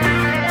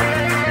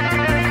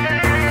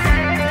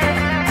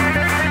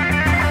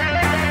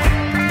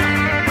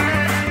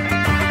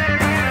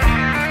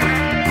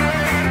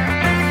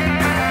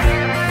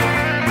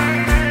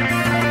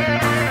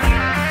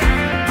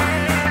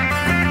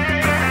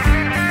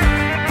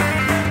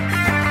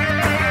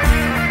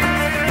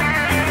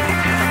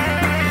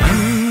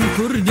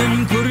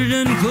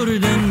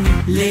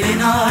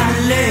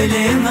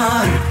لیلی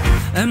نار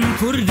ام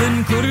کردن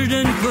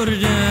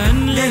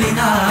لیلی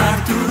نار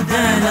تو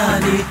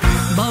دلالی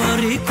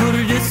باری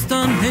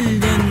کردستان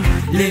هلدن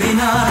لیلی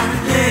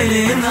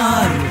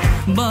نار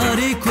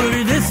باری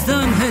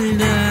کردستان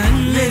هلدن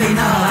لیلی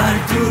نار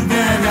تو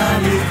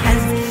دلالی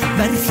از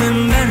برفم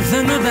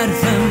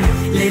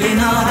لیلی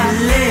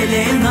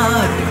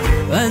نار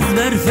از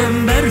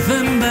برفم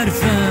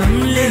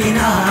لیلی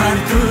نار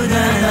تو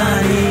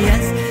دلالی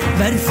از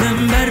برفم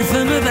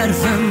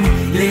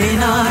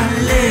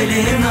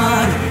لیلی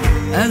نار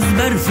از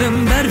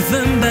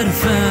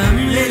برفم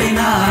لیلی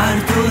نار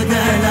تو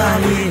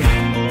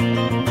دلالی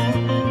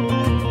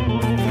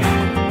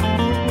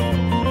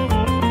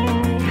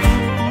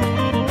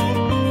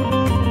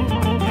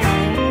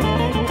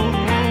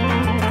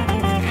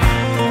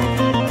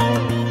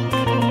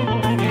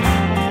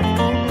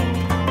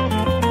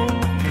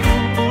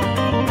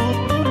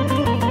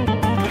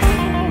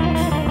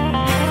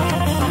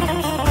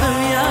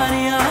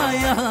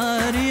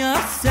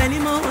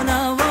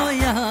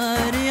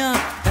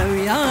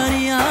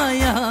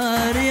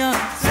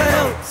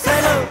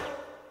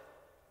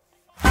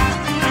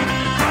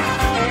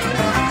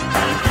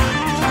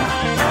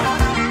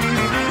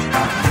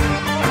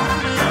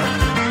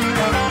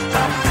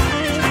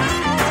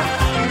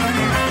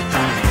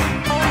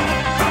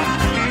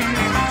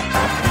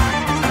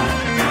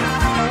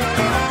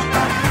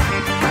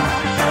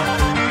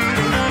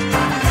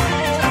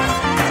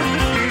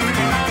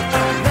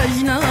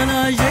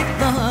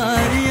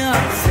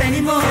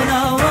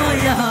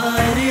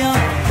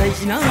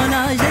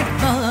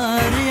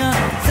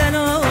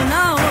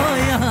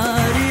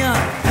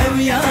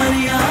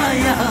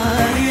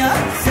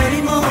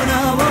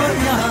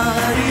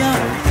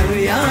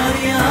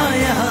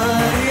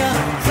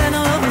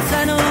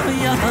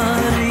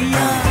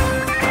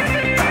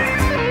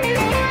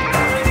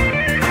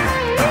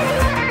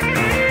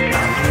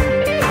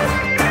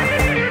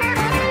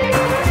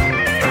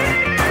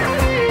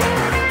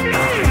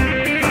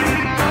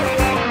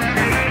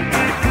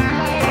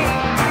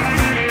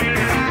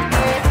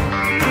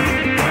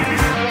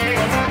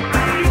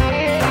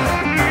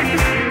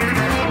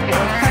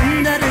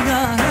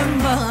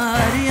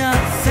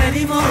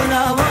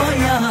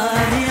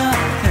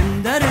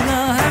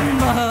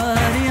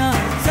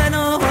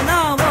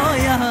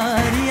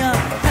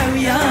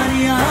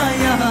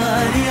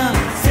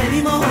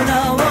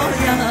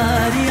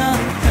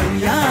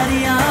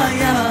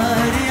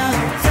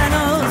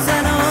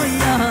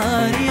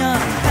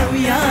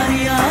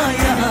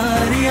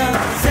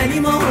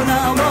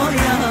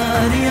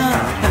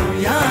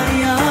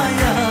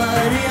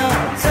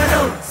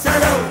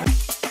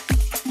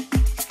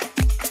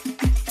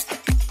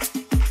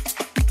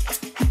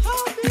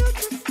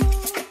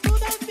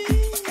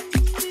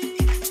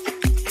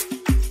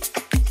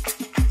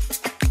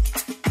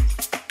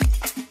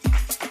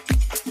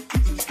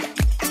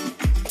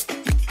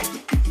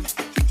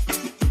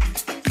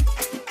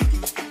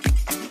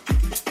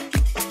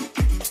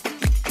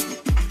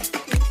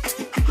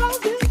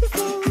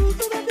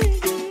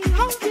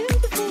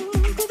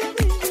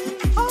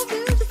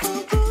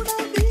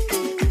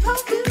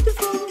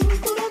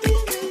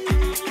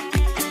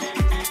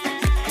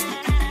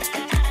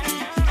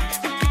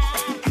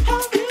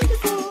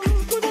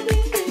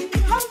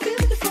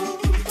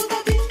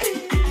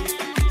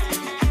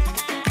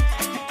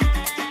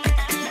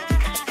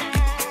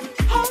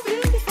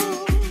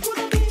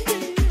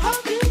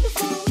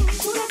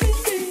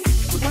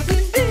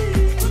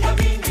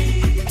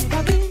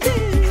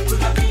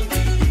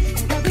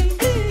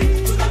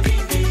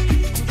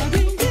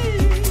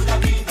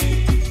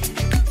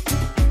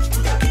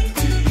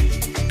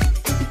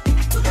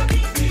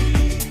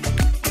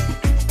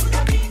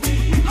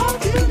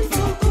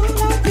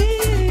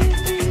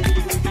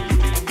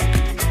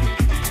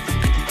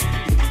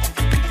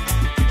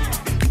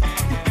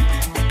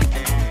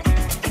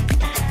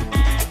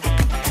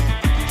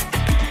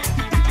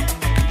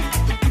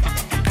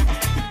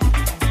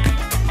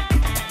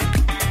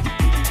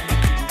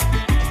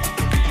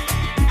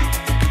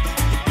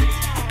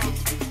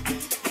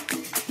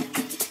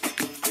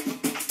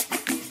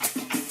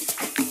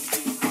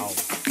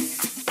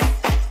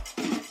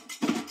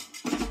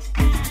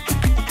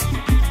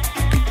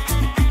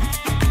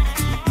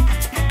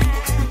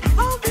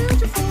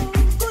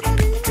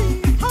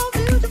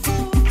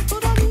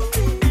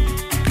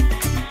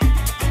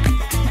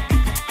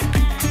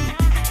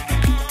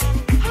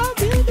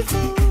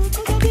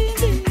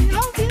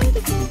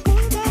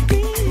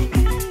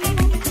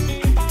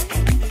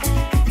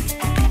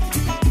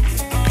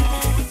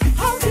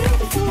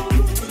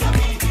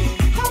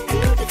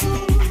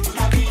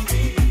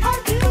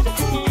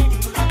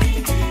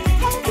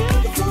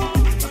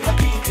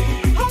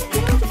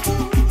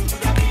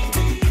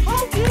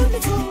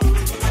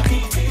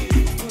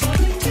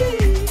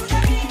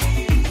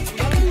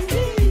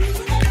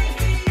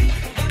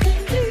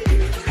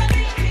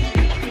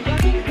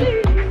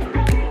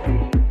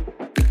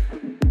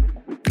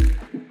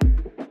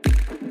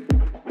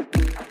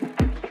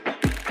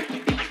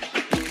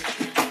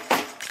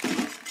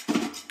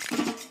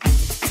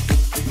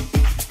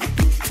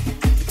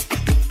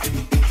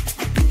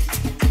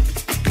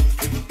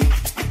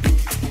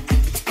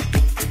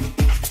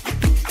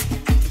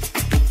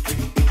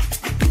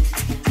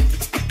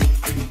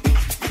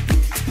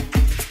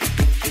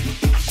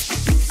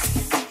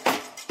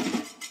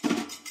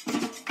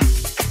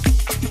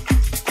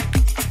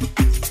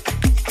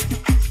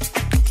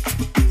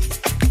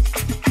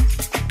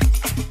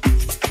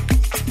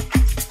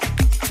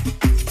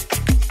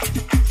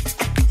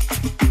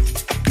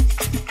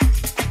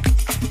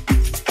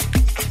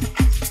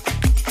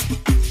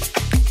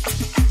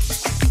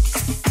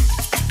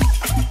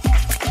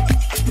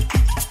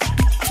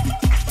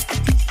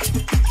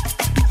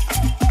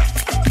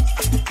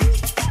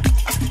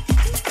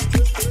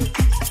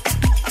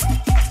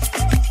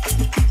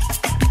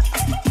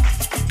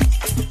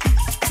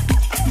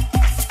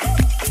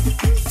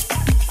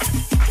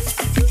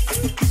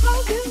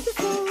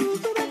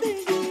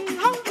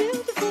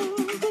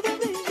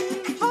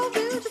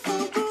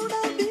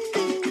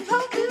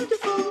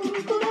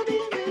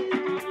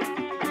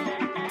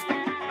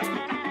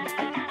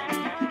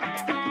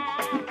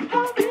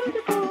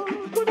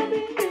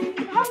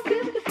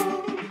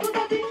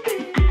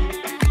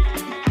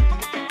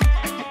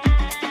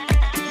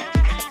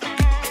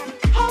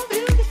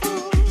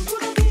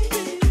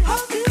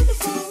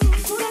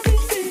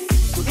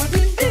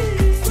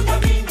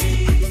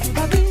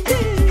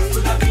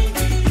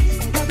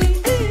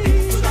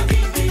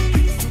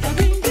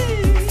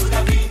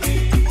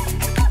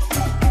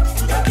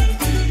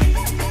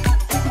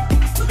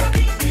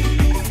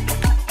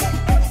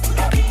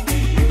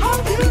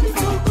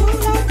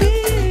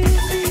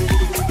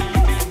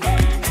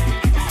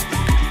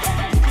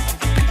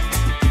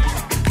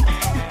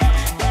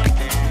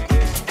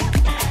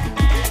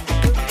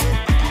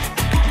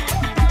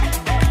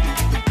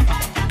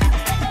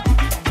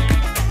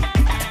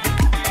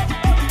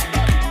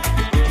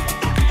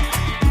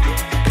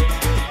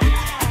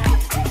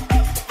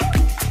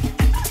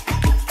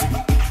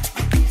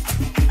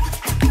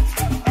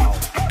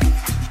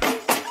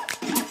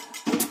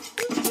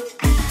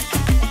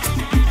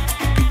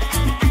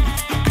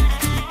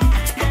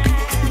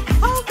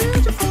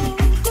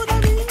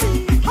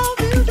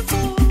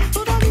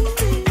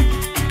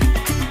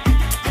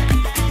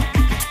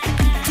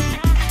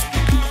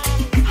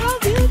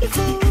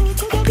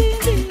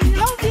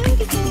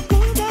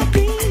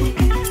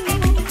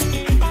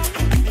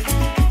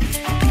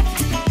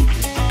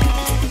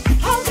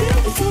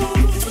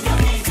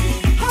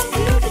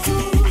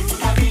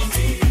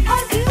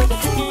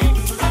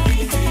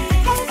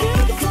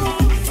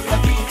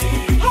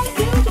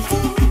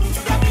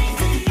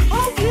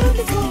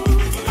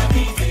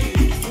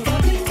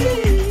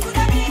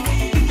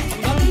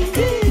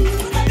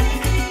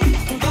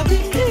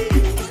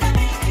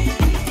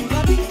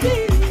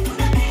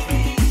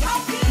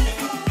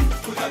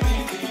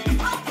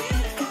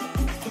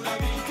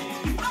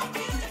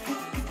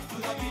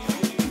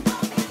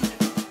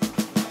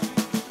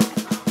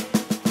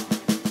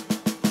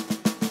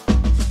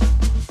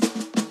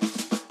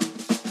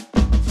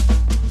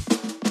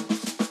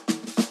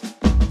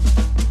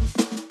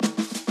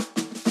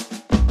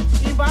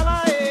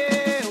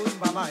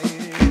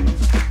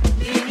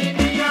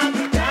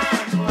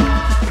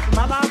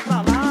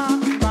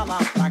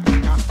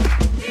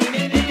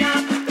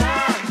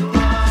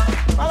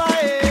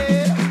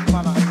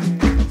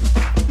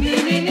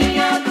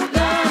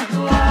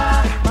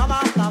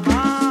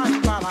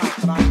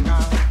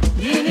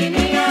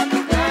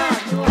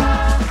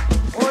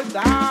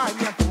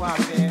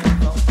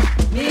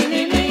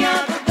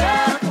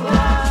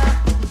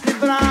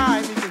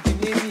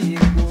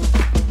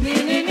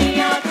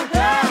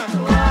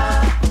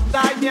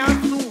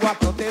sua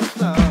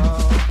proteção.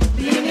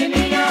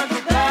 Menininha do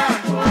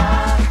teto,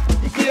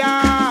 e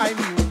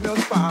guiai-me os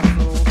meus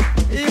passos,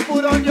 e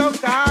por onde eu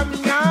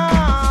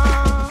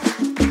caminhar,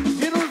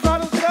 vira os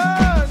olhos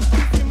grandes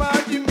em cima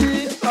de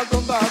mim, as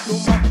ondas do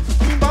mar.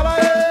 Embala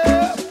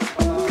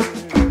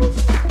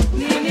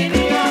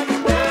menininha do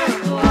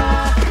teto,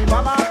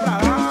 embala pra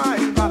lá,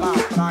 embala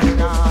pra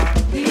cá.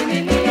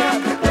 Menininha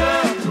do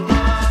teto,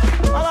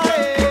 embala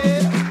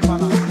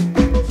embala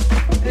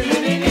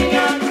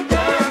menininha do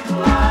teto,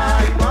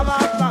 embala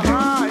pra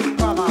lá,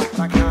 embala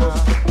pra cá.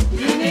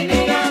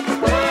 Menininha do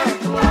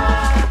teto,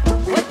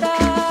 vou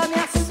dar-me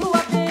a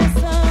sua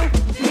bênção.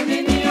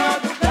 menininha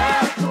do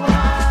teto,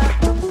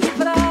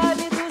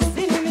 Livrar-me dos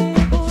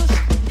inimigos.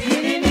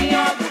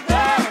 menininha do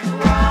teto,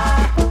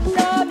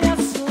 Dá-me a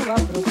sua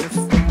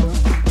proteção.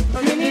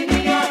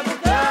 menininha do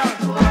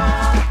teto,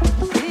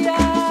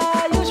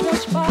 Guiai os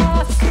meus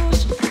passos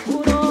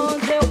por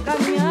onde eu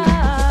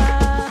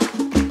caminhar.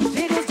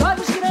 Vire os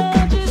olhos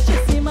grandes de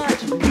cima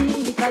de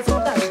mim, das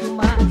ondas do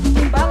mar.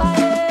 Embala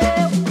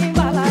eu,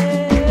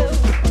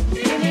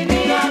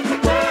 menininha do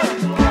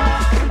teto,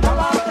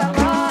 embala pra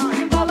lá,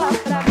 embala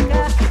pra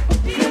cá.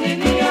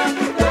 menininha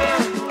do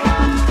teto,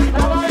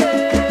 Embala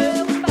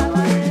eu,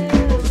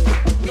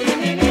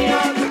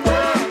 menininha do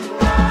teto,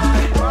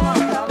 embala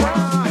pra lá,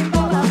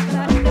 embala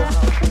pra cá.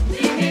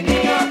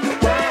 menininha do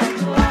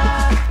teto,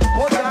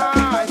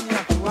 rodai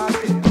minha tua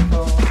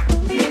atenção.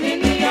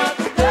 Menininha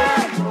do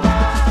teto,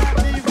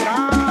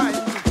 livrai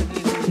dos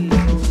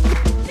inimigos.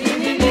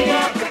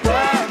 Menininha do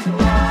teto,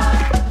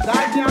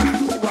 dai-me a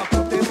tua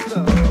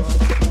proteção.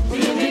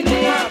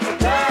 Menininha do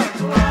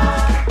teto,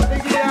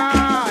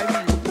 guiai-me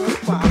os meus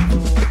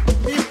passos,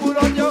 e por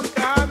onde eu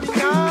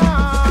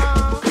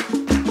caminhar,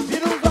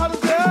 vira os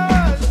olhos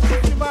grandes em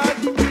cima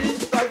de mim,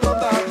 das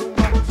ondas do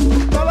mar.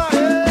 Fala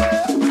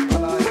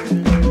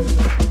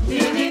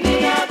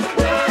menininha do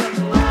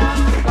teto,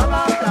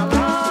 embala pra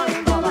lá,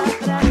 embala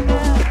pra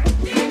cá.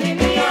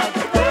 Menininha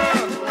do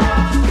teto,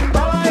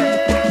 embala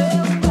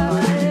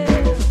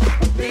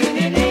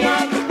menininha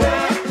do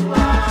teto,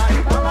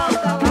 embala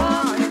pra lá,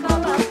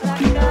 embala pra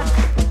cá.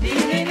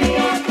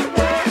 Menininha do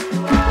teto,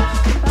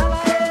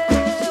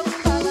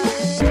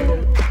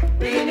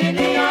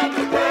 menininha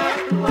do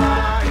teto,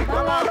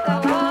 embala pra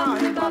lá,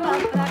 embala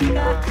pra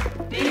cá.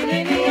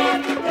 Menininha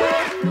do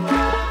teto,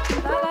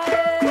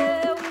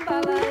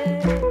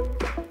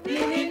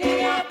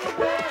 menininha do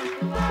teto,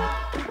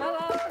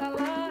 embala pra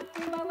lá,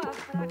 embala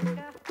pra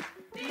cá.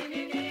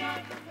 menininha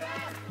do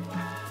teto.